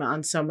with him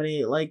on so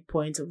many like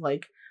points of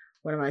like,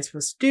 what am I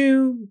supposed to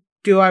do?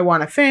 Do I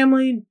want a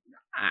family?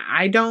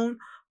 I don't.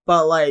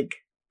 But like,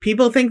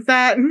 people think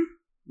that.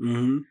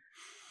 Mm-hmm.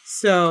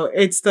 So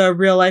it's the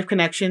real life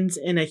connections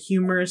in a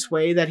humorous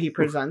way that he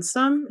presents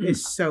them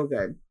is so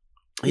good.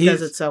 He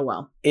does it so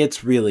well.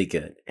 It's really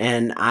good.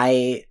 And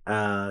I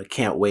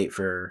can't wait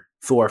for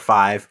Thor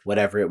 5,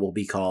 whatever it will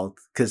be called.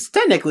 Because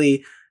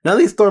technically, none of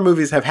these Thor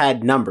movies have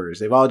had numbers.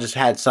 They've all just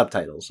had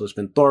subtitles. So it's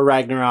been Thor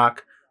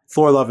Ragnarok,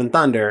 Thor Love and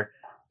Thunder.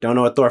 Don't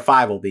know what Thor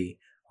 5 will be.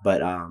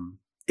 But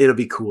it'll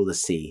be cool to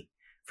see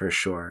for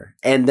sure.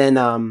 And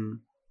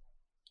then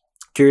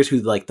curious who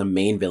like the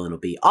main villain will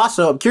be.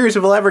 Also, I'm curious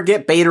if we'll ever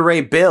get Beta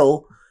Ray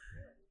Bill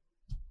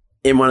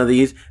in one of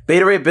these.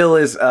 Beta Ray Bill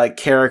is a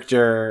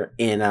character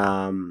in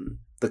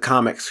the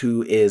comics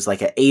who is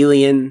like an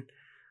alien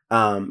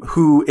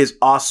who is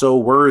also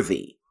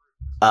worthy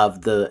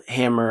of the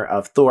hammer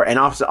of Thor and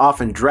also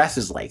often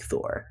dresses like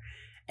Thor.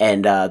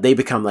 And they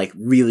become like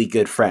really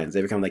good friends.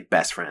 They become like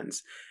best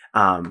friends.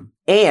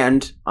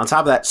 And on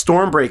top of that,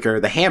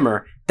 Stormbreaker, the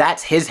hammer,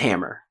 that's his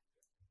hammer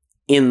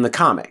in the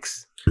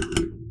comics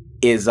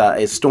is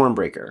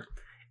Stormbreaker.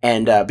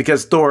 And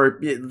because Thor,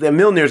 the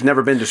Mjolnir's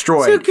never been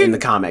destroyed in the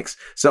comics.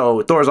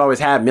 So Thor's always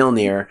had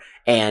Mjolnir,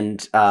 and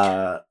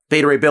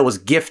Beta Ray Bill was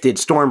gifted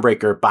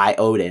Stormbreaker by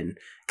Odin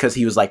because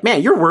he was like,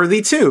 man, you're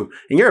worthy too.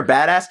 And you're a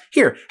badass.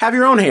 Here, have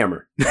your own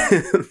hammer.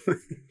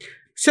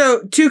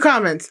 So 2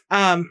 comments,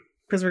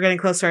 because we're getting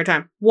close to our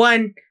time.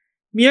 One,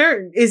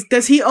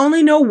 does he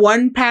only know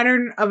one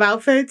pattern of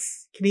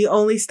outfits? Can he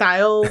only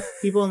style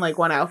people in like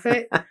one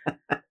outfit?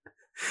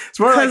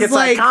 It's more like it's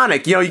like,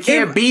 iconic. You know, you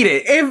can't beat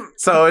it.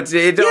 So it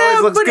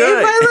always looks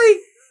good. If I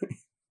like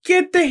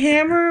get the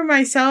hammer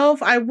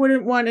myself, I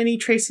wouldn't want any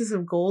traces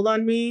of gold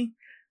on me.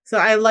 So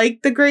I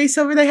like the gray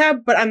silver they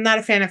have, but I'm not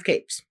a fan of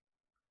capes.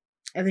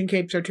 I think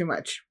capes are too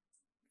much.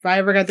 If I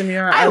ever got the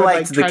mirror, I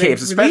liked the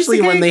capes, especially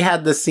when they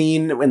had the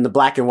scene in the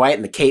black and white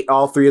and the cape,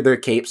 all 3 of their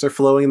capes are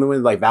flowing in the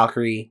wind, like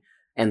Valkyrie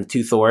and the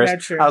 2 Thors.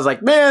 I was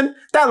like, man,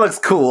 that looks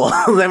cool.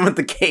 Then with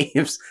the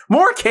capes,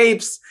 more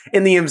capes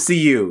in the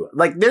MCU.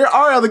 Like there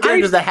are other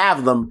characters that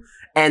have them,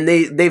 and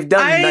they've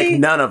done like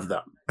none of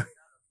them.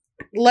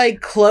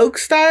 Like cloak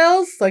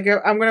styles. Like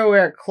I'm gonna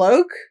wear a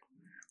cloak,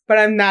 but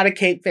I'm not a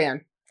cape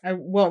fan. I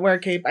won't wear a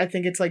cape. I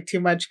think it's like too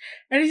much,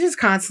 and it's just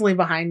constantly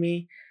behind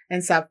me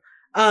and stuff.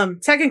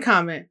 Second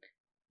comment: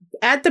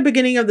 at the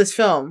beginning of this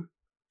film,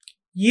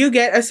 you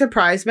get a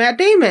surprise Matt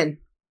Damon.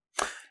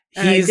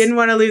 And I didn't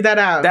want to leave that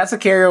out. That's a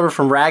carryover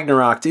from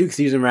Ragnarok, too, because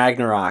he was in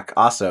Ragnarok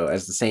also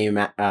as the same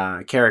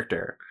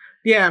character.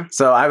 Yeah.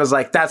 So I was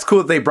like, that's cool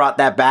that they brought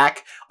that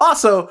back.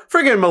 Also,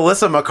 friggin'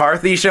 Melissa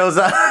McCarthy shows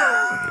up.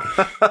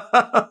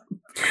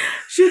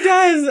 She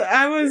does.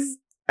 I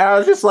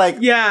was just like,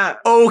 yeah,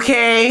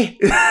 okay.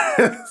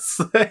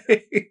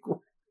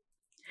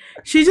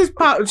 She just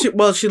popped.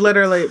 She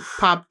literally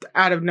popped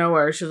out of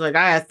nowhere. She was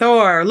like,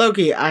 Thor,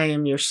 Loki, I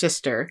am your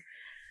sister.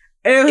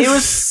 It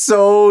was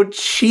so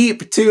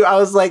cheap, too. I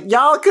was like,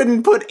 y'all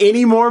couldn't put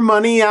any more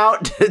money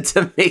out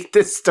to make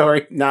this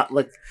story not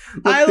look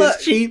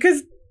this cheap.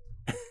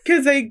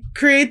 Because they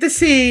create the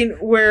scene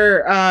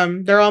where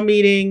they're all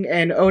meeting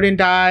and Odin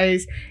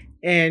dies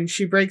and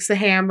she breaks the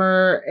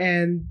hammer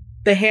and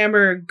the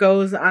hammer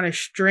goes on a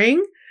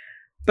string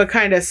but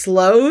kind of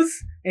slows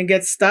and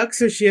gets stuck,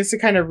 so she has to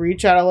kind of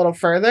reach out a little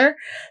further.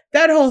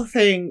 That whole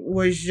thing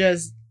was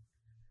just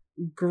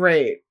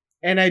great.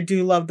 And I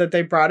do love that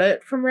they brought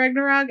it from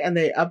Ragnarok and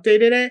they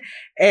updated it.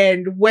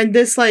 And when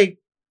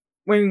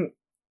when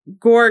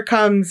Gore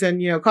comes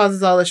and,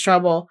 causes all this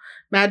trouble,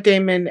 Matt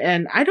Damon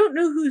and I don't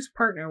know who his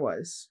partner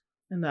was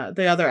in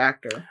the other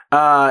actor.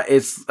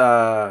 It's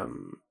the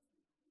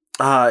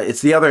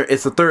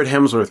third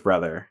Hemsworth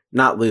brother,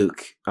 not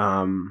Luke.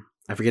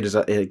 I forget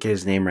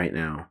his name right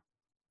now.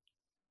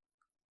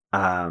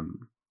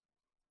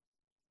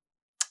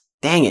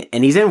 Dang it.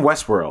 And he's in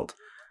Westworld.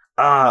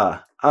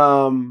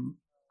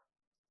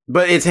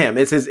 But it's him.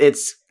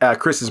 It's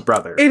Chris's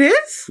brother. It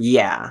is?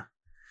 Yeah.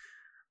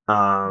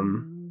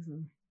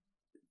 Dang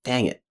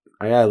it.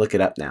 I gotta look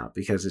it up now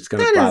because it's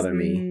gonna bother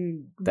me.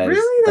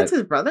 That's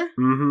his brother?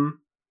 Mm-hmm.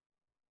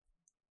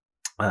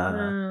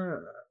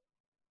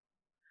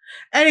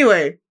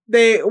 Anyway,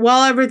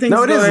 while everything's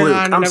No, it is going Luke.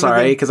 on and I'm sorry,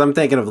 everything- because I'm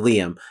thinking of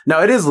Liam.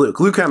 No, it is Luke.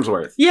 Luke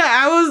Hemsworth.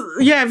 Yeah,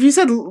 if you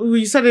said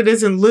it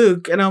isn't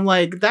Luke, and I'm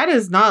like, that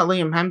is not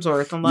Liam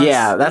Hemsworth,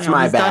 unless That's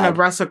my he's done a bad.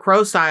 Russell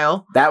Crowe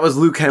style. That was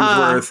Luke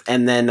Hemsworth,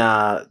 and then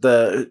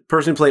the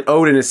person who played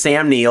Odin is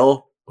Sam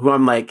Neill, who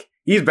I'm like,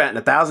 he's batting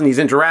 1,000. He's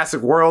in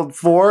Jurassic World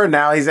 4, and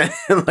now he's in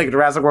like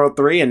Jurassic World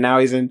 3, and now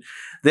he's in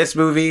this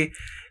movie.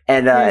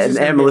 And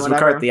Melissa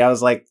McCarthy, I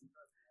was like,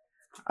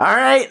 all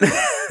right.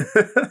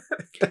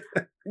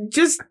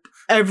 Just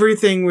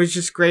everything was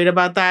just great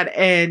about that.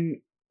 And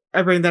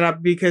I bring that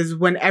up because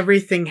when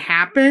everything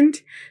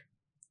happened,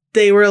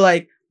 they were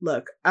like,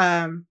 look,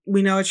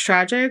 we know it's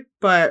tragic,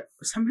 but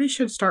somebody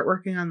should start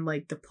working on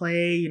like the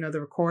play, the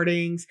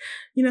recordings,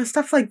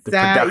 stuff like The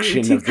that.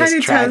 production To of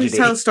this tragedy.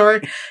 tell a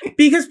story.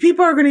 Because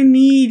people are going to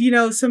need,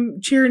 some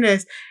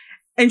cheeriness.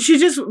 And she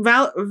just,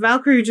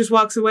 Valkyrie just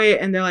walks away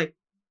and they're like,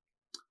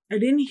 I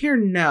didn't hear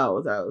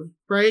no, though,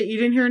 right? You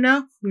didn't hear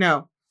no?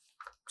 No.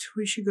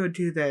 We should go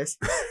do this.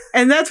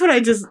 And that's what I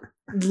just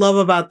love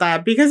about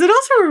that. Because it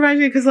also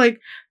reminds me, because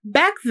like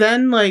back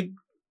then, like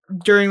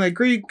during like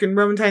Greek and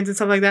Roman times and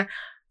stuff like that,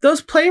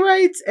 those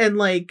playwrights and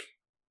like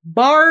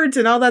bards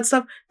and all that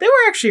stuff, they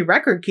were actually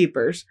record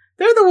keepers.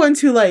 They're the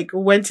ones who like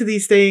went to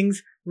these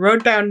things,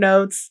 wrote down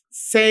notes,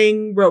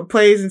 wrote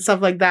plays and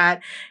stuff like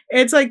that.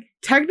 It's like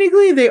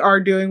technically they are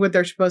doing what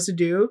they're supposed to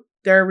do.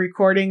 They're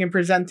recording and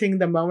presenting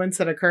the moments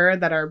that occur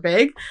that are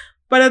big.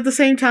 But at the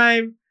same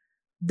time,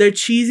 the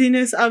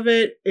cheesiness of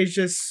it is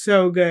just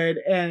so good.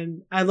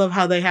 And I love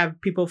how they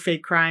have people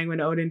fake crying when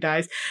Odin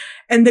dies.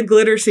 And the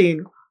glitter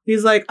scene.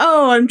 He's like,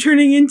 oh, I'm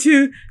turning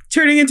into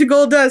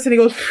gold dust. And he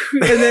goes,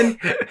 and then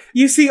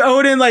you see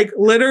Odin like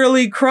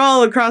literally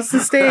crawl across the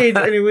stage.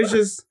 And it was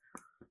just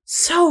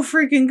so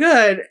freaking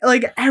good.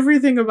 Like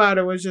everything about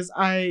it was just,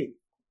 It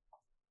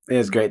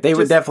was great. They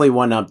would definitely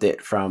one-upped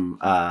it from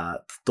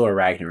Thor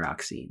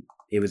Ragnarok scene.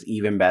 It was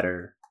even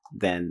better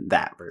than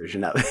that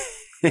version of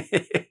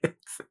it.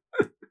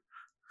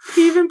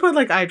 He even put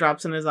like eye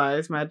drops in his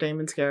eyes, Matt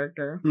Damon's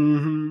character.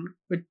 Mm-hmm.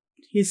 But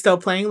he's still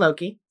playing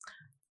Loki.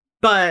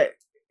 But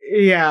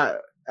yeah,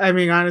 I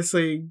mean,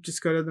 honestly,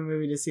 just go to the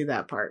movie to see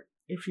that part.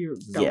 If you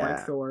don't like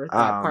Thor,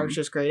 that part's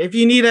just great. If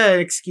you need an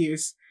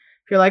excuse,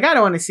 if you're like, I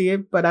don't want to see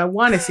it, but I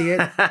want to see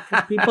it.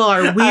 People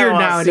are weird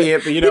nowadays. See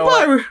it, but you know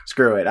what?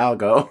 Screw it, I'll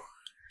go.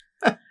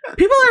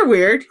 People are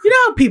weird. You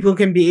know how people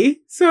can be.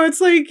 So it's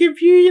like,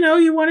 if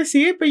you want to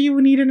see it, but you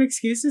need an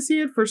excuse to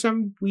see it for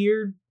some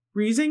weird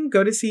reason,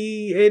 go to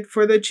see it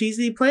for the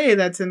cheesy play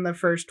that's in the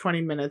first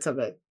 20 minutes of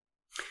it.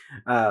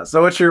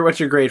 So what's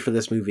your grade for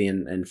this movie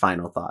and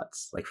final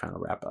thoughts, like final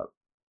wrap up?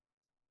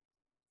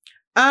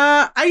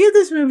 I give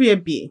this movie a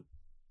B.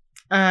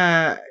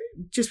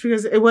 Just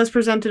because it was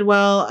presented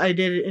well. I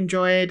did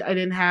enjoy it. I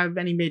didn't have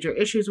any major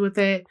issues with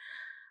it.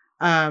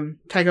 Taika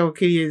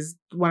Waititi is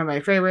one of my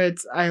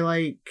favorites. I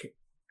like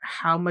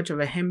how much of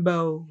a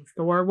himbo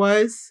Thor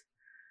was.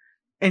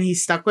 And he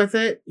stuck with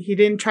it. He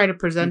didn't try to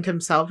present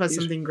himself as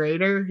something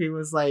greater. He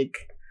was like,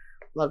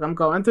 look, I'm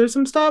going through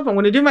some stuff. I'm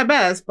going to do my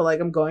best, but like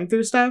I'm going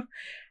through stuff.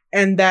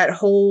 And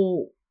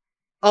all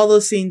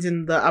those scenes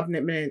in the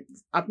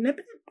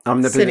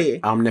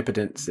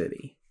Omnipotent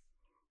City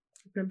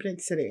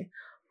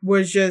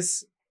was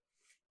just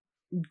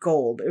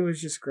gold. It was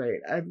just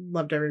great. I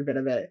loved every bit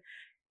of it.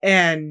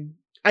 And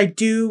I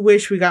do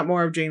wish we got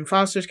more of Jane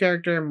Foster's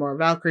character and more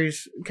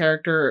Valkyrie's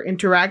character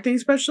interacting,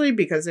 especially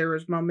because there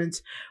was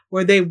moments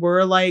where they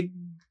were like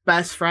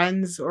best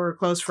friends or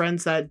close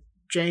friends that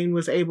Jane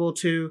was able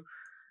to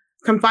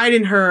confide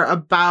in her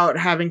about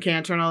having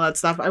cancer and all that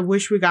stuff. I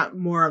wish we got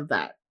more of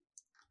that.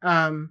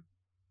 And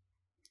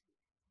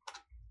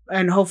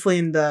hopefully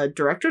in the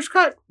director's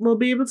cut, we'll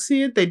be able to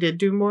see it. They did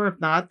do more. If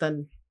not,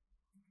 then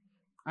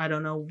I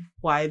don't know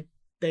why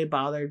they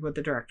bothered with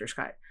the director's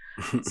cut.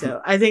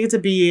 So I think it's a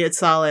B. It's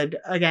solid.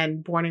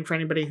 Again, warning for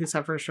anybody who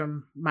suffers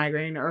from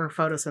migraine or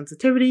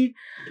photosensitivity.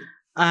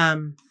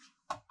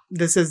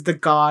 This is the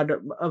god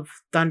of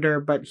thunder,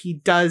 but he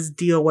does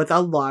deal with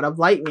a lot of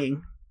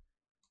lightning.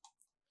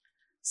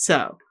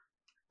 So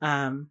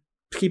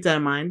keep that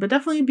in mind. But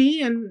definitely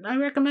B, and I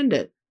recommend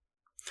it.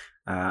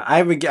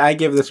 I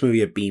give this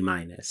movie a B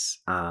minus.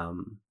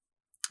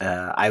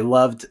 I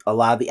loved a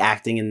lot of the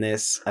acting in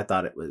this. I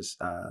thought it was,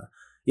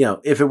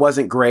 if it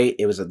wasn't great,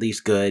 it was at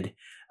least good.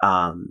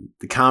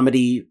 The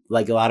comedy,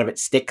 like a lot of it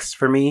sticks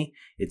for me.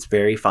 It's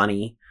very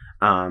funny.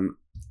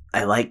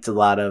 I liked a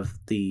lot of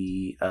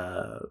the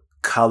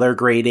color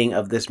grading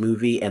of this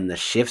movie and the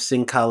shifts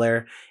in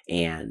color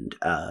and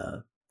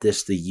the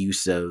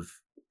use of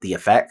the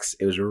effects.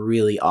 It was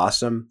really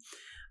awesome.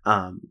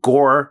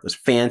 Gore was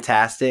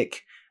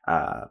fantastic.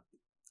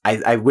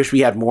 I wish we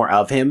had more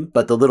of him,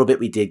 but the little bit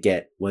we did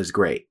get was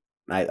great.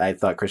 I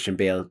thought Christian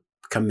Bale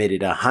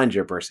committed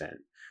 100%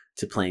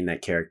 to playing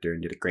that character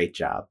and did a great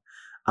job.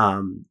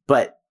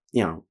 But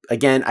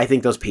again, I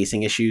think those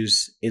pacing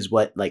issues is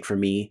what, like, for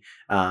me,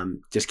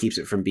 just keeps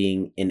it from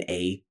being an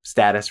A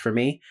status for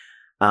me.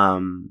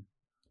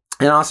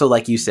 And also,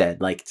 like you said,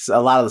 like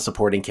a lot of the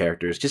supporting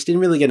characters just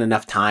didn't really get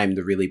enough time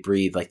to really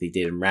breathe like they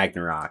did in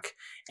Ragnarok.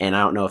 And I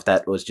don't know if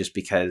that was just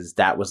because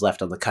that was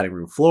left on the cutting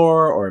room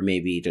floor, or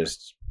maybe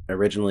just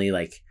originally,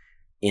 like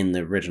in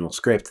the original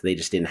script, they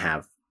just didn't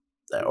have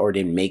or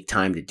didn't make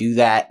time to do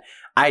that.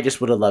 I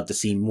just would have loved to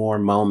see more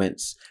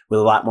moments with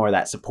a lot more of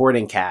that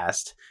supporting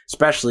cast,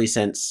 especially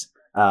since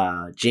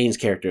Jane's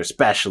character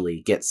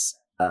especially gets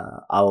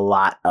a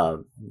lot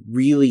of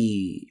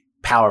really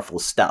powerful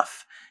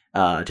stuff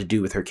to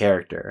do with her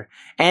character.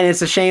 And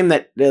it's a shame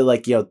that,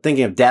 like, you know,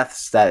 thinking of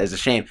deaths, that is a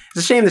shame.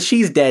 It's a shame that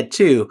she's dead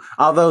too,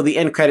 although the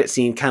end credit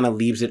scene kind of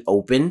leaves it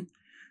open.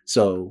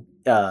 So,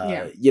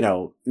 you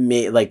know,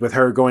 like with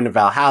her going to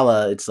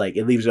Valhalla, it's like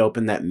it leaves it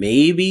open that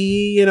maybe,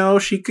 you know,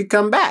 she could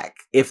come back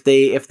if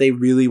they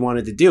really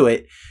wanted to do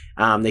it.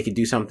 They could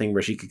do something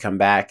where she could come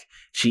back.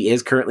 She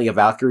is currently a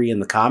Valkyrie in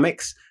the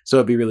comics, so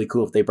it'd be really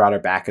cool if they brought her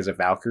back as a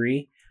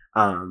Valkyrie.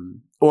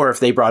 Or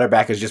if they brought her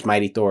back as just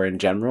Mighty Thor in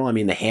general. I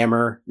mean, the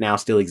hammer now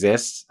still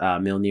exists.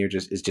 Mjolnir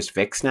is just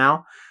fixed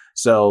now.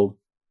 So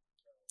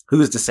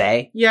who's to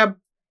say? Yeah,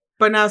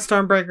 but now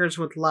Stormbreaker's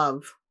with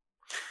love.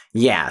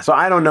 Yeah, so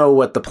I don't know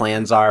what the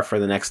plans are for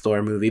the next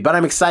Thor movie, but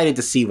I'm excited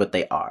to see what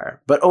they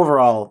are. But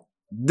overall,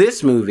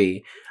 this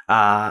movie,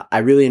 I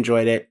really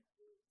enjoyed it.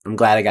 I'm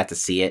glad I got to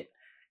see it.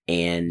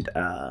 And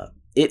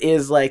it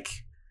is like,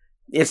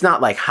 it's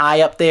not like high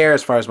up there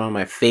as far as one of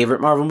my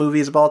favorite Marvel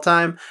movies of all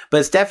time,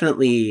 but it's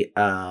definitely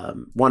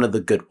one of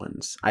the good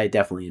ones. I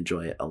definitely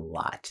enjoy it a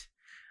lot.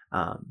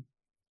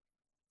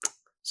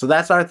 So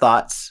that's our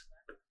thoughts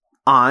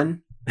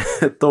on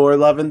Thor: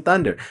 Love and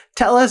Thunder.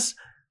 Tell us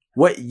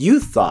what you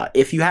thought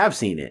if you have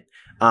seen it.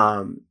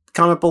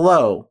 Comment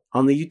below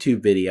on the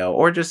YouTube video,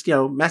 or just, you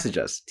know, message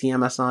us,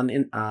 TM us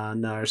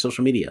on our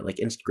social media like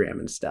Instagram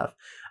and stuff.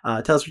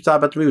 Tell us what you thought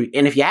about the movie,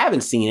 and if you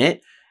haven't seen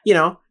it, you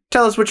know,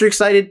 tell us what you're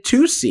excited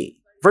to see.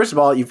 First of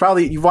all,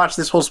 you've watched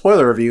this whole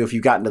spoiler review if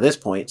you've gotten to this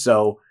point,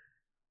 so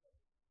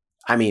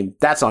I mean,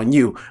 that's on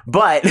you.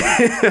 But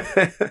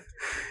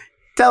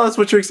tell us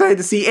what you're excited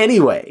to see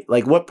anyway.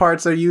 Like, what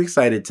parts are you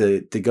excited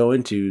to go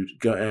into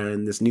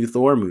in this new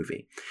Thor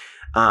movie?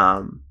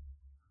 But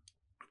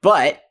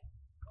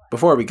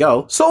before we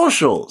go,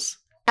 socials.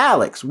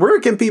 Alex, where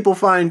can people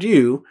find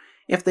you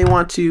if they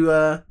want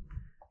to,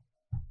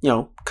 you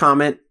know,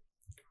 comment,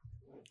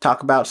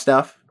 talk about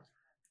stuff,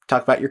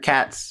 talk about your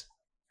cats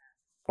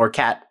or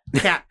cat?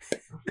 Cat.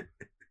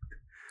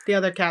 The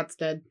other cat's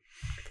dead.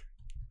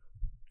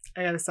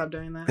 I gotta stop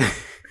doing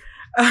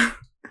that.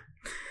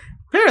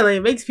 Apparently,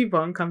 it makes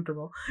people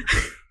uncomfortable.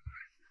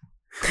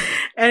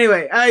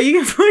 Anyway, you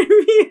can find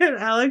me at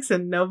Alex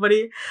and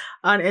Nobody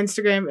on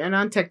Instagram and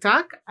on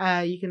TikTok.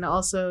 You can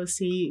also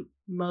see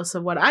most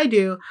of what I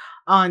do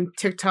on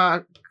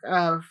TikTok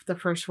of The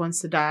First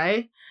Ones to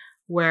Die,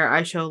 where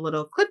I show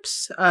little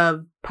clips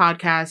of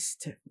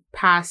podcast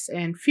past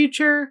and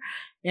future,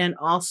 and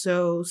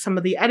also some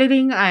of the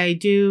editing I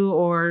do,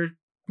 or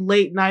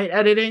late night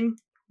editing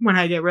when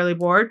I get really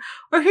bored,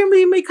 or hear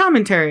me make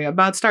commentary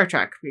about Star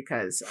Trek,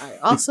 because I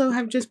also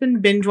have just been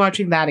binge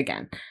watching that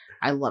again.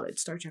 I love it.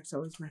 Star Trek's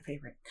always my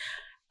favorite.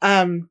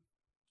 And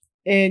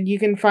you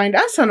can find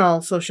us on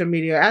all social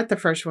media at The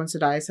First Ones to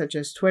Die, such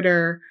as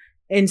Twitter,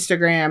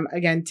 Instagram,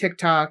 again,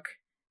 TikTok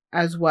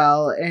as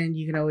well. And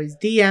you can always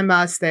DM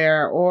us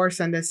there or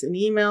send us an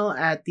email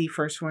at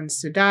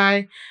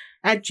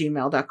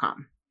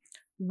thefirstones2die@gmail.com.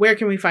 Where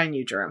can we find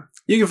you, Jerome?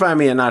 You can find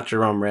me at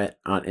NotJeromeRett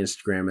on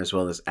Instagram, as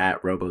well as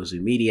at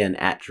RoboZooMedia and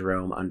at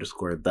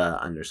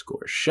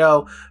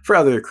Jerome_the_show for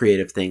other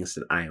creative things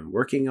that I am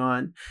working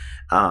on.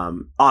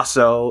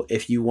 Also,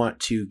 if you want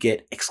to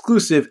get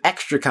exclusive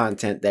extra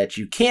content that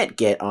you can't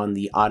get on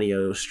the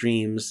audio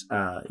streams,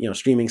 you know,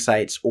 streaming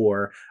sites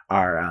or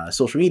our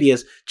social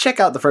medias, check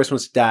out The First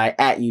Ones to Die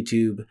at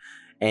YouTube.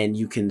 And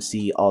you can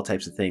see all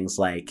types of things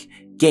like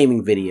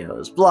gaming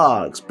videos,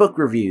 blogs, book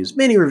reviews,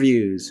 mini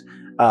reviews,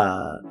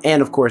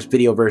 and of course,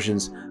 video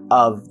versions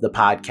of the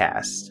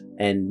podcast.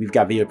 And we've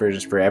got video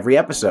versions for every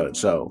episode,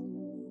 so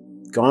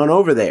go on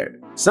over there.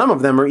 Some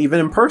of them are even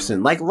in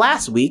person, like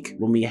last week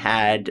when we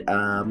had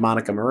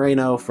Monica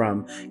Moreno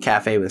from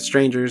Cafe with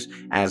Strangers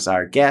as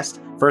our guest.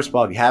 First of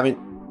all, if you haven't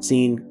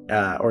seen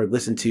or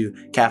listened to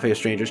Cafe with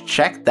Strangers,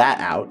 check that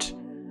out.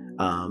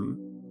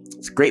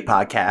 It's a great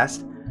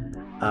podcast.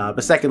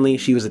 But secondly,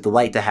 she was a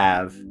delight to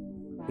have.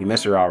 We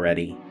miss her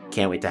already.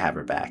 Can't wait to have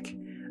her back.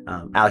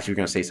 Alex, you were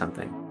going to say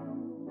something.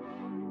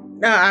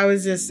 I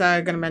was just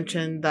going to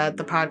mention that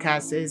the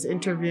podcast is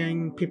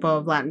interviewing people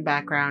of Latin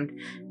background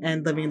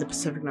and living in the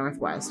Pacific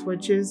Northwest,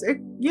 which is,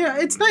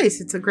 it's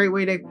nice. It's a great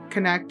way to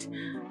connect,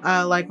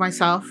 like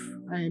myself,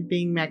 and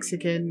being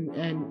Mexican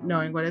and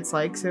knowing what it's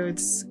like. So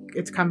it's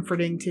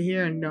comforting to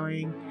hear, and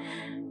knowing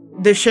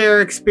the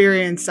share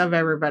experience of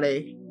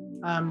everybody,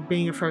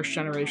 being a first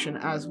generation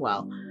as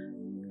well.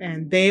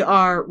 And they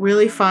are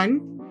really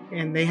fun.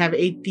 And they have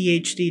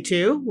ADHD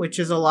too, which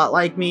is a lot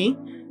like me.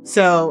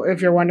 So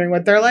if you're wondering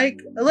what they're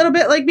like, a little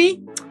bit like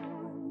me.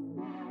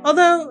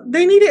 Although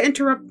they need to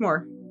interrupt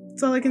more.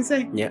 That's all I can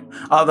say. Yeah.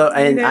 Although,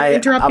 and I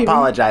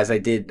apologize. I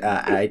did.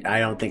 I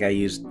don't think I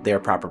used their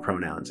proper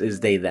pronouns. It's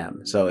they,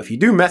 them. So if you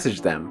do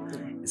message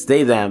them, it's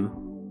they, them.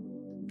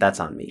 That's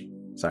on me.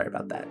 Sorry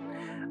about that.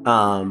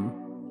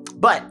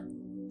 But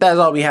that's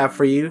all we have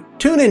for you.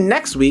 Tune in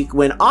next week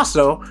when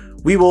also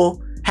we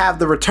will have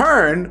the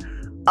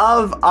return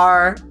of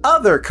our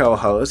other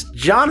co-host,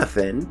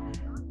 Jonathan,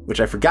 which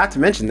I forgot to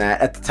mention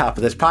that at the top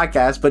of this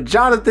podcast, but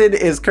Jonathan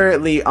is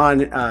currently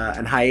on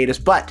hiatus,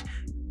 but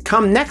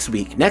come next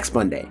week, next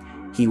Monday,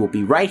 he will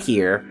be right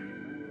here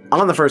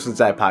on the First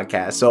Inside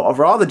podcast. So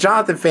for all the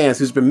Jonathan fans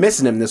who's been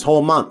missing him this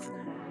whole month,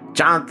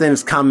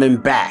 Jonathan's coming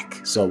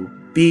back. So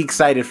be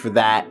excited for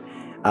that.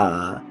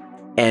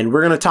 And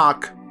we're going to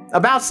talk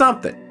about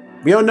something.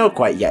 We don't know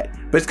quite yet,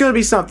 but it's going to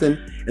be something.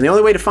 And the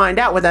only way to find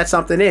out what that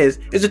something is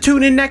to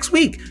tune in next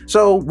week.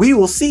 So we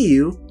will see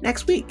you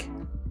next week.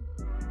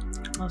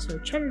 Also,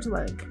 Cheddar's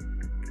leg.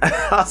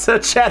 Also,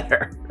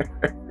 Cheddar.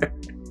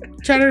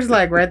 Cheddar's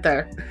leg right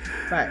there.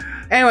 But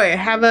anyway,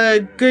 have a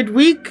good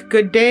week,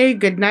 good day,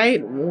 good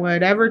night,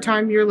 whatever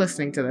time you're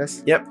listening to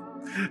this. Yep.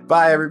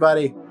 Bye,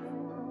 everybody.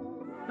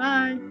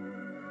 Bye.